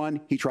day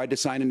one, he tried to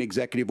sign an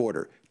executive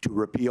order to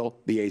repeal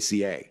the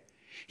ACA.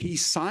 He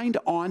signed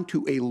on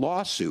to a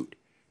lawsuit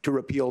to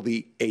repeal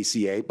the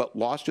ACA, but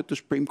lost at the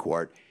Supreme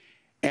Court.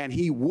 And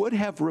he would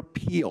have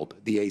repealed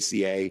the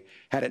ACA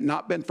had it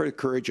not been for the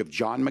courage of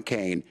John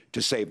McCain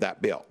to save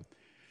that bill.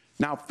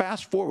 Now,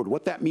 fast forward,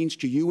 what that means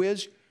to you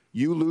is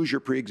you lose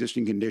your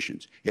pre-existing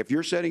conditions. If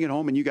you're sitting at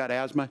home and you got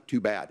asthma,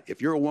 too bad.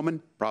 If you're a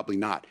woman, probably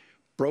not.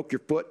 Broke your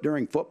foot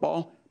during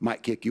football,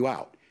 might kick you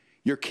out.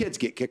 Your kids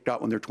get kicked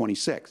out when they're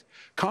 26.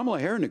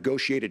 Kamala Harris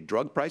negotiated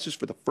drug prices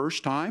for the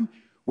first time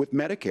with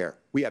Medicare.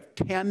 We have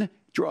 10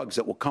 drugs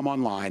that will come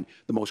online,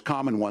 the most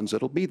common ones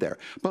that'll be there.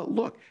 But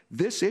look,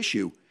 this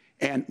issue,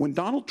 and when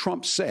Donald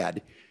Trump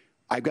said,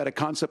 I've got a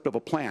concept of a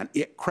plan,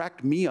 it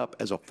cracked me up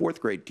as a fourth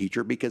grade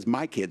teacher because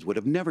my kids would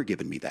have never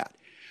given me that.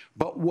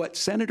 But what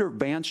Senator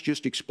Vance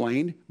just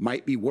explained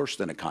might be worse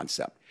than a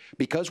concept,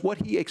 because what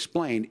he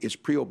explained is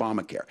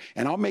pre-Obamacare.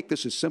 And I'll make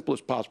this as simple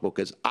as possible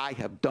because I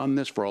have done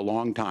this for a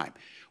long time.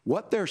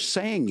 What they're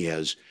saying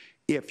is,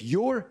 if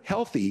you're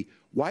healthy,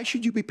 why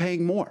should you be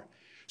paying more?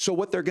 So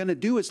what they're going to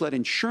do is let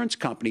insurance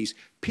companies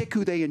pick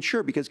who they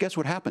insure, because guess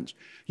what happens?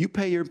 You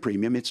pay your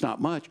premium, it's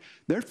not much.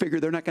 They figure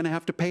they're not going to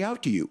have to pay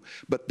out to you.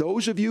 But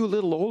those of you a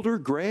little older,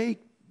 gray,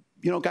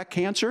 got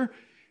cancer,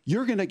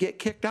 you're going to get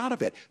kicked out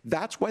of it.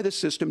 That's why the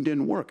system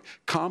didn't work.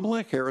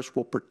 Kamala Harris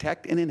will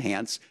protect and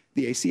enhance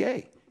the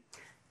ACA.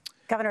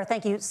 Governor,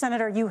 thank you.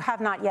 Senator, you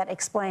have not yet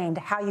explained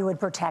how you would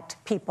protect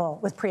people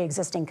with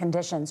pre-existing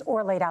conditions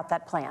or laid out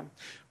that plan.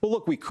 Well,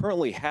 look, we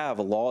currently have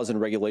laws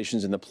and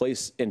regulations in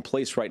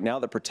place right now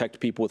that protect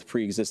people with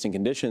pre-existing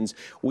conditions.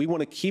 We want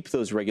to keep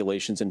those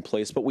regulations in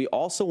place, but we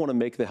also want to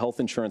make the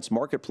health insurance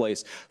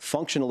marketplace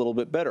function a little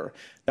bit better.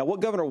 Now, what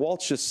Governor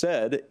Walz just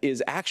said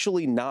is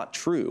actually not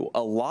true.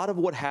 A lot of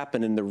what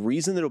happened, and the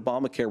reason that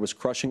Obamacare was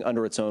crushing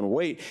under its own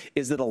weight,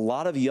 is that a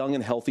lot of young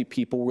and healthy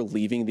people were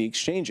leaving the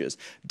exchanges.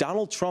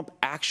 Donald Trump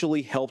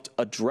actually helped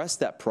address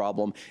that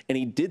problem, and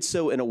he did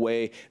so in a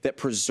way that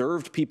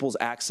preserved people's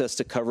access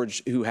to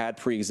coverage who had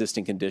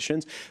pre-existing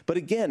conditions. But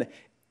again,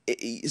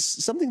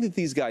 something that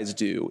these guys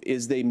do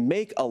is they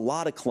make a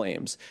lot of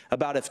claims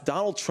about if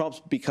Donald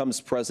Trump becomes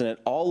president,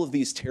 all of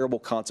these terrible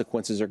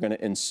consequences are going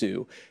to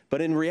ensue.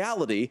 But in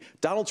reality,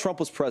 Donald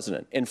Trump was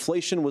president.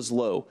 Inflation was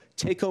low.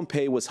 Take-home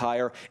pay was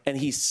higher. And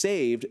he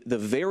saved the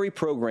very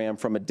program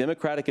from a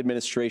Democratic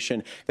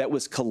administration that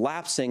was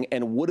collapsing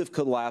and would have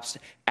collapsed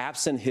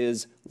absent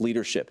his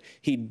leadership.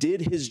 He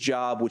did his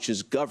job, which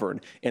is govern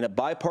in a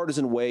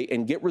bipartisan way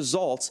and get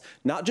results,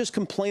 not just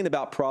complain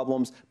about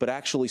problems, but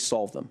actually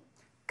solve them.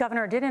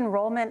 Governor, did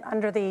enrollment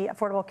under the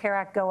Affordable Care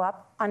Act go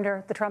up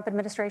under the Trump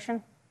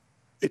administration?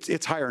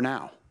 It's higher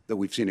now that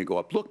we've seen it go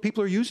up. Look,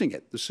 people are using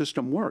it. The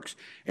system works.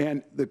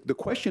 And the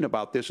question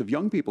about this of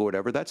young people or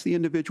whatever, that's the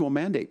individual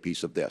mandate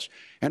piece of this.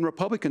 And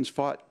Republicans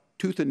fought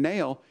tooth and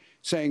nail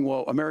saying,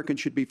 well,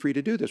 Americans should be free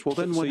to do this. Well,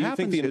 then what happens is... So you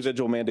think the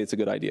individual mandate's a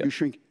good idea? You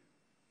shrink.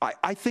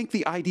 I think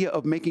the idea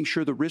of making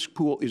sure the risk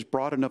pool is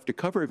broad enough to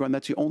cover everyone,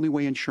 that's the only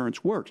way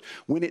insurance works.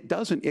 When it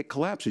doesn't, it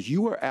collapses.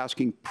 You are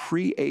asking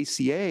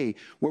pre-ACA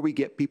where we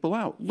get people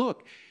out.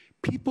 Look,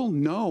 people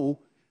know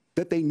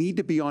that they need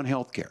to be on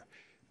health care.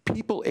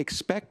 People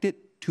expect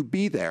it to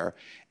be there.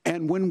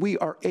 And when we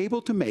are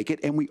able to make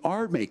it, and we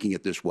are making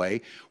it this way,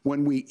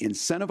 when we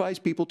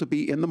incentivize people to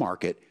be in the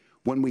market,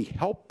 when we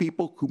help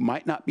people who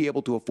might not be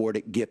able to afford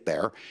it get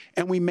there,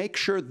 and we make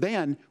sure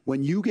then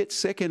when you get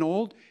sick and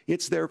old,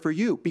 it's there for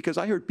you. Because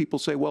I heard people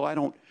say, well, I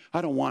don't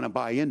want to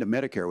buy into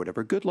Medicare or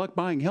whatever. Good luck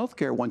buying health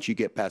care once you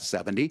get past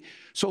 70.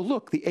 So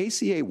look, the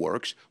ACA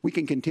works. We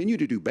can continue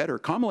to do better.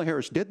 Kamala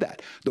Harris did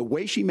that. The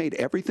way she made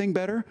everything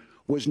better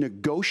was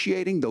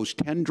negotiating those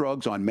 10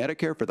 drugs on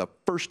Medicare for the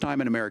first time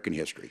in American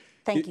history.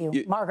 Thank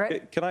you.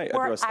 Margaret? Can I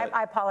address that?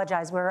 I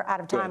apologize. We're out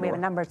of time. We have a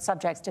number of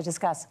subjects to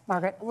discuss.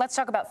 Margaret? Let's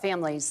talk about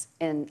families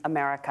in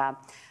America.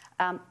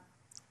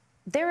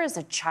 There is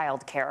a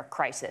child care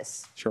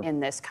crisis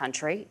in this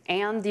country,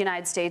 and the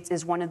United States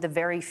is one of the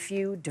very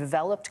few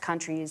developed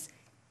countries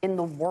in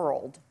the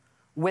world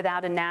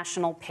without a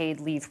national paid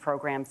leave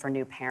program for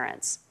new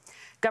parents.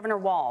 Governor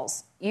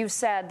Walz, you've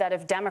said that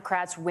if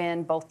Democrats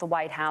win both the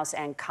White House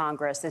and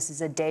Congress, this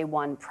is a day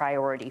one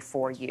priority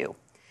for you.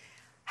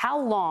 How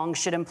long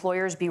should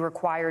employers be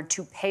required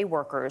to pay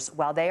workers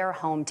while they are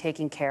home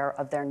taking care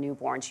of their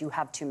newborns? You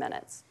have 2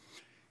 minutes.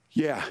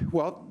 Yeah,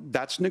 well,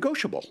 that's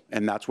negotiable,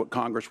 and that's what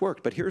Congress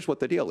works. But here's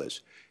what the deal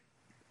is.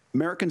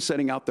 Americans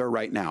sitting out there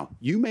right now,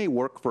 you may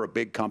work for a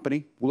big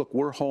company. Look,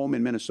 we're home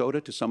in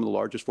Minnesota to some of the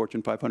largest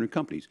Fortune 500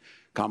 companies.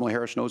 Kamala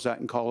Harris knows that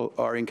in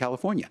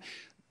California.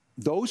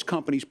 Those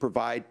companies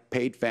provide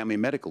paid family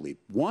and medical leave.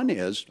 One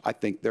is, I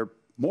think they're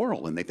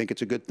moral and they think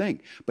it's a good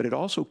thing, but it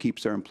also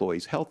keeps their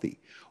employees healthy.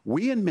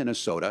 We in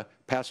Minnesota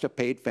passed a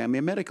paid family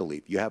and medical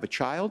leave. You have a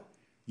child,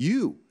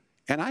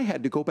 and I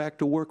had to go back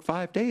to work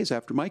 5 days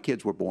after my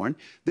kids were born.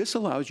 This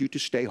allows you to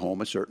stay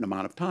home a certain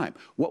amount of time.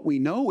 What we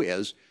know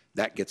is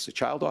that gets the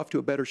child off to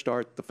a better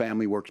start, the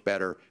family works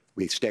better,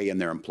 we stay in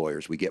their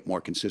employers, we get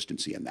more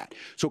consistency in that.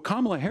 So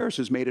Kamala Harris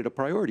has made it a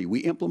priority. We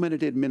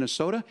implemented it in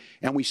Minnesota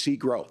and we see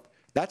growth.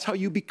 That's how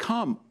you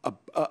become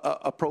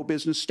a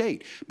pro-business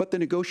state. But the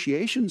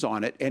negotiations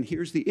on it, and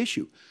here's the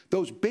issue,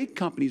 those big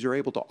companies are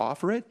able to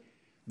offer it.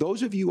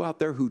 Those of you out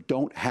there who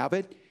don't have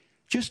it,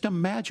 just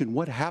imagine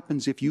what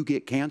happens if you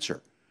get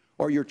cancer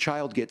or your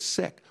child gets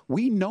sick.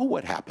 We know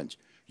what happens.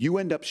 You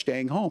end up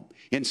staying home.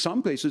 In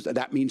some places,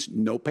 that means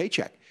no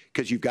paycheck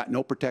because you've got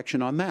no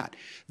protection on that.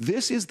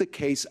 This is the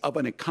case of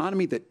an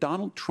economy that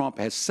Donald Trump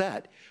has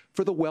set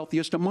for the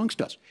wealthiest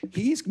amongst us.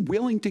 He's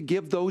willing to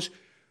give those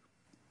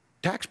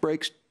tax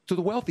breaks to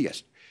the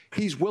wealthiest.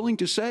 He's willing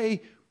to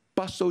say,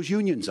 bust those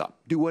unions up,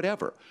 do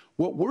whatever.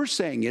 What we're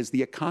saying is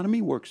the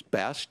economy works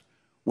best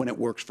when it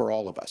works for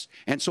all of us.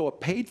 And so a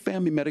paid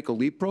family medical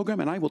leave program,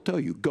 and I will tell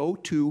you, go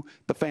to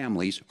the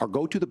families or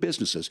go to the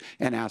businesses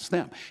and ask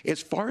them.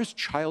 As far as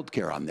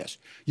childcare on this,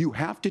 you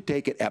have to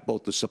take it at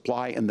both the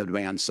supply and the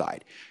demand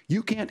side.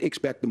 You can't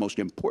expect the most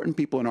important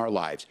people in our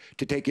lives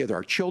to take either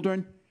our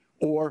children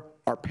or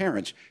our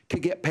parents to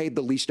get paid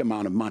the least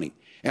amount of money.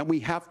 And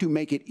we have to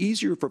make it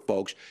easier for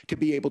folks to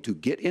be able to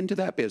get into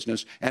that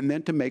business and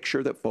then to make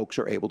sure that folks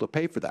are able to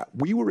pay for that.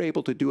 We were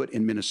able to do it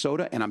in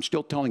Minnesota, and I'm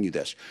still telling you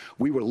this.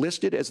 We were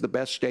listed as the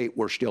best state.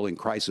 We're still in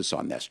crisis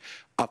on this.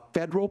 A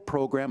federal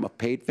program of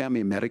paid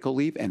family and medical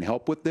leave and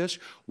help with this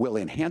will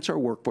enhance our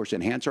workforce,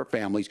 enhance our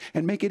families,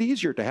 and make it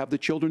easier to have the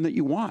children that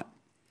you want.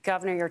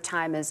 Governor, your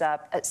time is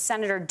up.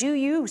 Senator, do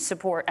you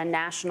support a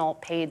national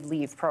paid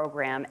leave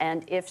program?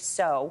 And if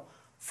so,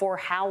 for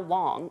how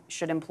long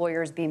should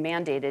employers be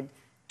mandated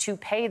to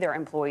pay their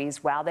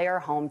employees while they are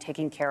home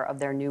taking care of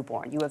their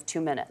newborn? You have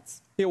 2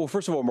 minutes. Yeah, well,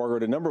 first of all,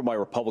 Margaret, a number of my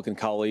Republican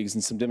colleagues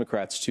and some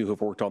Democrats, too, have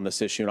worked on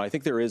this issue. And I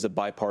think there is a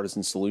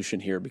bipartisan solution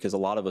here because a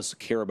lot of us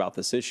care about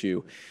this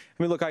issue.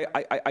 I mean, look,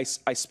 I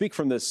speak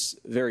from this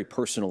very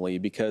personally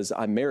because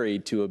I'm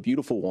married to a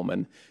beautiful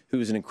woman who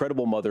is an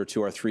incredible mother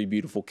to our 3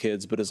 beautiful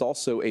kids, but is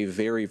also a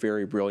very,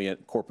 very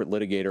brilliant corporate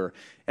litigator.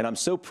 And I'm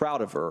so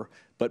proud of her.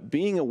 But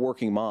being a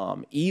working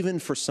mom, even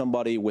for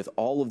somebody with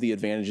all of the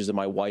advantages of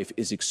my wife,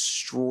 is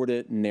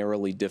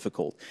extraordinarily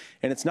difficult.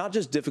 And it's not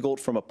just difficult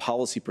from a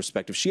policy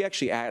perspective. She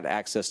actually had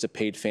access to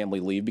paid family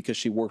leave because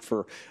she worked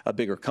for a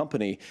bigger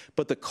company.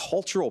 But the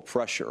cultural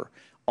pressure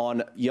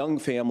on young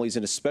families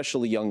and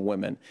especially young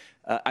women,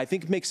 I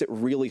think makes it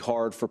really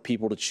hard for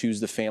people to choose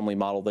the family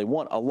model they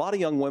want. A lot of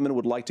young women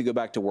would like to go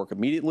back to work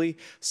immediately.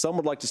 Some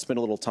would like to spend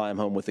a little time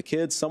home with the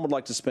kids. Some would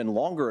like to spend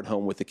longer at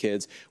home with the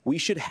kids. We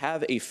should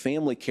have a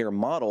family care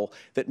model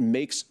that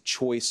makes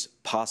choice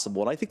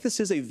possible. And I think this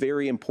is a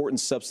very important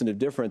substantive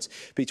difference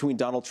between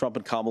Donald Trump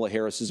and Kamala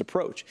Harris's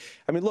approach.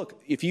 I mean,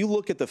 look, if you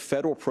look at the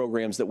federal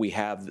programs that we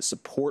have that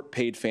support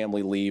paid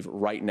family leave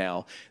right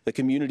now, the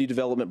Community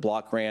Development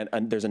Block Grant,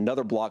 and there's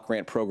another block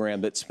grant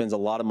program that spends a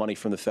lot of money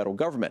from the federal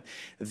government.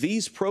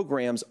 These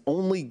programs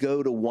only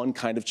go to one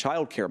kind of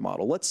child care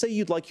model. Let's say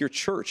you'd like your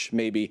church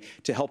maybe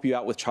to help you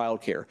out with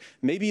child care.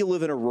 Maybe you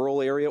live in a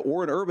rural area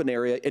or an urban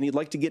area and you'd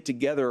like to get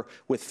together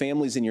with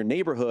families in your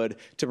neighborhood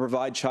to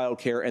provide child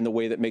care in the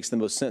way that makes the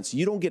most sense.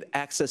 You don't get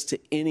access to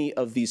any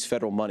of these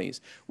federal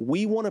monies.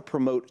 We want to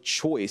promote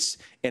choice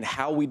in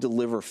how we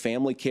deliver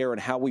family care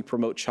and how we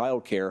promote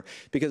child care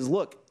because,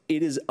 look,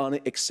 it is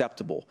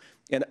unacceptable.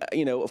 And,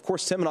 you know, of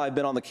course, Tim and I have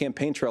been on the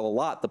campaign trail a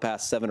lot the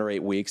past 7 or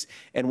 8 weeks.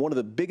 And one of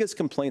the biggest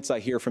complaints I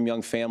hear from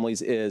young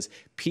families is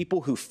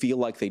people who feel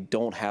like they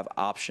don't have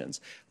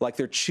options, like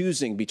they're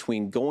choosing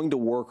between going to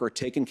work or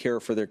taking care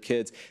for their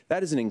kids.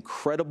 That is an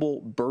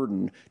incredible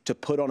burden to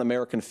put on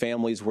American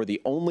families. We're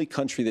the only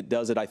country that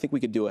does it. I think we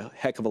could do a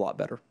heck of a lot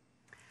better.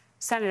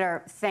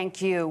 Senator,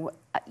 thank you.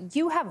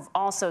 You have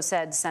also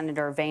said,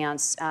 Senator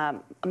Vance,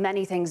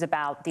 many things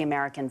about the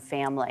American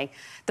family.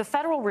 The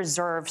Federal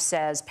Reserve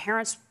says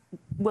parents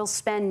will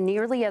spend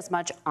nearly as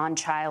much on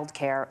child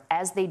care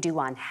as they do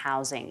on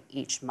housing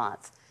each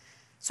month.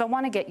 So I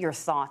want to get your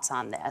thoughts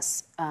on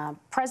this.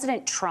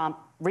 President Trump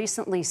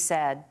recently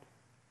said,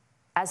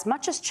 as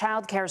much as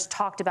child care is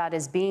talked about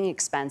as being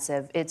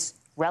expensive, it's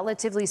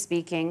relatively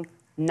speaking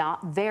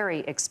not very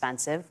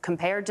expensive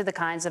compared to the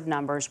kinds of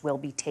numbers we'll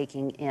be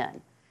taking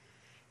in.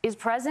 Is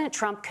President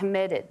Trump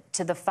committed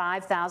to the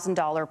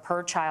 $5,000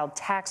 per child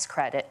tax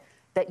credit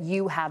that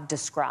you have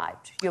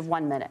described? You have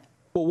 1 minute.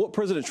 Well, what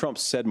President Trump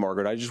said,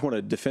 Margaret, I just want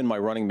to defend my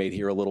running mate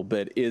here a little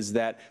bit, is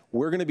that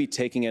we're going to be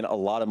taking in a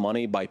lot of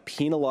money by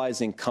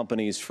penalizing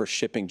companies for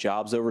shipping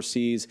jobs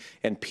overseas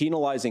and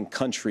penalizing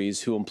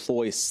countries who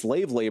employ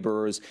slave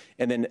laborers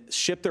and then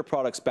ship their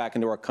products back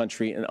into our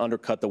country and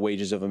undercut the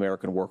wages of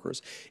American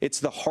workers. It's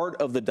the heart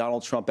of the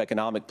Donald Trump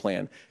economic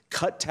plan.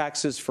 Cut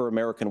taxes for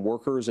American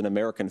workers and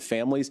American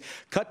families.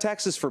 Cut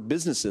taxes for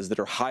businesses that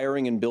are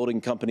hiring and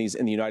building companies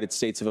in the United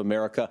States of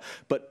America,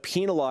 but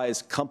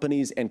penalize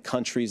companies and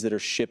countries that are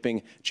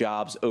shipping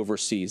jobs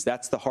overseas.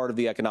 That's the heart of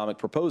the economic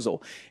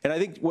proposal. And I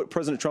think what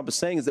President Trump is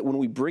saying is that when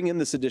we bring in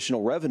this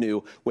additional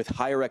revenue with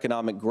higher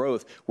economic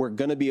growth, we're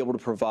going to be able to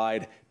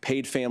provide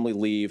paid family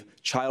leave,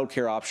 child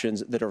care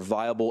options that are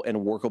viable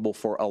and workable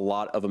for a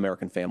lot of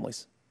American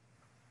families.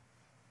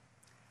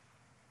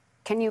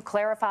 Can you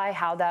clarify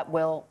how that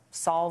will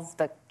solve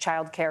the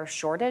child care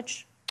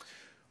shortage?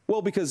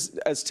 Well, because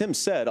as Tim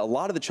said, a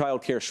lot of the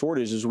child care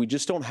shortage is we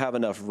just don't have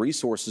enough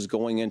resources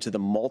going into the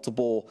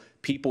multiple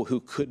people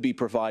who could be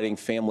providing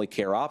family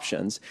care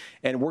options.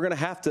 And we're going to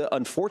have to,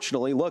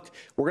 unfortunately, look,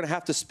 we're going to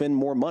have to spend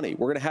more money.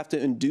 We're going to have to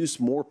induce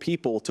more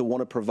people to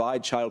want to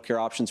provide child care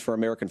options for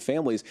American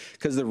families,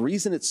 because the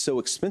reason it's so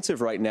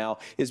expensive right now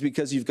is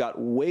because you've got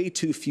way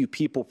too few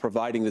people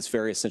providing this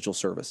very essential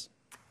service.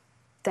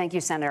 Thank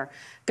you, Senator.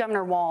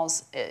 Governor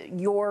Walz,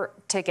 your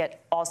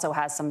ticket also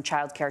has some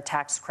child care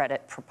tax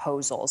credit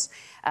proposals.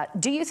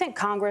 Do you think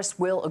Congress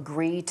will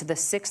agree to the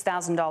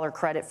 $6,000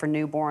 credit for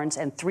newborns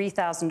and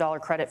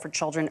 $3,000 credit for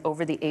children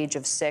over the age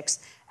of 6,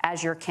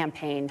 as your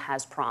campaign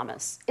has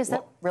promised? Is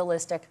that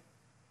realistic?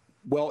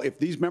 Well, if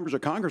these members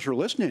of Congress are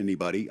listening to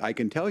anybody, I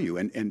can tell you,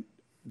 and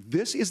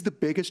this is the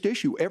biggest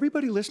issue.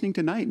 Everybody listening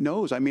tonight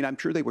knows. I mean, I'm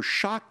sure they were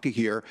shocked to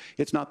hear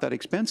it's not that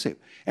expensive.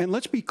 And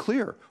let's be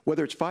clear,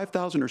 whether it's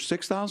 $5,000 or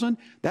 $6,000,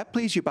 that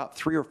pays you about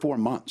 3 or 4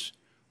 months.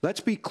 Let's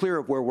be clear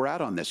of where we're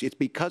at on this. It's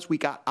because we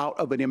got out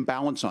of an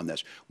imbalance on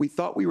this. We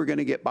thought we were going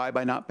to get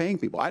by not paying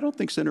people. I don't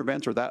think Senator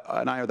Vance and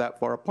I are that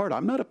far apart.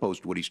 I'm not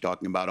opposed to what he's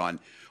talking about on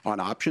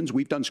options.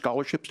 We've done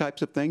scholarships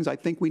types of things. I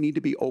think we need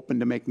to be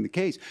open to making the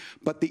case.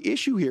 But the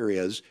issue here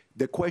is,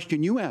 the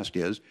question you asked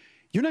is,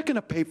 you're not going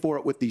to pay for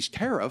it with these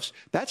tariffs.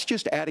 That's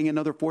just adding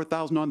another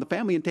 $4,000 on the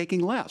family and taking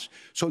less.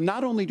 So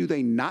not only do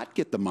they not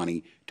get the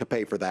money to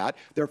pay for that,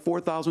 they're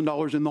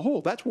 $4,000 in the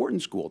hole. That's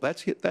Wharton School.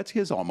 That's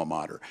his alma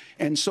mater.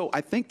 And so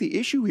I think the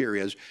issue here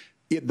is,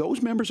 if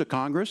those members of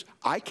Congress,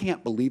 I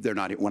can't believe they're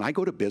not. When I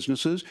go to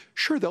businesses,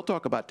 sure, they'll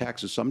talk about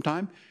taxes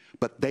sometime,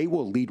 but they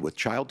will lead with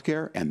child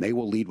care and they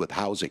will lead with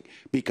housing,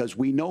 because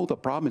we know the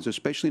problem is,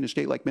 especially in a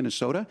state like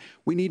Minnesota,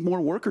 we need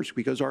more workers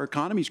because our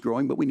economy is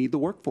growing, but we need the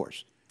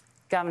workforce.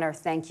 Governor,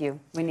 thank you.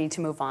 We need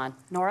to move on.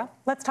 Nora?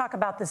 Let's talk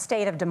about the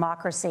state of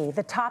democracy,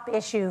 the top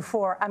issue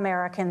for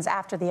Americans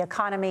after the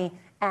economy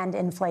and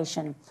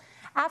inflation.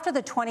 After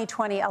the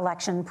 2020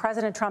 election,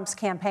 President Trump's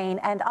campaign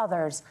and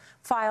others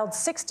filed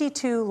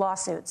 62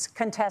 lawsuits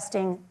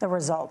contesting the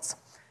results.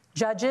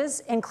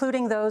 Judges,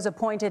 including those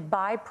appointed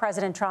by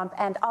President Trump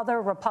and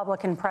other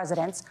Republican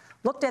presidents,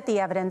 looked at the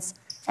evidence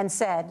and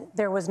said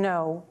there was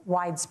no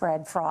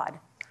widespread fraud.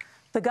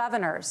 The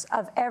governors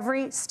of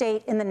every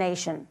state in the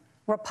nation,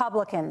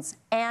 Republicans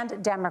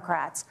and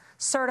Democrats,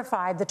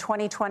 certified the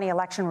 2020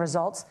 election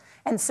results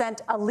and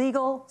sent a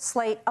legal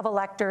slate of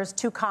electors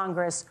to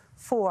Congress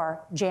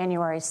for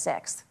January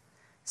 6th.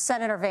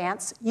 Senator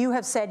Vance, you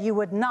have said you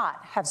would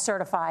not have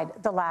certified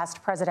the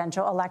last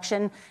presidential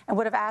election and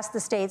would have asked the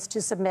states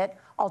to submit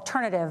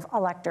alternative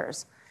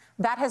electors.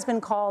 That has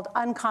been called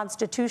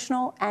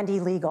unconstitutional and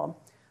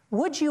illegal.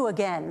 Would you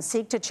again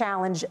seek to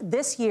challenge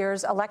this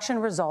year's election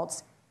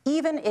results,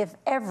 even if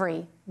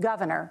every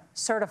governor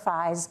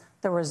certifies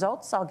the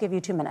results? I'll give you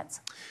 2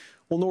 minutes.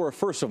 Well, Nora,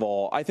 first of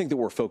all, I think that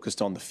we're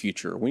focused on the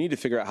future. We need to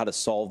figure out how to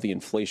solve the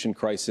inflation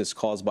crisis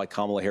caused by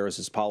Kamala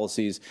Harris's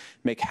policies,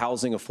 make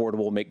housing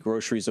affordable, make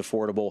groceries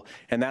affordable,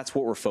 and that's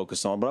what we're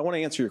focused on. But I want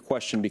to answer your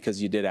question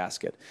because you did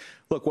ask it.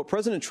 Look, what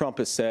President Trump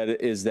has said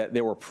is that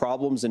there were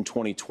problems in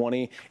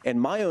 2020, and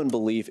my own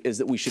belief is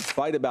that we should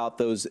fight about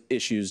those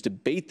issues,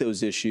 debate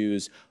those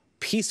issues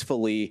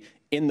peacefully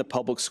in the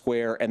public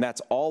square, and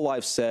that's all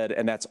I've said,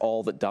 and that's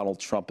all that Donald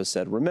Trump has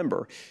said.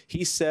 Remember,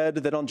 he said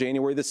that on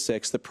January the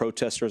 6th, the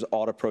protesters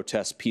ought to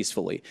protest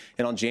peacefully.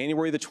 And on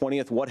January the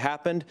 20th, what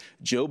happened?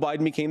 Joe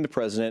Biden became the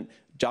president.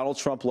 Donald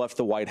Trump left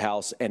the White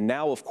House. And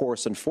now, of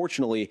course,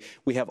 unfortunately,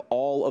 we have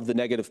all of the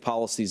negative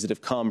policies that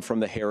have come from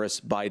the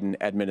Harris-Biden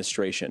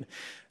administration.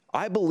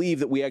 I believe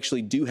that we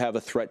actually do have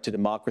a threat to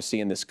democracy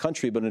in this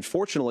country, but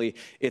unfortunately,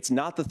 it's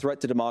not the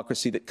threat to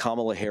democracy that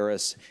Kamala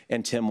Harris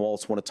and Tim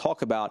Walz want to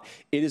talk about.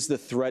 It is the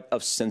threat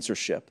of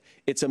censorship.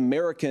 It's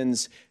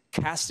Americans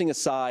casting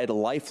aside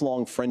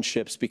lifelong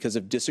friendships because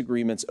of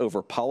disagreements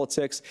over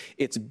politics.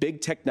 It's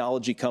big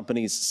technology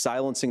companies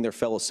silencing their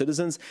fellow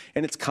citizens.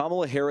 And it's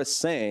Kamala Harris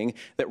saying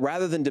that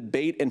rather than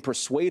debate and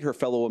persuade her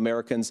fellow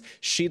Americans,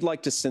 she'd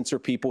like to censor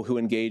people who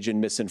engage in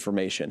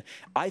misinformation.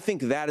 I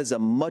think that is a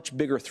much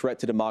bigger threat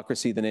to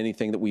democracy than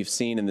anything that we've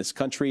seen in this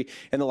country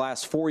in the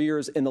last 4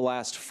 years, in the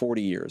last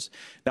 40 years.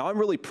 Now, I'm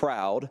really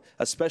proud,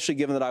 especially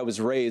given that I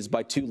was raised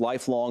by 2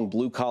 lifelong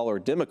blue-collar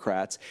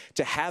Democrats,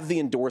 to have the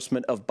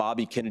endorsement of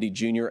Bobby Kennedy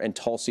Jr. and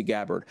Tulsi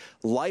Gabbard,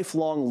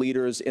 lifelong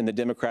leaders in the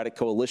Democratic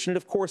coalition. And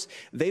of course,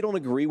 they don't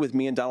agree with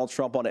me and Donald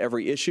Trump on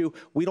every issue.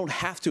 We don't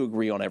have to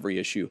agree on every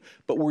issue,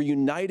 but we're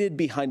united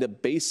behind a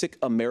basic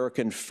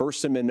American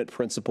First Amendment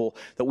principle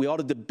that we ought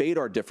to debate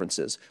our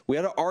differences. We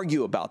ought to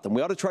argue about them.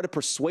 We ought to try to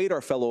persuade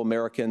our fellow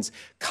Americans.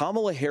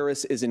 Kamala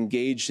Harris is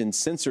engaged in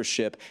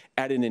censorship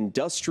at an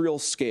industrial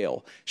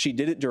scale. She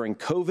did it during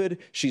COVID.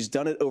 She's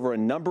done it over a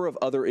number of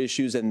other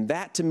issues. And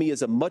that, to me,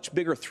 is a much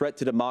bigger threat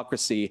to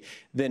democracy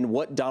than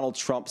what Donald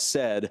Trump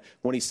said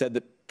when he said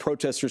that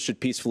protesters should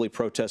peacefully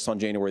protest on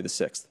January the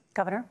 6th.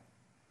 Governor?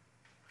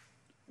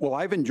 Well,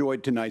 I've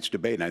enjoyed tonight's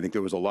debate, and I think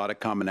there was a lot of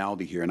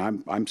commonality here.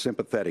 And I'm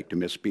sympathetic to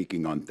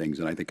misspeaking on things,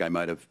 and I think I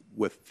might have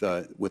with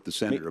the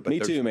senator.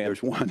 Me too, man.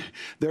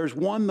 There's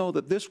one though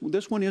that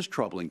this one is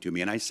troubling to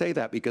me, and I say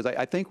that because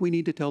I think we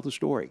need to tell the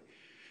story.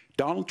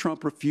 Donald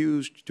Trump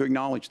refused to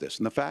acknowledge this.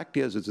 And the fact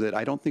is that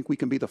I don't think we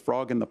can be the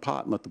frog in the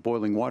pot and let the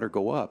boiling water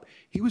go up.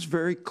 He was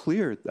very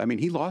clear. I mean,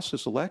 he lost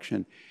this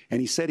election,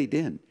 and he said he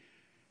didn't.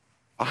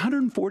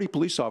 140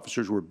 police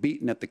officers were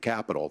beaten at the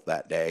Capitol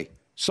that day,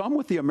 some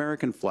with the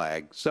American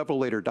flag. Several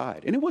later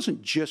died. And it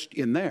wasn't just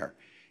in there.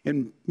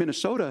 In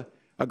Minnesota,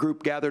 a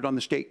group gathered on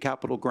the state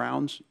capitol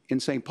grounds in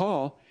St.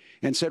 Paul,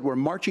 and said, we're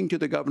marching to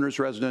the governor's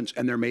residence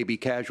and there may be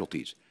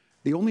casualties.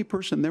 The only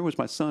person there was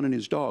my son and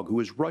his dog, who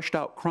was rushed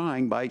out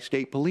crying by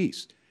state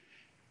police.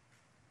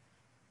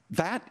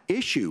 That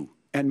issue,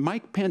 and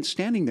Mike Pence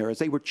standing there as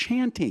they were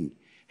chanting,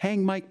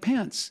 hang Mike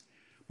Pence.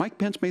 Mike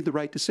Pence made the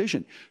right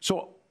decision.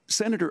 So,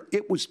 Senator,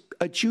 it was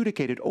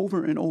adjudicated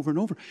over and over and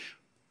over.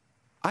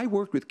 I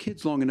worked with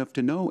kids long enough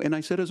to know, and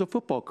I said as a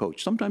football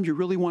coach, sometimes you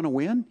really want to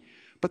win,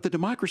 but the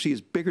democracy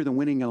is bigger than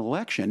winning an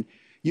election.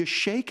 You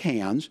shake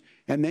hands,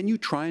 and then you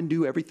try and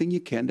do everything you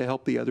can to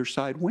help the other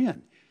side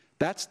win.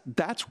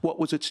 That's what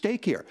was at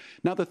stake here.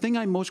 Now, the thing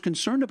I'm most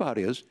concerned about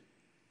is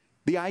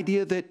the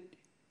idea that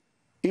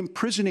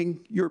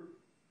imprisoning your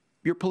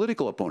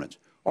political opponents,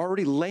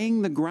 already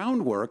laying the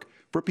groundwork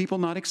for people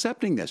not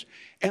accepting this.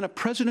 And a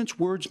president's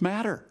words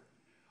matter.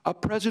 A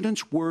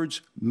president's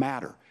words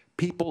matter.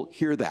 People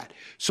hear that.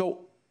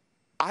 So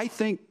I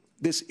think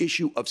this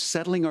issue of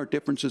settling our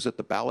differences at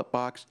the ballot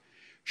box,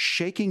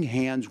 shaking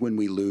hands when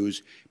we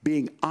lose,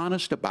 being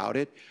honest about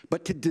it,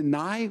 but to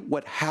deny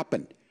what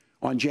happened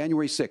on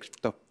January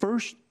 6th, the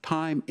first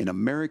time in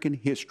American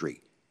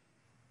history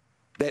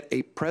that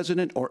a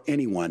president or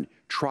anyone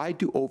tried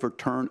to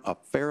overturn a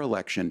fair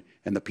election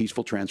and the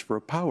peaceful transfer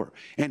of power.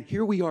 And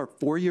here we are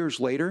 4 years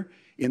later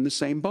in the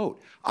same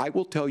boat. I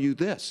will tell you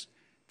this,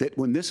 that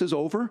when this is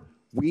over,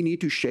 we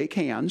need to shake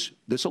hands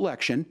this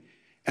election,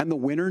 and the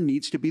winner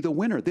needs to be the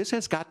winner. This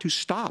has got to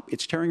stop.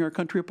 It's tearing our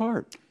country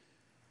apart.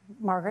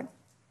 Margaret?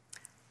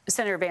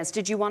 Senator Vance,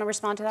 did you want to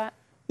respond to that?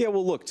 Yeah,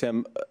 well, look,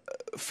 Tim,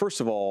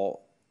 first of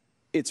all,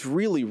 it's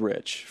really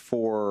rich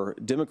for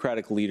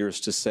Democratic leaders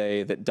to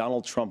say that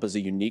Donald Trump is a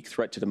unique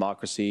threat to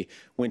democracy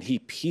when he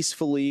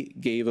peacefully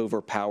gave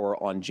over power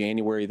on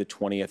January the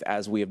 20th,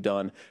 as we have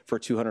done for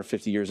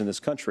 250 years in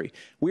this country.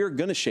 We are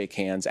going to shake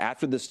hands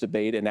after this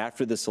debate and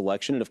after this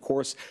election. And of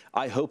course,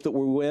 I hope that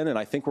we win, and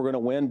I think we're going to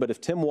win. But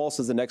if Tim Walz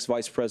is the next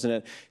vice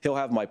president, he'll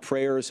have my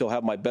prayers, he'll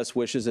have my best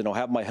wishes, and he'll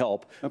have my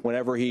help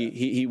whenever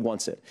he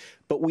wants it.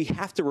 But we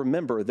have to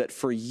remember that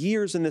for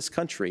years in this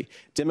country,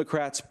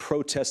 Democrats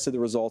protested the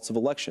results of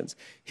elections.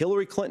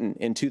 Hillary Clinton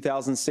in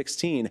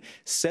 2016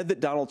 said that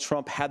Donald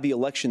Trump had the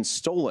election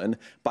stolen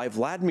by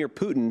Vladimir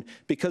Putin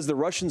because the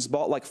Russians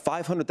bought like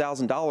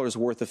 $500,000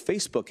 worth of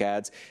Facebook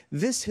ads.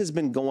 This has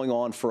been going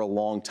on for a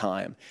long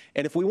time.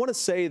 And if we want to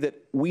say that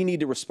we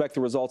need to respect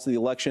the results of the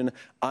election,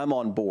 I'm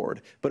on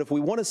board. But if we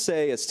want to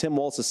say, as Tim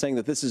Walz is saying,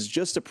 that this is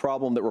just a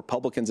problem that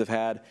Republicans have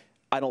had,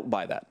 I don't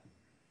buy that.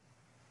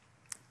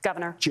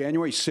 Governor.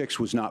 January 6th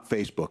was not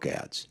Facebook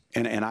ads.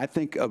 And I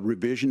think a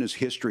revisionist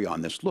history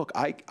on this. Look,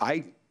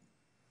 I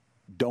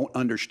don't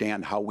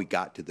understand how we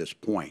got to this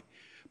point.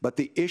 But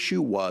the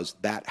issue was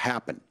that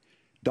happened.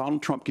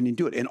 Donald Trump can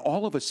do it. And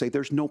all of us say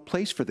there's no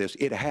place for this.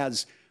 It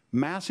has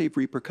massive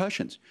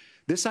repercussions.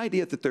 This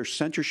idea that there's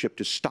censorship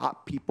to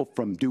stop people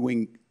from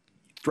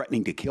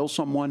threatening to kill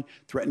someone,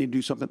 threatening to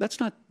do something, that's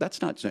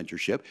not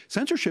censorship.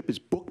 Censorship is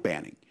book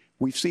banning.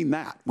 We've seen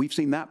that. We've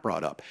seen that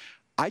brought up.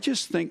 I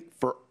just think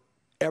for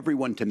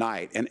everyone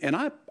tonight, and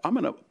I'm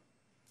going to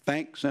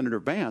thank Senator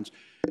Vance.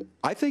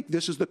 I think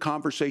this is the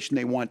conversation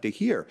they want to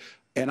hear.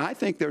 And I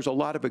think there's a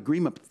lot of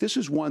agreement. But this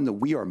is one that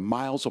we are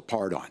miles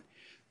apart on.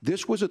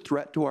 This was a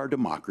threat to our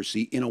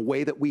democracy in a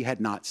way that we had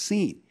not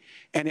seen.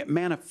 And it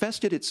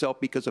manifested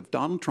itself because of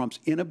Donald Trump's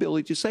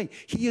inability to say.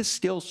 He is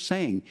still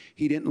saying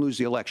he didn't lose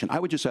the election. I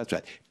would just ask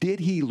that. Did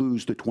he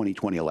lose the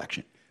 2020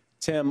 election?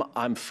 Tim,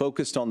 I'm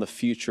focused on the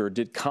future.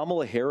 Did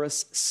Kamala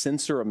Harris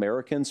censor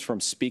Americans from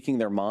speaking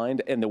their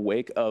mind in the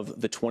wake of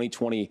the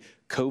 2020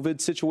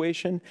 COVID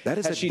situation? That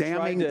is a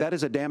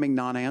damning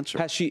non-answer.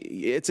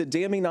 It's a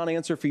damning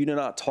non-answer for you to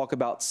not talk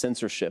about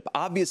censorship.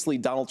 Obviously,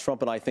 Donald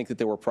Trump and I think that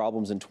there were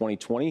problems in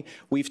 2020.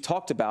 We've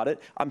talked about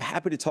it. I'm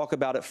happy to talk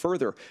about it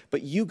further.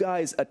 But you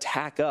guys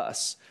attack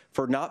us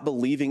for not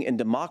believing in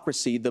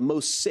democracy. The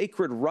most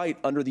sacred right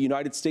under the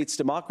United States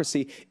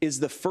democracy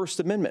is the First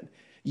Amendment.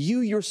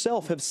 You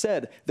yourself have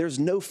said there's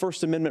no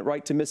First Amendment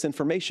right to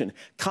misinformation.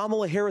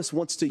 Kamala Harris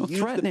wants to use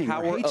the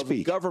power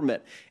of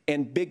government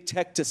and big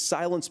tech to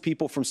silence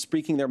people from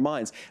speaking their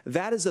minds.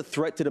 That is a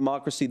threat to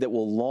democracy that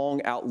will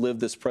long outlive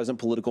this present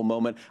political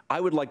moment.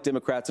 I would like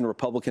Democrats and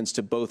Republicans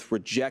to both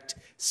reject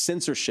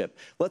censorship.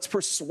 Let's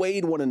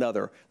persuade one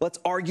another. Let's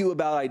argue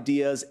about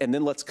ideas, and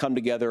then let's come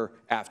together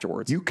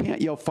afterwards. You can't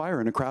yell fire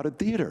in a crowded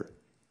theater.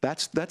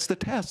 That's the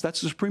test.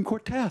 That's the Supreme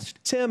Court test.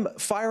 Tim,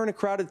 fire in a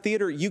crowded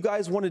theater. You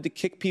guys wanted to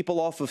kick people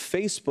off of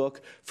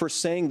Facebook for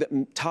saying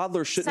that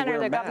toddlers shouldn't wear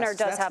masks. Senator, the governor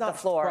does have the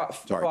floor.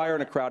 Fire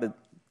in a crowded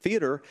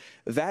theater.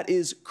 That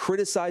is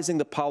criticizing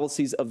the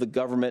policies of the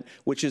government,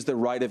 which is the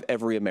right of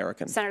every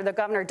American. Senator, the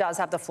governor does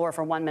have the floor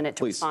for 1 minute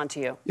to respond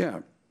to you. Yeah.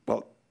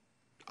 Well,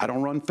 I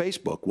don't run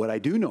Facebook. What I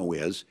do know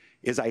is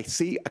I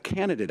see a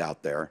candidate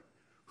out there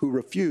who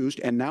refused,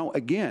 and now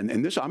again,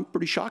 and this, I'm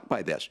pretty shocked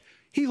by this.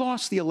 He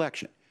lost the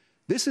election.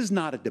 This is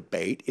not a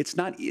debate. It's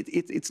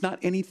not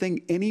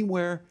anything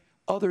anywhere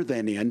other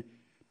than in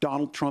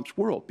Donald Trump's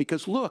world.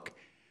 Because look,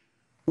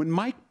 when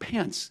Mike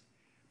Pence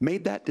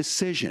made that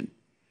decision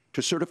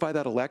to certify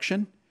that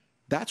election,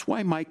 that's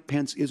why Mike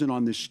Pence isn't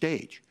on this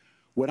stage.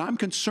 What I'm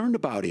concerned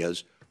about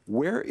is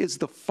Where is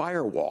the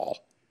firewall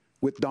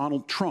with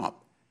Donald Trump?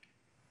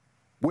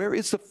 Where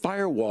is the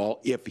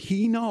firewall if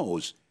he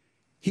knows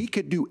he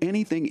could do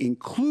anything,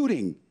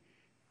 including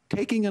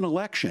taking an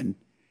election,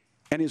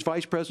 and his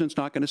vice president's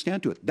not going to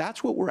stand to it?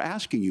 That's what we're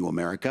asking you,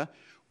 America.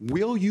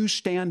 Will you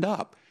stand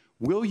up?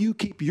 Will you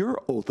keep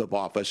your oath of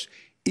office,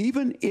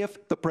 even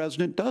if the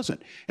president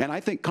doesn't? And I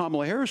think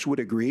Kamala Harris would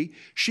agree.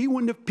 She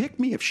wouldn't have picked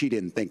me if she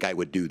didn't think I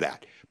would do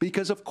that,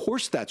 because of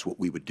course that's what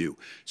we would do.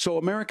 So,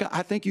 America,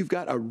 I think you've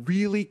got a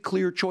really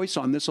clear choice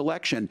on this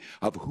election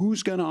of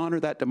who's going to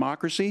honor that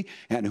democracy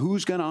and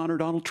who's going to honor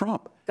Donald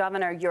Trump.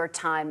 Governor, your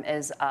time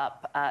is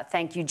up.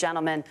 Thank you,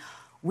 gentlemen.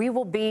 We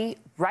will be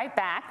right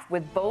back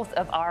with both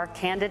of our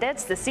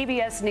candidates. The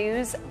CBS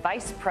News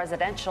vice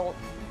presidential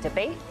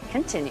debate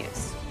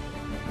continues.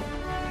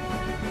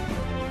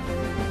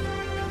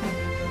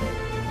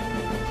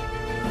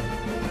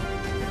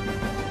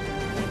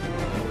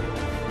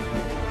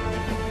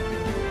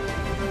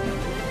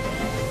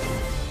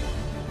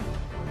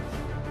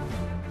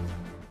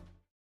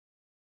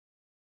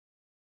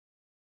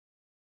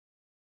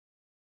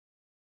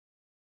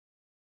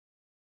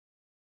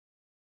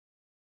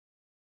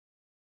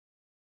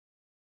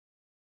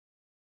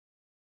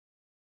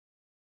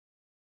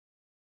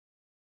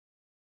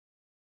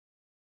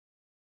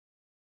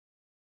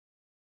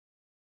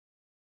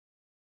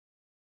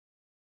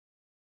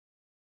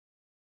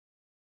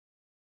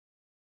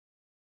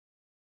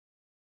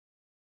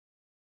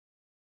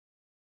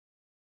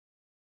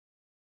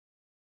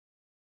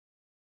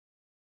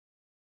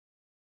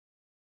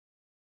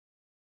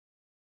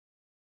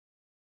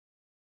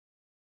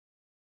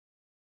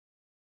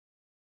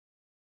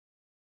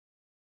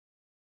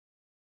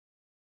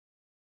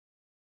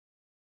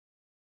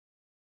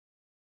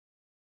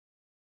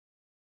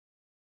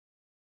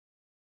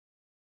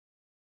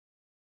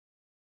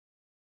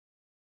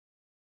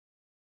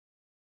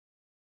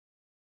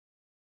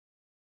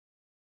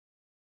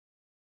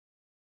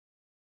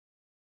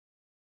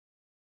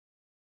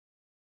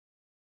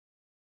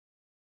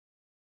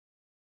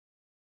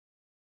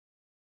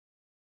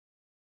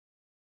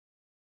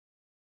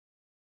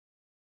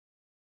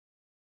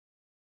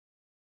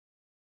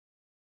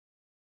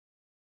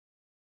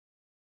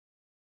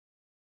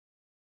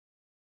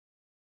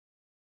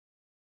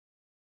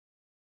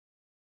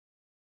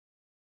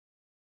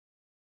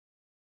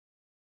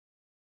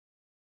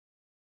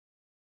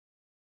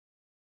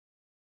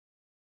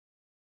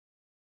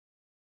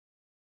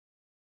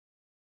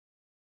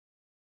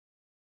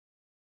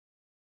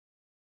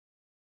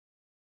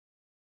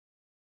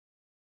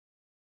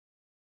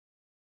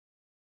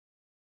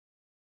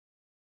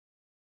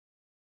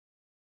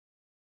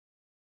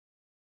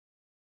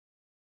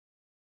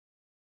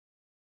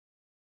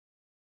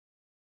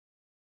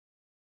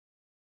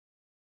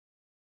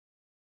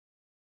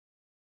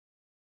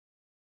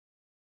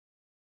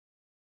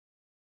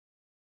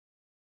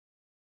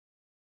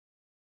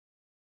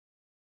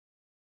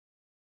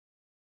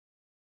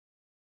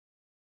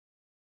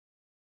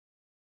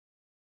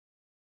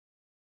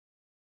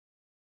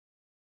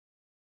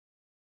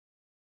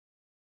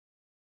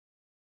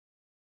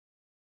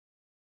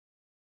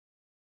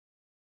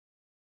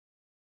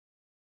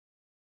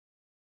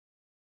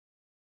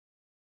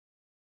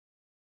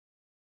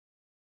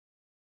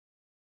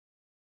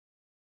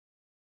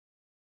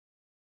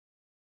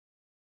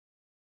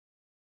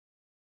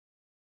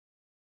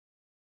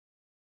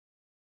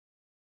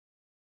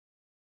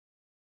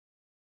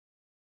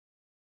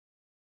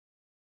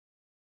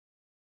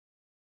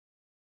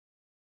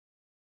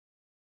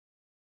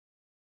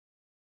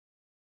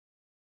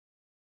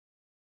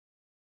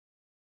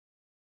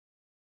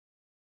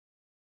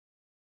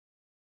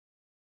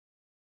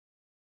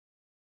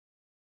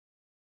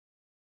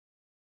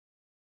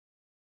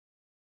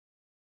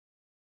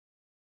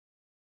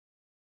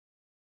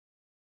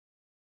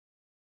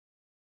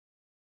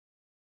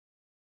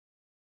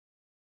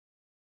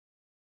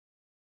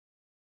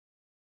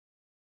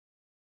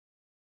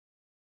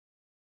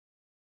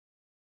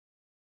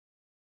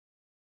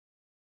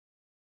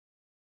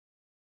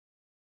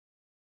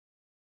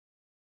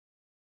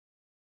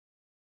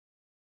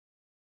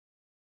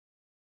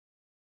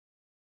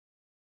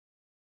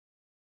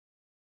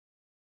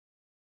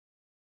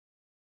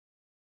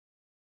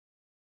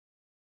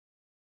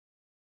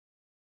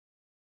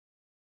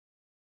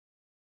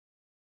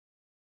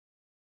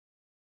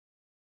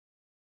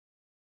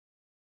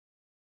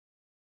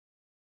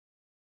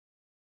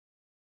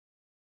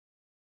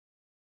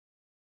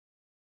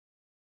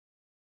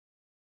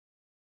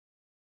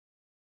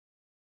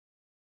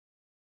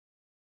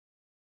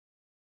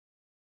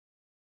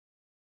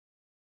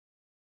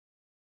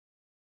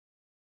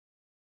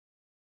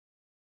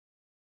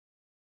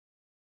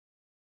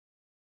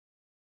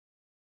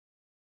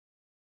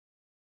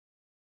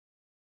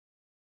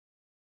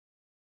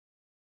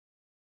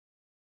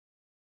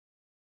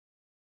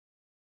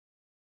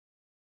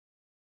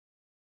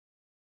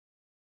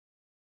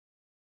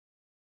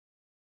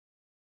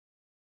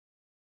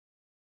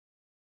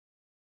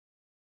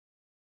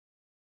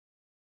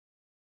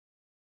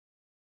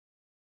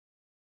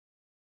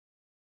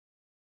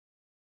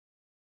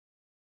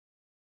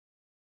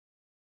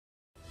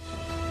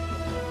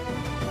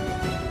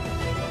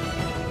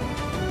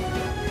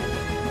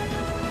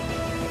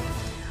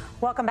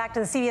 Welcome back to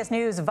the CBS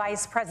News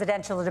Vice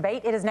Presidential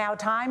Debate. It is now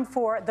time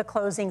for the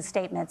closing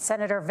statement.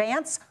 Senator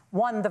Vance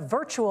won the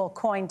virtual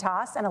coin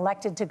toss and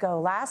elected to go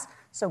last.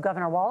 So,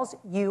 Governor Walz,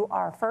 you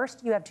are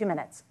first. You have 2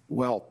 minutes.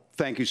 Well,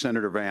 thank you,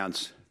 Senator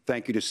Vance.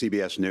 Thank you to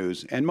CBS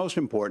News. And most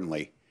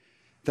importantly,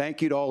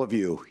 thank you to all of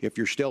you. If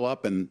you're still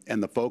up and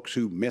the folks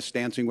who miss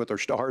Dancing with Our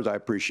Stars, I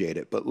appreciate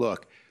it. But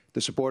look, the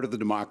support of the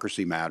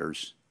democracy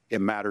matters. It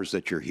matters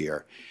that you're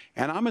here.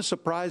 And I'm as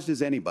surprised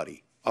as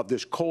anybody of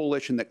this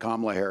coalition that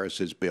Kamala Harris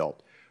has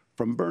built,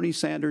 from Bernie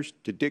Sanders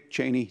to Dick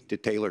Cheney to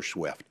Taylor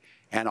Swift,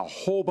 and a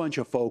whole bunch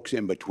of folks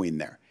in between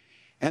there.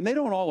 And they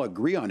don't all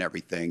agree on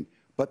everything,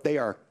 but they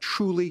are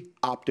truly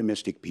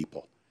optimistic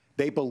people.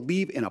 They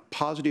believe in a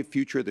positive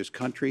future of this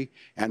country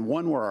and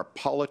one where our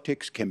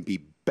politics can be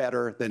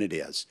better than it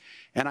is.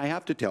 And I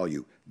have to tell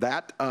you,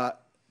 that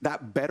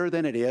better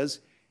than it is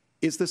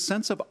the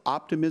sense of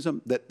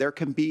optimism that there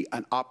can be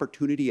an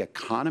opportunity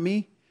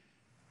economy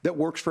that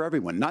works for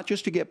everyone, not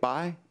just to get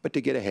by, but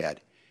to get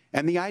ahead.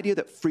 And the idea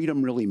that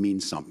freedom really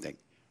means something.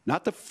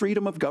 Not the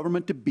freedom of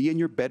government to be in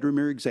your bedroom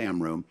or exam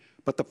room,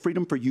 but the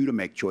freedom for you to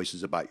make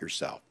choices about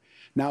yourself.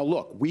 Now,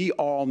 look, we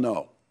all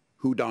know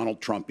who Donald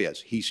Trump is.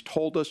 He's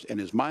told us,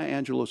 and as Maya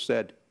Angelou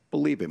said,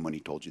 believe him when he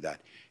told you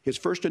that. His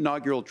first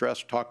inaugural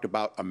address talked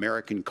about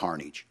American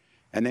carnage.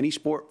 And then he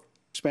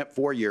spent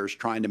 4 years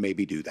trying to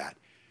maybe do that.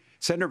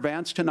 Senator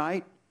Vance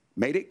tonight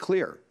made it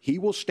clear he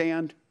will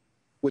stand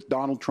with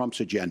Donald Trump's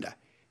agenda.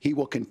 He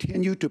will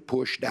continue to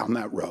push down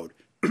that road.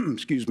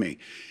 Excuse me.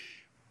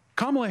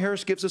 Kamala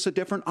Harris gives us a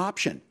different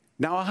option.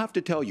 Now, I'll have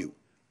to tell you,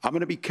 I'm going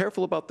to be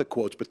careful about the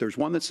quotes, but there's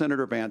one that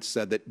Senator Vance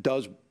said that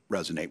does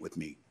resonate with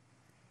me.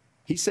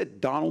 He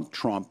said, Donald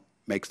Trump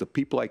makes the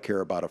people I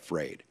care about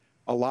afraid.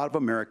 A lot of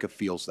America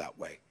feels that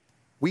way.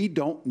 We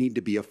don't need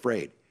to be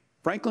afraid.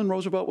 Franklin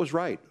Roosevelt was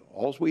right.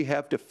 All we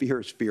have to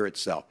fear is fear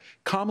itself.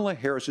 Kamala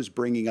Harris is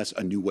bringing us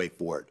a new way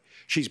forward.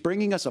 She's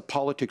bringing us a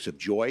politics of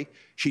joy.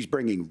 She's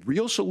bringing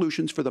real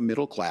solutions for the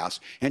middle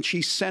class, and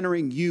she's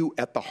centering you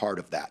at the heart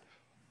of that.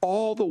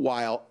 All the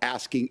while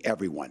asking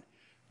everyone,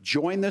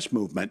 join this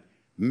movement,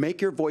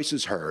 make your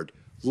voices heard.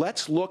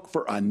 Let's look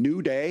for a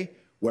new day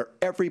where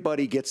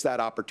everybody gets that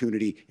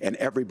opportunity and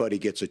everybody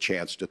gets a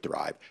chance to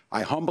thrive.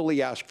 I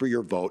humbly ask for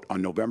your vote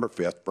on November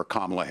 5th for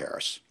Kamala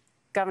Harris.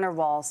 Governor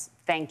Walz,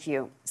 thank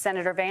you.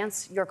 Senator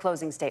Vance, your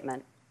closing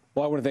statement.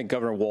 Well, I want to thank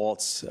Governor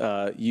Walz,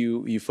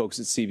 you folks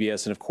at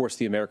CBS, and of course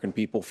the American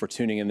people for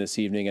tuning in this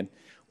evening. And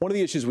one of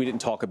the issues we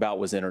didn't talk about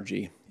was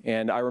energy.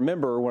 And I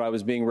remember when I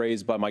was being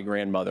raised by my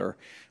grandmother,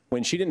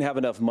 when she didn't have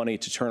enough money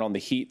to turn on the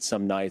heat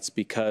some nights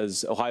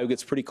because Ohio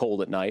gets pretty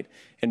cold at night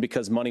and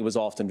because money was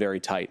often very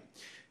tight.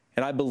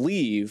 And I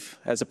believe,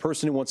 as a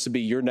person who wants to be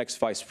your next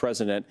vice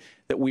president,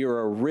 that we are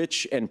a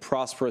rich and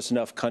prosperous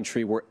enough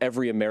country where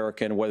every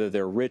American, whether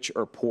they're rich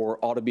or poor,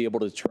 ought to be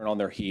able to turn on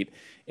their heat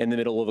in the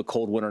middle of a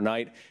cold winter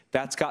night.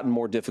 That's gotten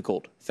more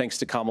difficult thanks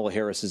to Kamala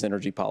Harris's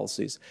energy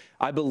policies.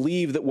 I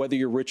believe that whether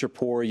you're rich or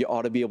poor, you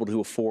ought to be able to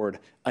afford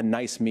a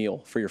nice meal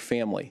for your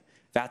family.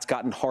 That's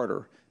gotten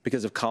harder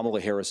because of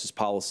Kamala Harris's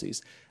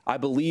policies. I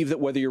believe that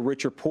whether you're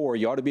rich or poor,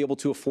 you ought to be able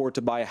to afford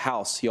to buy a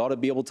house. You ought to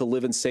be able to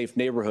live in safe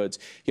neighborhoods.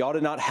 You ought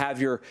to not have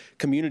your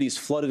communities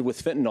flooded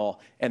with fentanyl.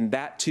 And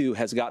that, too,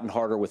 has gotten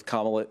harder with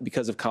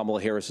because of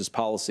Kamala Harris's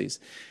policies.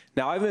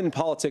 Now, I've been in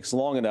politics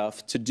long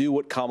enough to do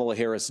what Kamala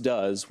Harris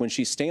does when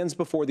she stands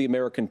before the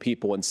American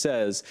people and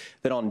says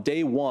that on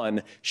day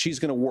one, she's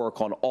going to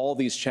work on all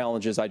these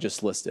challenges I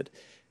just listed.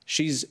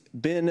 She's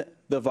been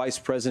the vice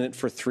president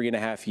for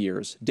 3.5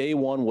 years. Day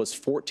one was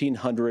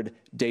 1,400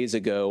 days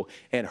ago,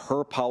 and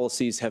her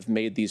policies have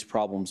made these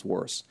problems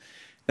worse.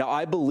 Now,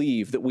 I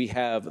believe that we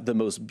have the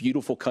most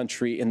beautiful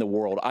country in the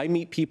world. I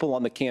meet people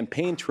on the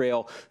campaign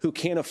trail who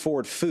can't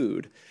afford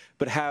food,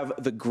 but have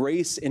the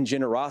grace and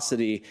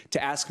generosity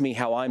to ask me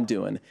how I'm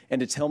doing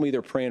and to tell me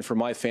they're praying for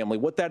my family.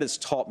 What that has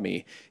taught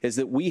me is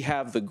that we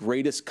have the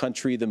greatest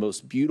country, the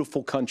most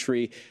beautiful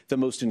country, the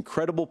most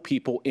incredible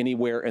people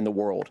anywhere in the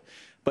world.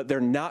 But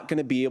they're not going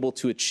to be able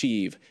to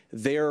achieve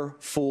their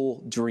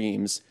full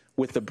dreams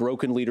with the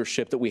broken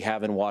leadership that we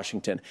have in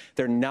Washington.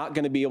 They're not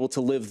going to be able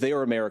to live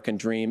their American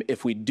dream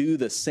if we do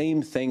the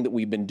same thing that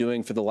we've been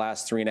doing for the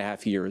last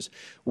 3.5 years.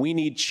 We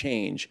need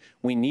change.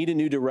 We need a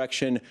new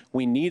direction.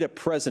 We need a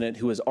president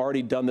who has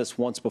already done this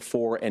once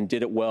before and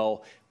did it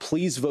well.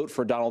 Please vote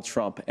for Donald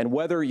Trump. And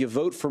whether you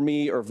vote for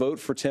me or vote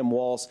for Tim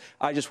Walz,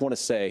 I just want to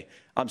say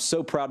I'm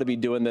so proud to be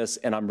doing this,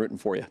 and I'm rooting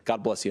for you.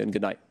 God bless you, and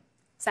good night.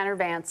 Senator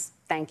Vance,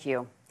 thank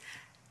you.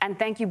 And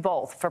thank you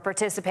both for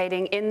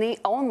participating in the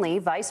only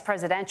vice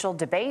presidential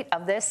debate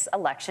of this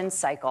election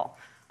cycle.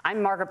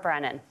 I'm Margaret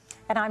Brennan.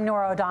 And I'm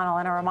Nora O'Donnell.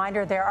 And a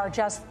reminder, there are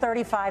just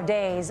 35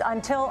 days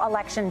until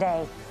Election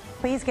Day.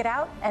 Please get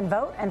out and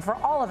vote. And for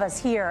all of us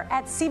here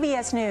at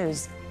CBS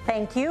News,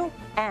 thank you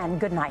and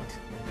good night.